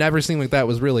happen, and it never seemed like that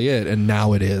was really it, and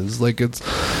now it is. Like, it's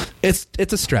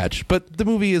a stretch, but the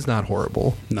movie is not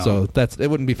horrible. No. So it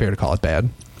wouldn't be fair to call it bad.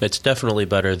 It's definitely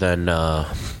better than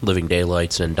Living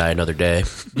Daylights and Die Another Day.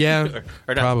 Yeah,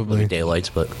 Or not probably. Living Daylights,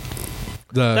 but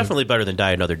definitely better than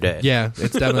Die Another Day. Yeah,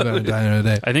 it's definitely better than Die Another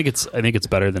Day. I think it's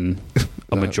better than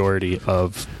a majority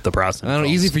of the Brosnan. I don't know.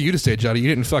 films. Easy for you to say, Juddy. You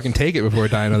didn't fucking take it before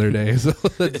Die Another Day. So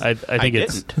I think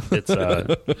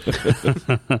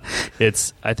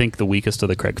it's I think the weakest of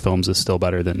the Craig films is still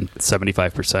better than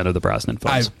 75% of the Brosnan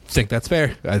I films. think that's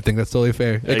fair. I think that's totally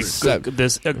fair. Except,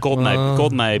 This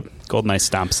Goldeneye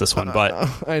stomps this one, but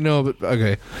I know, but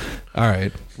okay. All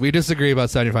right. We disagree about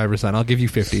 75%. I'll give you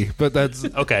 50, but that's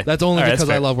Okay. That's only All right, that's because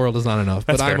I fair. love World Is Not Enough.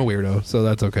 That's but I'm a fair. weirdo, so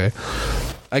that's okay.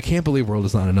 I can't believe World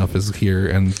Is Not Enough is here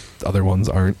and other ones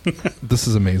aren't. This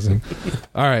is amazing.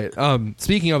 All right.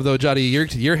 Speaking of though, Juddy,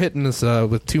 you're hitting us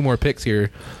with 2 more picks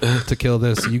here to kill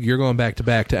this. You're going back to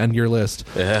back to end your list.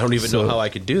 I don't even know how I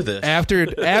could do this.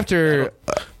 After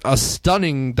a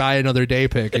stunning Die Another Day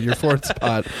pick in your 4th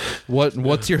spot,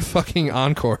 what's your fucking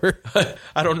encore?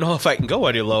 I don't know if I can go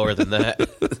any lower than that.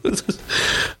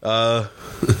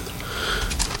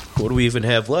 What do we even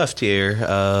have left here?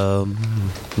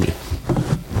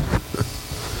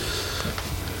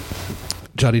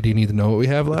 Juddy, do you need to know what we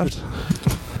have left?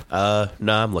 No,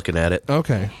 I'm looking at it.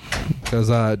 Okay.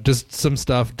 Because just some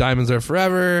stuff. Diamonds Are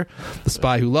Forever, The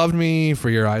Spy Who Loved Me, For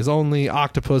Your Eyes Only,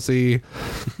 Octopussy,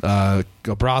 a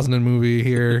Brosnan movie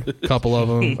here, a couple of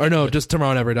them. Or no, just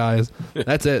Tomorrow Never Dies.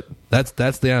 That's it. That's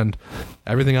the end.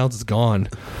 Everything else is gone.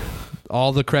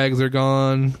 All the Craigs are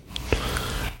gone.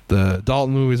 The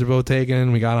Dalton movies are both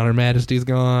taken. We got On Her Majesty's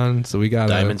gone. So we got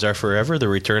Diamonds Are Forever, The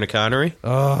Return of Connery.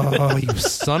 Oh, you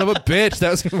son of a bitch. That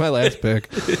was my last pick.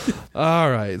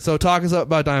 All right. So talk us up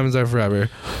about Diamonds Are Forever.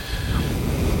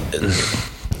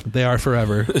 They are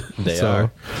forever. They So,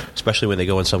 are. Especially when they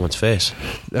go in someone's face.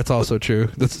 That's also true.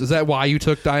 Is that why you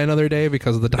took Die Another Day?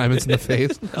 Because of the diamonds in the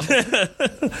face?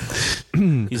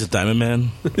 He's a diamond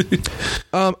man.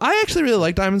 I actually really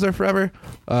like Diamonds Are Forever.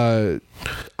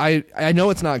 I know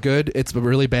it's not good. It's a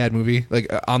really bad movie. Like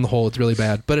on the whole, it's really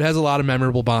bad. But it has a lot of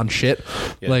memorable Bond shit.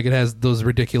 Yeah. Like it has those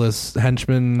ridiculous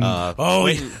henchmen.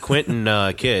 Quentin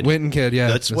Kidd. Quentin Kidd, yeah.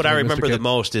 That's what I remember the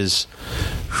most is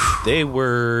they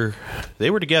were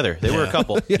together. They were a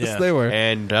couple. Yes, they were.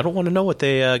 And I don't want to know what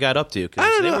they got up to. 'Cause I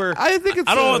don't they know. Were, I think it's.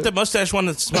 I don't know what the mustache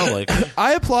one smell like.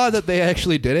 I applaud that they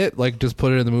actually did it. Like, just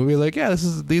put it in the movie. Like, yeah,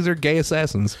 these are gay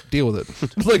assassins. Deal with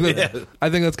it. Like, I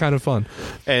think that's kind of fun.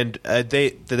 and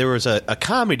there was a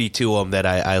comedy to them that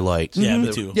I liked. Yeah,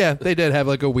 me too. Yeah, they did have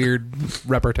like a weird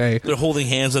repartee. They're holding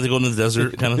hands as they go into the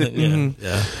desert, kind of thing.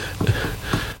 Yeah,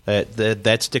 yeah.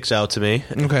 That sticks out to me.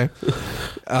 Okay.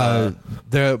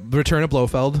 The Return of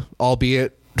Blofeld,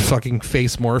 albeit fucking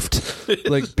face morphed,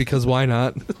 like, because why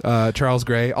not? Charles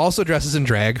Gray also dresses in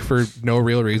drag for no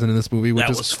real reason in this movie, which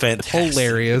That is was fantastic.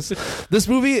 hilarious. This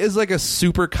movie is like a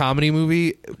super comedy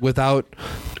movie without.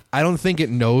 I don't think it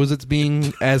knows it's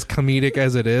being as comedic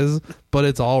as it is, but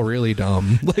it's all really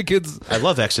dumb. Like it's. I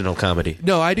love accidental comedy.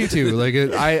 No, I do too. Like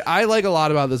I like a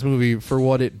lot about this movie for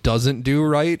what it doesn't do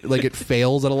right. Like it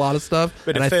fails at a lot of stuff,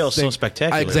 But and it I fails so think-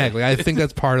 spectacularly. Exactly. I think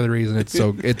that's part of the reason it's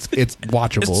so it's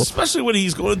watchable. Especially when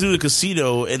he's going to the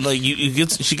casino and like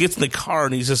she gets in the car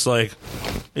and he's just like,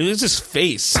 it's his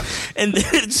face, and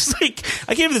it's just like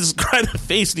I can't even describe the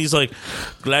face, and he's like,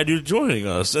 "Glad you're joining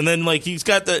us," and then like he's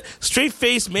got the straight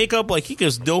face makeup, like he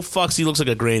gives no fucks. He looks like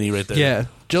a granny right there. Yeah.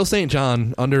 Jill St.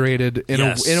 John, underrated in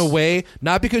a way,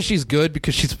 not because she's good,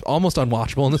 because she's almost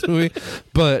unwatchable in this movie.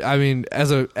 But I mean,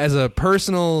 as a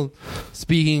personal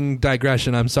speaking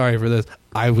digression, I'm sorry for this.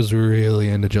 I was really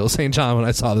into Jill St. John when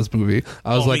I saw this movie.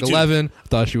 I was me like too. 11,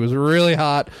 thought she was really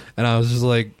hot, and I was just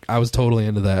like, I was totally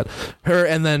into that. Her,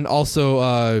 and then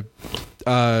also,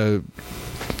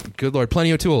 good Lord,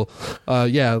 Plenty O'Toole.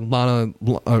 Yeah, Lana.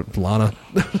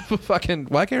 Fucking,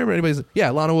 why can't I remember anybody's?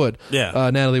 Yeah, Lana Wood. Yeah.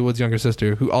 Natalie Wood's younger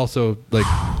sister, who also like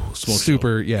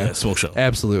super. Yeah, Smoke Show.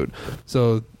 absolute.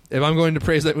 So if I'm going to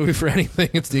praise that movie for anything,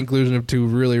 it's the inclusion of two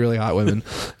really, really hot women.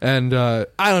 And I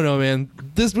don't know, man.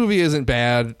 This movie isn't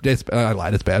bad. I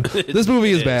lied. It's bad. This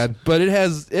movie is bad, but it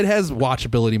has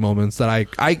watchability moments that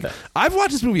I've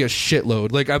watched this movie a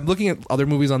shitload. Like I'm looking at other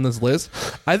movies on this list.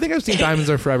 I think I've seen Diamonds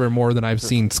Are Forever more than I've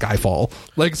seen Skyfall.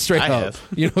 Like straight I up, have.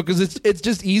 you know, because it's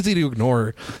just easy to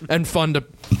ignore and fun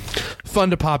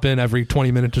to pop in every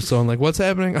 20 minutes or so. And like, what's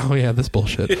happening? Oh yeah, this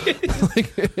bullshit.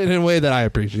 Like in a way that I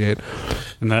appreciate.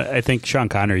 And I think Sean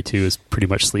Connery too is pretty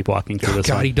much sleepwalking through this.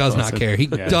 God, one. he does not So, care. He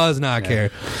yeah. does not care.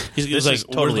 He's This like is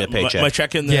totally a paycheck. My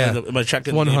check in the my check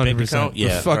in the bank 100%. account. The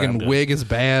Yeah, fucking I'm good. wig is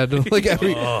bad. Like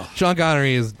Sean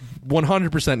Connery is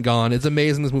 100% gone. It's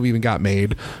amazing this movie even got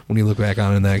made when you look back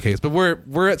on it in that case. But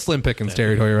we're at slim pickings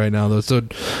territory right now, though. So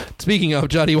speaking of,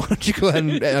 Juddy, why don't you go ahead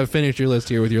and finish your list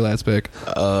here with your last pick?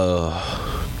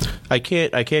 I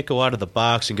can't go out of the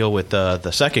box and go with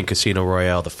the second Casino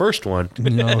Royale, the first one.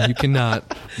 No, you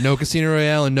cannot. No Casino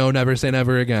Royale and no Never Say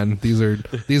Never Again. These are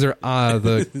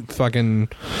the fucking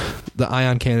the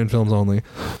Ion Cannon films only.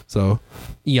 So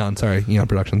Eon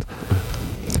Productions.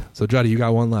 So Juddy, you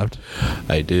got one left.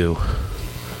 I do.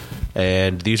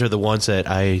 And these are the ones that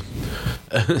I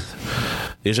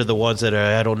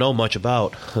don't know much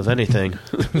about, of anything.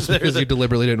 Because you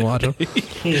deliberately didn't watch them.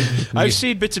 I've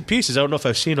seen bits and pieces. I don't know if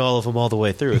I've seen all of them all the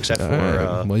way through, except for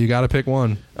Well, you got to pick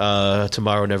one.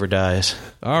 Tomorrow Never Dies.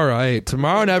 All right,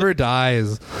 Tomorrow Never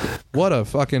Dies. What a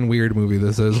fucking weird movie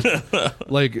this is.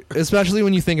 Like, especially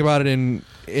when you think about it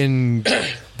in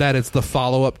that it's the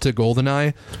follow-up to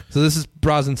GoldenEye. So this is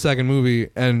Brosnan's second movie,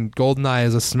 and GoldenEye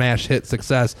is a smash hit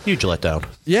success. Huge letdown.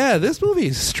 Yeah, this movie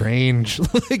is strange.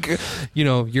 Like, you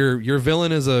know, your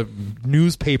villain is a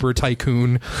newspaper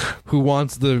tycoon who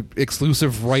wants the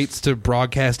exclusive rights to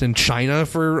broadcast in China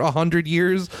for 100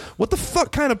 years. What the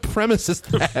fuck kind of premise is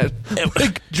that?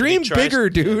 Like, dream bigger,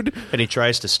 dude. And he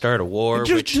tries to start a war,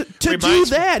 To do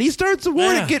that, he starts a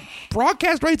war Yeah. to get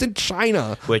broadcast rights in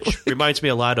China. which reminds me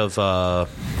a lot of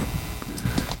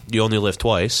You Only Live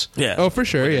Twice. Yeah. Oh, for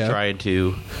sure, yeah. Trying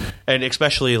to, and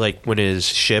especially like when his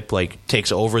ship like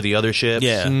takes over the other ships.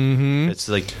 Yeah. It's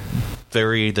like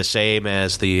very the same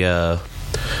as the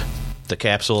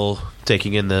capsule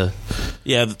taking in the.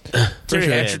 Yeah. Terry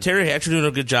sure. Hatcher doing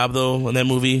a good job though in that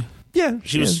movie. Yeah,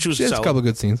 She was she has a solid. couple of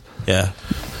good scenes. Yeah.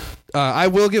 I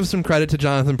will give some credit to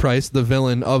Jonathan Pryce, the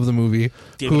villain of the movie,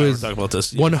 Dave who and I were is talking about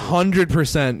this.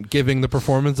 100% giving the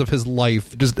performance of his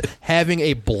life, just having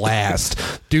a blast.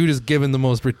 Dude is given the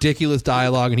most ridiculous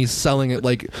dialogue, and he's selling it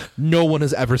like no one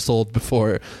has ever sold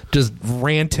before. Just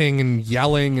ranting and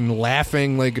yelling and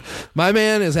laughing. Like, my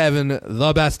man is having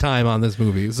the best time on this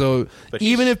movie. So But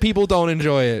even if people don't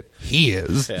enjoy it, he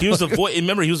is. He was the voice.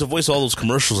 Remember, he was the voice of all those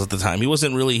commercials at the time. He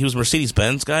wasn't really. He was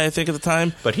Mercedes-Benz guy, I think, at the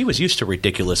time. But he was used to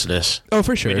ridiculousness. Oh,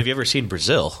 for sure. I mean, have you ever seen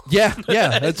Brazil? Yeah,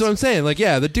 that's what I'm saying. Like,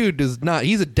 yeah, the dude is not.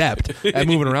 He's adept at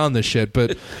moving around this shit,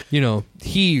 but he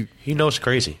knows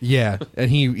crazy. Yeah,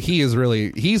 and he is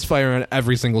really he's firing on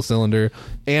every single cylinder,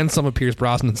 and some of Pierce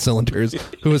Brosnan's cylinders,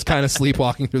 who is kind of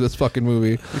sleepwalking through this fucking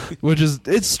movie, which is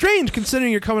it's strange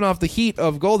considering you're coming off the heat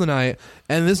of GoldenEye,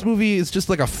 and this movie is just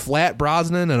like a flat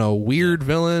Brosnan and a weird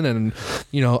villain, and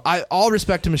I all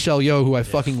respect to Michelle Yeoh, who I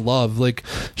fucking love. Like,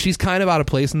 she's kind of out of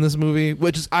place in this movie,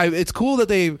 which is it's cool that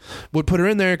they would put her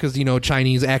in there because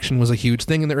Chinese action was a huge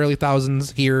thing in the early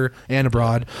thousands here and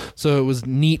abroad, so it was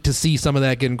neat to see some of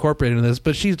that get incorporated into this.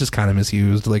 But she's just kind of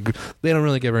misused. Like, they don't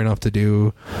really give her enough to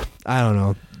do. I don't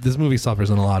know. This movie suffers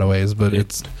in a lot of ways, but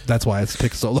that's why it's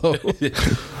picked so low.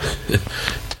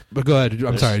 But go ahead.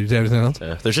 I'm sorry. Did you have anything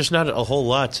else? There's just not a whole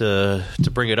lot to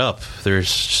bring it up. There's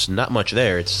just not much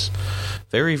there. It's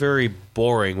very, very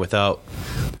boring without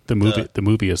the movie. The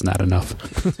movie is not enough.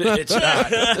 It's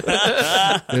not.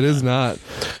 It is not.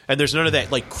 And there's none of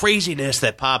that like craziness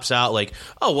that pops out. Like,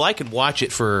 oh well, I can watch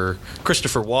it for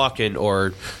Christopher Walken,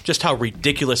 or just how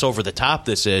ridiculous over the top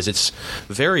this is. It's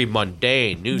very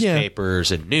mundane.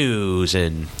 Newspapers and news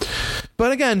and.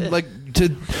 But again, like to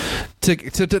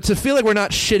feel like we're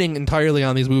not shitting entirely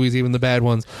on these movies, even the bad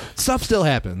ones, stuff still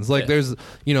happens. Like there's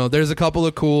a couple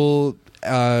of cool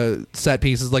set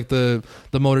pieces, like the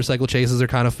motorcycle chases are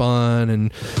kind of fun,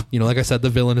 and like I said, the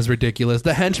villain is ridiculous.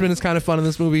 The henchman is kind of fun in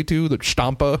this movie too, the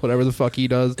Stampa, whatever the fuck he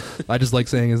does. I just like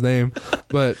saying his name.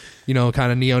 But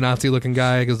kind of neo-Nazi looking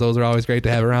guy, because those are always great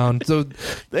to have around. So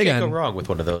again, can't go wrong with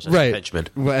one of those as right, a henchman.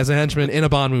 As a henchman in a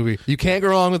Bond movie, you can't go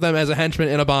wrong with them as a henchman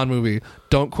in a Bond movie.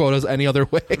 Don't quote us any other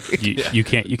way. You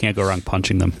can't go wrong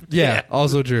punching them. Yeah,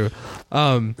 also true.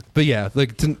 But yeah,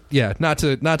 not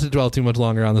to dwell too much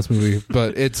longer on this movie,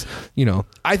 but it's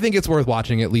I think it's worth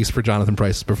watching, at least for Jonathan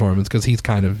Pryce's performance, because he's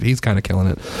kind of killing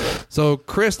it. So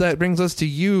Chris, that brings us to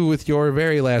you with your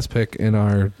very last pick in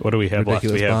our what do we have left?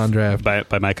 ridiculous Bond draft.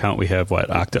 By my count, we have what?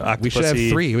 Octopussy. We should have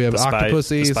 3. We have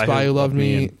Octopussy, Spy Who Loved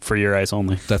Me, and For Your Eyes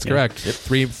Only. That's correct. Yep.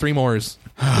 Three mores.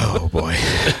 Oh boy.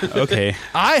 Okay.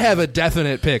 I have a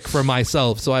definite pick for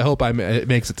myself, so I hope it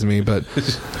makes it to me. But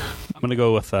I'm gonna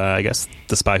go with I guess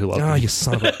The Spy Who Loved Me. Oh, you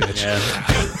son of a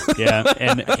bitch! Yeah,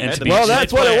 and to be, well,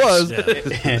 that's what it was.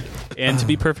 And to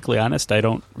be perfectly honest, I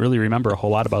don't really remember a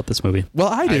whole lot about this movie. Well,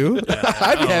 I do.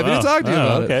 I'd be happy to talk to you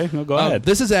about it. Okay, well, go ahead.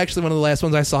 This is actually one of the last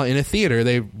ones I saw in a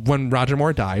theater. When Roger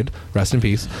Moore died, rest in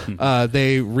peace,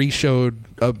 they reshowed.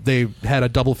 They had a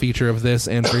double feature of this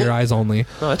and For Your Eyes Only.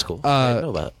 Oh, that's cool. I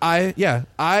didn't know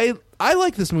that. I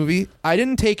like this movie. I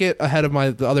didn't take it ahead of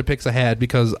the other picks I had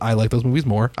because I like those movies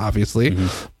more, obviously.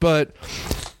 But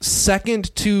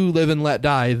second to Live and Let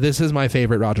Die, this is my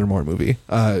favorite Roger Moore movie.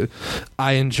 I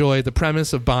enjoy the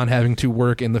premise of Bond having to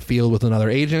work in the field with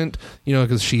another agent,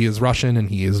 because she is Russian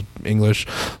and he is English,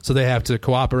 so they have to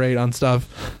cooperate on stuff.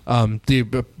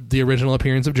 The original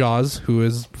appearance of Jaws, who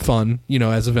is fun,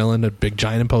 as a villain, a big,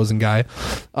 giant, imposing guy.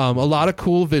 A lot of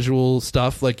cool visual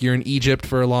stuff, like you're in Egypt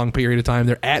for a long period of time.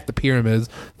 They're at the pyramids,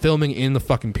 filming in the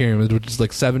fucking pyramids, which is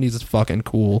like 70s as fucking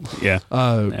cool. Yeah.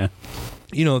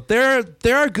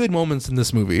 There are good moments in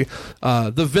this movie.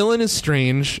 The villain is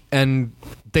strange, and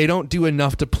they don't do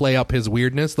enough to play up his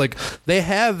weirdness. Like, they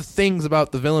have things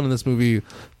about the villain in this movie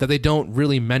that they don't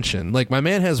really mention. Like, my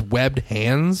man has webbed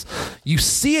hands. You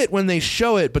see it when they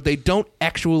show it, but they don't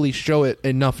actually show it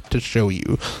enough to show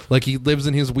you. Like, he lives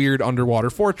in his weird underwater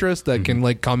fortress that can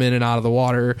like come in and out of the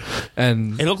water,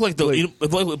 and it looked like by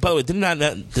the way, did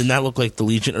not look like the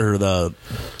Legion or the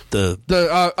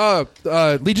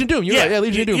Legion of Doom. You're right. Yeah,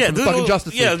 Legion of Doom from fucking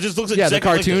Justice League. Yeah, it just looks exactly the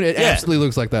cartoon. Like it absolutely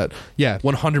looks like that. Yeah,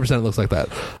 100% looks like that.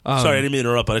 Sorry, I didn't mean to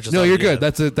interrupt, but I just no, you're good.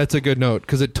 That's a good note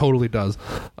because it totally does.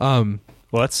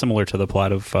 Well, that's similar to the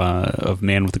plot of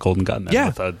Man with the Golden Gun. Then,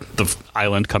 with the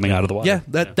island coming out of the water. Yeah,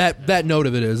 that note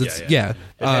of it is. It's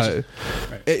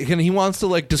he wants to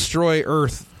like destroy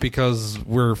Earth because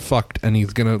we're fucked, and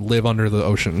he's gonna live under the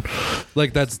ocean.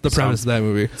 Like, that's the premise of that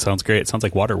movie. Sounds great. It sounds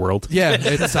like Waterworld. Yeah,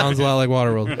 it sounds a lot like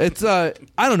Waterworld. It's I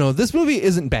don't know. This movie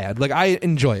isn't bad. Like, I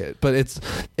enjoy it, but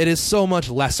it is so much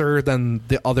lesser than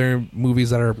the other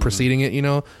movies that are preceding it.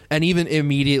 And even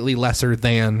immediately lesser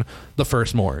than the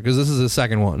first Moore, because this is the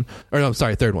second one, or no,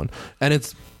 sorry, third one, and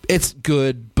it's It's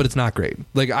good, but it's not great.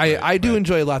 Like I do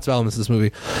enjoy lots of elements of this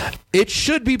movie. It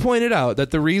should be pointed out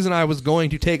that the reason I was going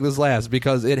to take this last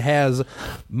because it has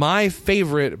my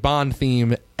favorite Bond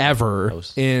theme ever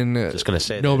in just gonna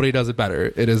say Nobody Does It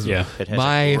Better. It is It has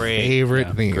my a great,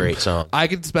 favorite theme. Great song. I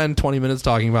could spend 20 minutes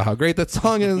talking about how great that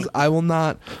song is. I will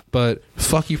not, but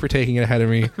fuck you for taking it ahead of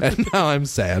me, and now I'm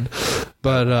sad.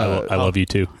 But I love you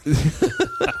too.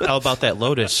 How about that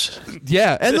Lotus?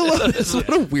 yeah, and the Lotus,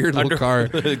 what a weird little car.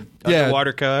 Yeah,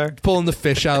 Underwater car. pulling the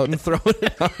fish out and throwing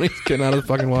it out. He's getting out of the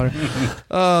fucking water.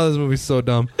 Oh, this movie's so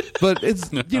dumb. But it's,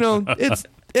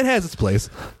 it has its place.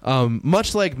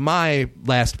 Much like my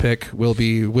last pick will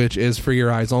be, which is For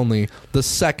Your Eyes Only, the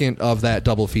second of that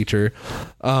double feature.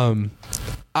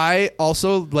 I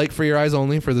also like For Your Eyes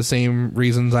Only for the same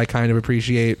reasons I kind of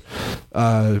appreciate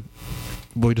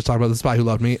we just talked about The Spy Who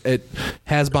Loved Me. It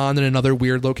has Bond in another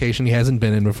weird location he hasn't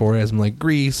been in before. It has him like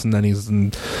Greece, and then he's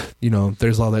in,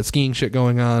 there's all that skiing shit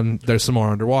going on. There's some more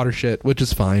underwater shit, which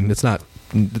is fine. It's not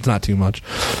too much.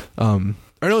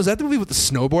 Or no, is that the movie with the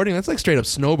snowboarding? That's like straight up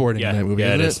snowboarding in that movie,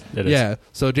 isn't it? It is. Yeah.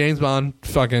 So James Bond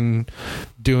fucking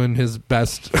doing his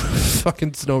best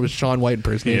fucking Sean White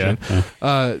impersonation.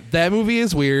 Yeah. That movie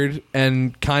is weird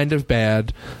and kind of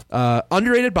bad.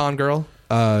 Underrated Bond girl.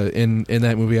 In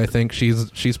that movie, I think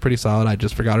she's pretty solid. I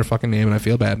just forgot her fucking name, and I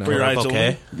feel bad now. For Your Eyes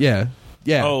Only? Yeah.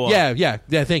 Oh, yeah.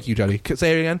 Thank you, Jody.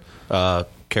 Say it again.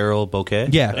 Carol Bouquet.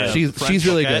 Yeah, she's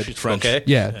really good. She's French.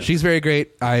 Yeah, she's very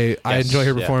great. I enjoy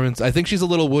her yeah. performance. I think she's a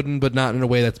little wooden, but not in a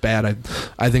way that's bad.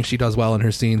 I think she does well in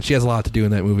her scenes. She has a lot to do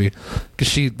in that movie because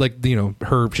she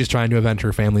she's trying to avenge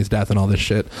her family's death and all this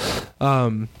shit.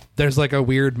 There's like a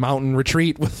weird mountain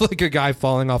retreat with like a guy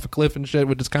falling off a cliff and shit,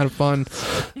 which is kind of fun.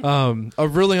 A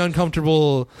really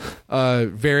uncomfortable,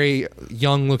 very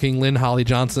young-looking Lynn Holly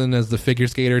Johnson as the figure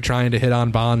skater trying to hit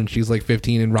on Bond, and she's like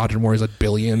 15, and Roger Moore's a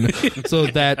billion. So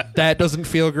that doesn't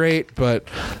feel great. But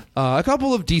a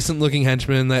couple of decent-looking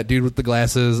henchmen. That dude with the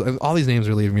glasses. All these names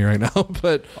are leaving me right now.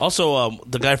 But also,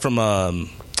 the guy from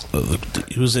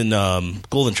he was in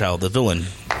Golden Child, the villain.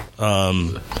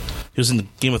 He was in the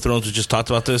Game of Thrones. We just talked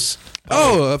about this.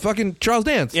 Fucking Charles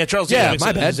Dance. Yeah, Charles Yeah, Dance.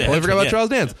 my bad. Totally forgot about Charles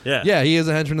Dance. Yeah. He is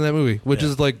a henchman in that movie, which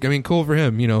is like, cool for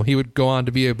him. He would go on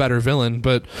to be a better villain,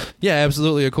 but yeah,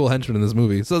 absolutely a cool henchman in this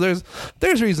movie. So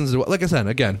there's reasons to, like I said,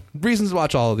 again, reasons to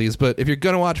watch all of these. But if you're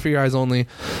gonna watch For Your Eyes Only,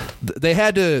 they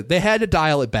had to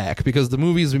dial it back because the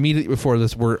movies immediately before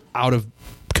this were out of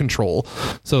control.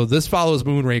 So this follows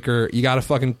Moonraker. You got to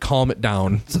fucking calm it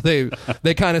down. So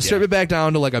they kind of strip it back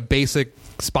down to like a basic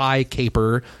spy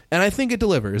caper, and I think it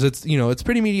delivers. It's it's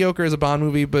pretty mediocre as a Bond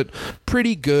movie, but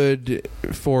pretty good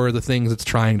for the things it's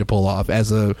trying to pull off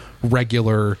as a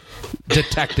regular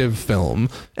detective film,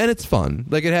 and it's fun.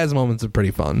 Like, it has moments of pretty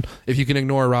fun. If you can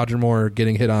ignore Roger Moore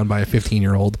getting hit on by a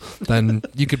 15-year-old, then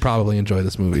you could probably enjoy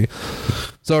this movie.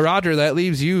 So Roger, that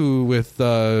leaves you with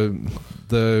the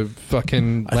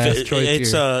fucking last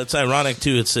choice here. It's ironic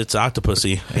too. It's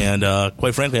Octopussy, and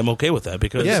quite frankly, I'm okay with that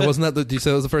because wasn't that you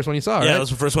said it was the first one you saw? Right? Yeah, it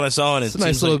was the first one I saw, and it's a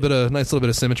nice little bit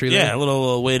of symmetry there. Yeah, a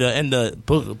little way to end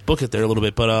book it there a little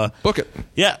bit, but book it.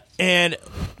 Yeah, and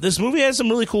this movie has some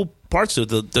really cool parts to it.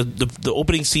 The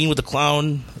opening scene with the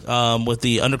clown, with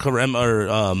the undercover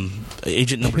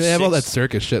agent number 6. They have all that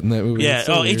circus shit in that movie. Yeah.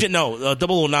 So agent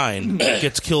 009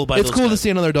 gets killed by. It's those cool guys. to see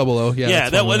another 00. Yeah,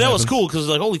 that was cool because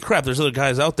like, holy crap, there's other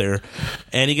guys out there,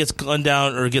 and he gets gunned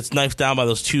down or gets knifed down by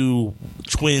those two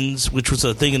twins, which was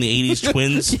a thing in the 80s.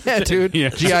 Twins. Yeah, dude. Yeah.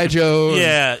 G.I. Joe.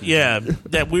 Yeah.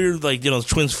 That weird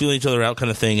twins feeling each other out kind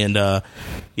of thing, and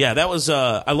that was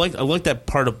I like that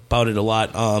part about it a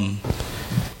lot.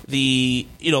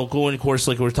 Going, of course,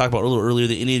 like we were talking about a little earlier,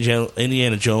 the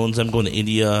Indiana Jones. I'm going to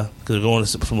India because they're going to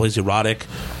someplace erotic.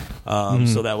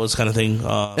 So that was kind of thing.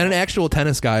 And an actual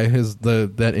tennis guy is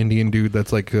that Indian dude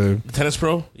that's like a tennis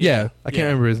pro. Yeah, I can't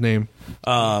remember his name.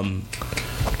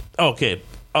 Okay.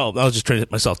 Oh, I was just trying to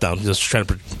hit myself down. Just trying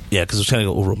to, because I was trying to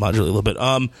go over modulate a little bit.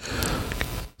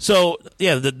 So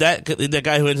yeah, that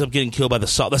guy who ends up getting killed by the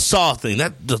saw thing.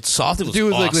 The saw thing was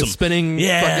dude awesome. Like the spinning.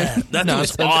 Yeah, that thing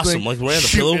was awesome. Thing. Like right on the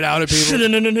pillow, it out at people.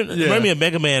 It reminded me of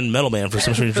Mega Man, Metal Man for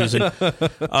some strange reason.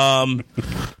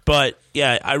 But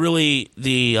yeah, I really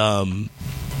in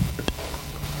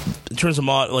terms of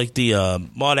Maud, like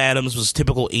Maud Adams was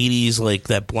typical 80s, like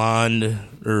that blonde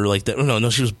or like that. No,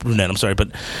 she was brunette. I'm sorry,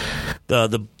 but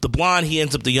the blonde, he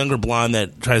ends up the younger blonde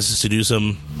that tries to seduce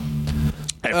him.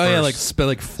 Like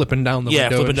flipping down the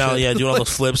window. Flipping down, shit. doing all those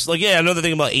flips. Like, another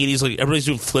thing about 80s, like everybody's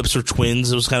doing flips or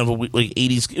twins. It was kind of a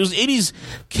 80s. It was 80s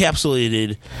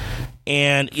capsulated,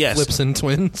 and yes, flips and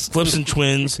twins.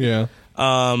 Yeah,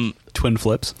 twin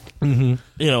flips.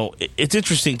 Mm-hmm. It's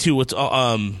interesting too. What's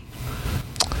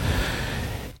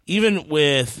even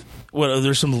with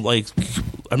there's some like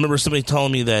I remember somebody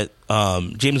telling me that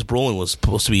James Brolin was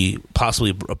supposed to be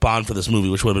possibly a Bond for this movie,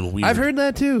 which would have been weird. I've heard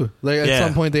that too. Like at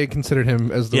some point they considered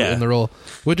him as in the role,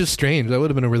 which is strange. That would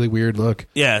have been a really weird look.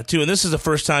 Yeah, too. And this is the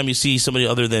first time you see somebody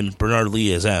other than Bernard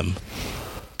Lee as M.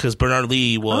 Because Bernard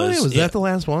Lee was... was that the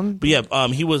last one? But yeah,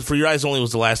 he was... For Your Eyes Only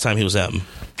was the last time he was M.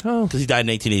 Oh. Because he died in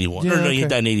 1981. Yeah, he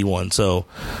died in 81. So,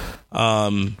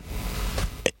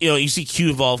 you see Q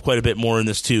involved quite a bit more in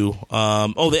this, too.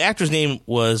 The actor's name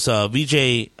was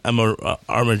Vijay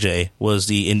Amarjay was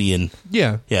the Indian.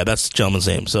 Yeah. Yeah, that's the gentleman's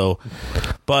name. So,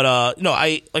 but,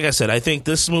 like I said, I think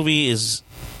this movie is...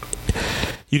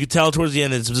 You could tell towards the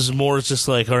end this is more just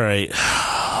like, all right,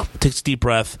 takes a deep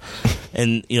breath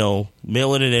and,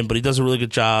 mailing it in, but he does a really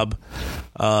good job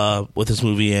with this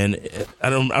movie. And I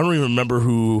don't even remember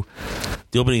who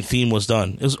the opening theme was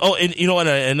done. It was, and you know what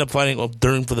I ended up finding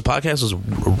for the podcast was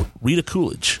Rita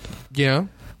Coolidge. Yeah.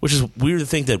 Which is weird to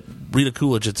think that Rita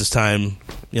Coolidge at this time,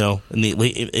 in the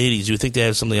late 80s, you would think they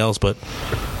had something else, but...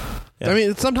 Yeah. I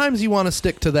mean, sometimes you want to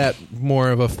stick to that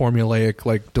more of a formulaic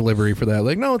like delivery for that.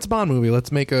 Like, no, it's a Bond movie.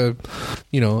 Let's make a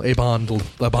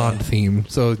Bond theme.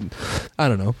 So, I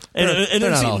don't know. They're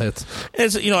not all hits.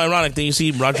 It's ironic that you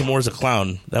see Roger Moore as a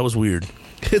clown. That was weird.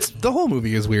 The whole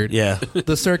movie is weird. Yeah,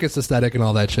 the circus aesthetic and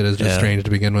all that shit is just strange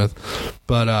to begin with.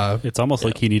 But it's almost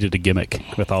like he needed a gimmick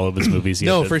with all of his movies.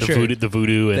 For sure. The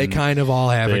voodoo. And they kind of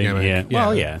all have a gimmick. Yeah.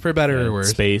 Well, yeah, for better or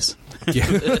worse. Space.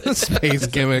 Yeah. Space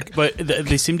gimmick. But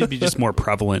they seem to be just more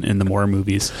prevalent in the Moore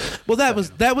movies. Well, that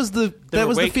was the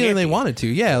feeling campy. they wanted to.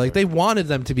 Yeah, like they wanted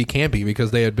them to be campy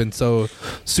because they had been so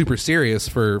super serious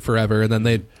for forever, and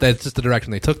then that's just the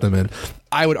direction they took them in.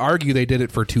 I would argue they did it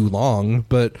for too long,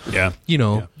 but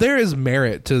there is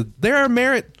merit to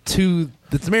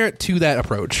that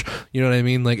approach. You know what I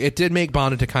mean? Like it did make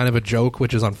Bond into kind of a joke,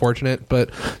 which is unfortunate,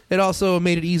 but it also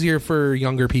made it easier for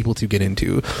younger people to get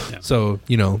into. Yeah. So,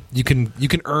 you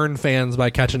can earn fans by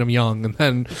catching them young and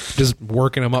then just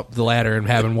working them up the ladder and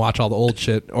having them watch all the old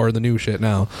shit or the new shit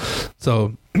now.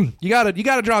 So you gotta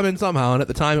draw them in somehow, and at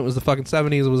the time it was the fucking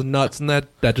 70s, it was nuts, and that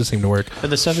just seemed to work.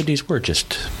 And the 70s were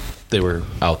they were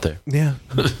out there. Yeah.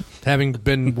 Having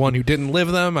been one who didn't live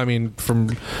them, I mean, from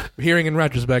hearing in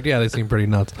retrospect, yeah, they seem pretty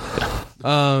nuts.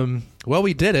 Well,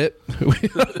 we did it.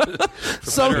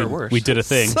 Better or worse. We did a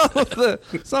thing. Some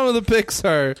of the picks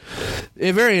are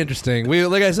very interesting.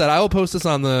 Like I said, I will post this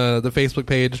on the Facebook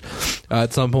page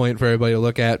at some point for everybody to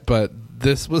look at, but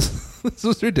this was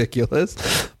ridiculous.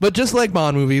 But just like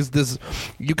Bond movies,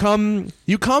 you come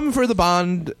for the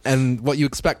Bond and what you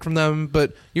expect from them,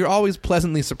 but you're always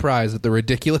pleasantly surprised at the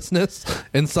ridiculousness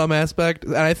in some aspect,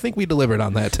 and I think we delivered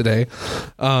on that today.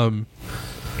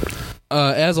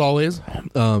 As always,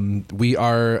 we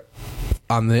are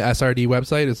on the SRD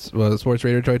website. It's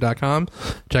sportsradiodetroit.com.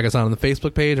 Check us out on the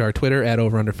Facebook page, our Twitter at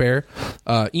OverUnderFair.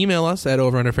 Email us at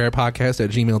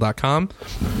overunderfairpodcast@gmail.com.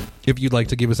 If you'd like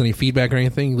to give us any feedback or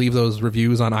anything, leave those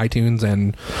reviews on iTunes,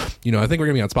 and I think we're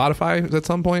gonna be on Spotify at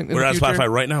some point. We're on Spotify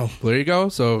right now. There you go.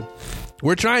 So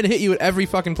we're trying to hit you at every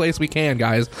fucking place we can,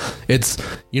 guys. It's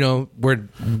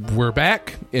we're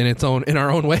back in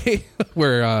our own way.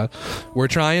 We're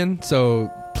trying.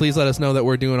 So please let us know that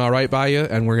we're doing all right by you,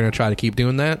 and we're going to try to keep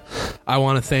doing that. I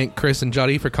want to thank Chris and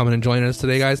Juddy for coming and joining us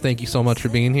today, guys. Thank you so much for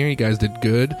being here. You guys did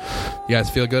good. You guys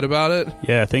feel good about it?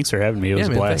 Yeah, thanks for having me. It was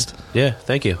a blast. Thanks. Yeah,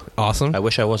 thank you. Awesome. I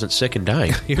wish I wasn't sick and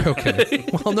dying. You're okay.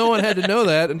 Well, no one had to know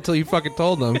that until you fucking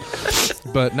told them.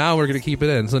 But now we're going to keep it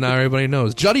in, so now everybody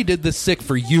knows. Juddy did this sick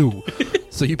for you.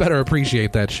 So you better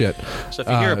appreciate that shit. So if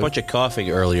you hear a bunch of coughing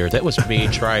earlier, that was me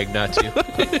trying not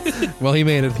to. Well, he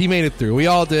made it. He made it through. We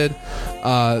all did.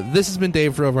 This has been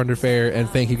Dave for Over Under Fair, and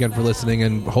thank you again for listening,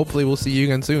 and hopefully we'll see you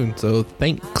again soon. So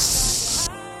thanks.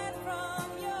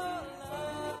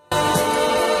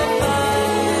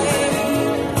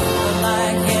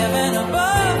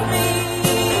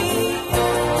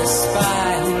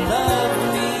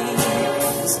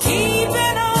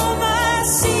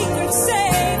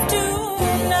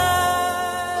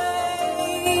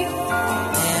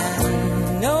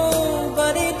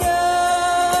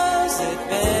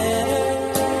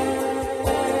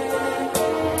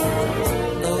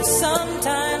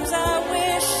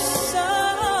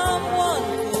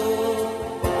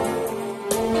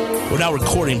 We're not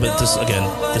recording, but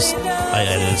I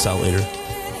edit this out later.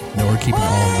 No, we're keeping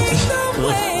all of this.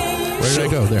 Where did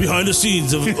I go? There. Behind the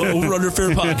scenes of Over Under Fair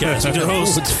podcast with your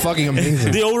host. It's fucking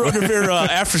amazing. The Over Under Fair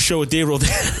after show with Dave Roldan.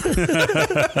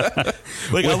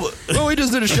 Well, we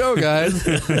just did a show, guys.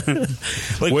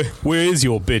 Where is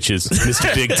your bitches,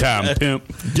 Mr. Big Time Pimp?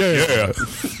 Yeah.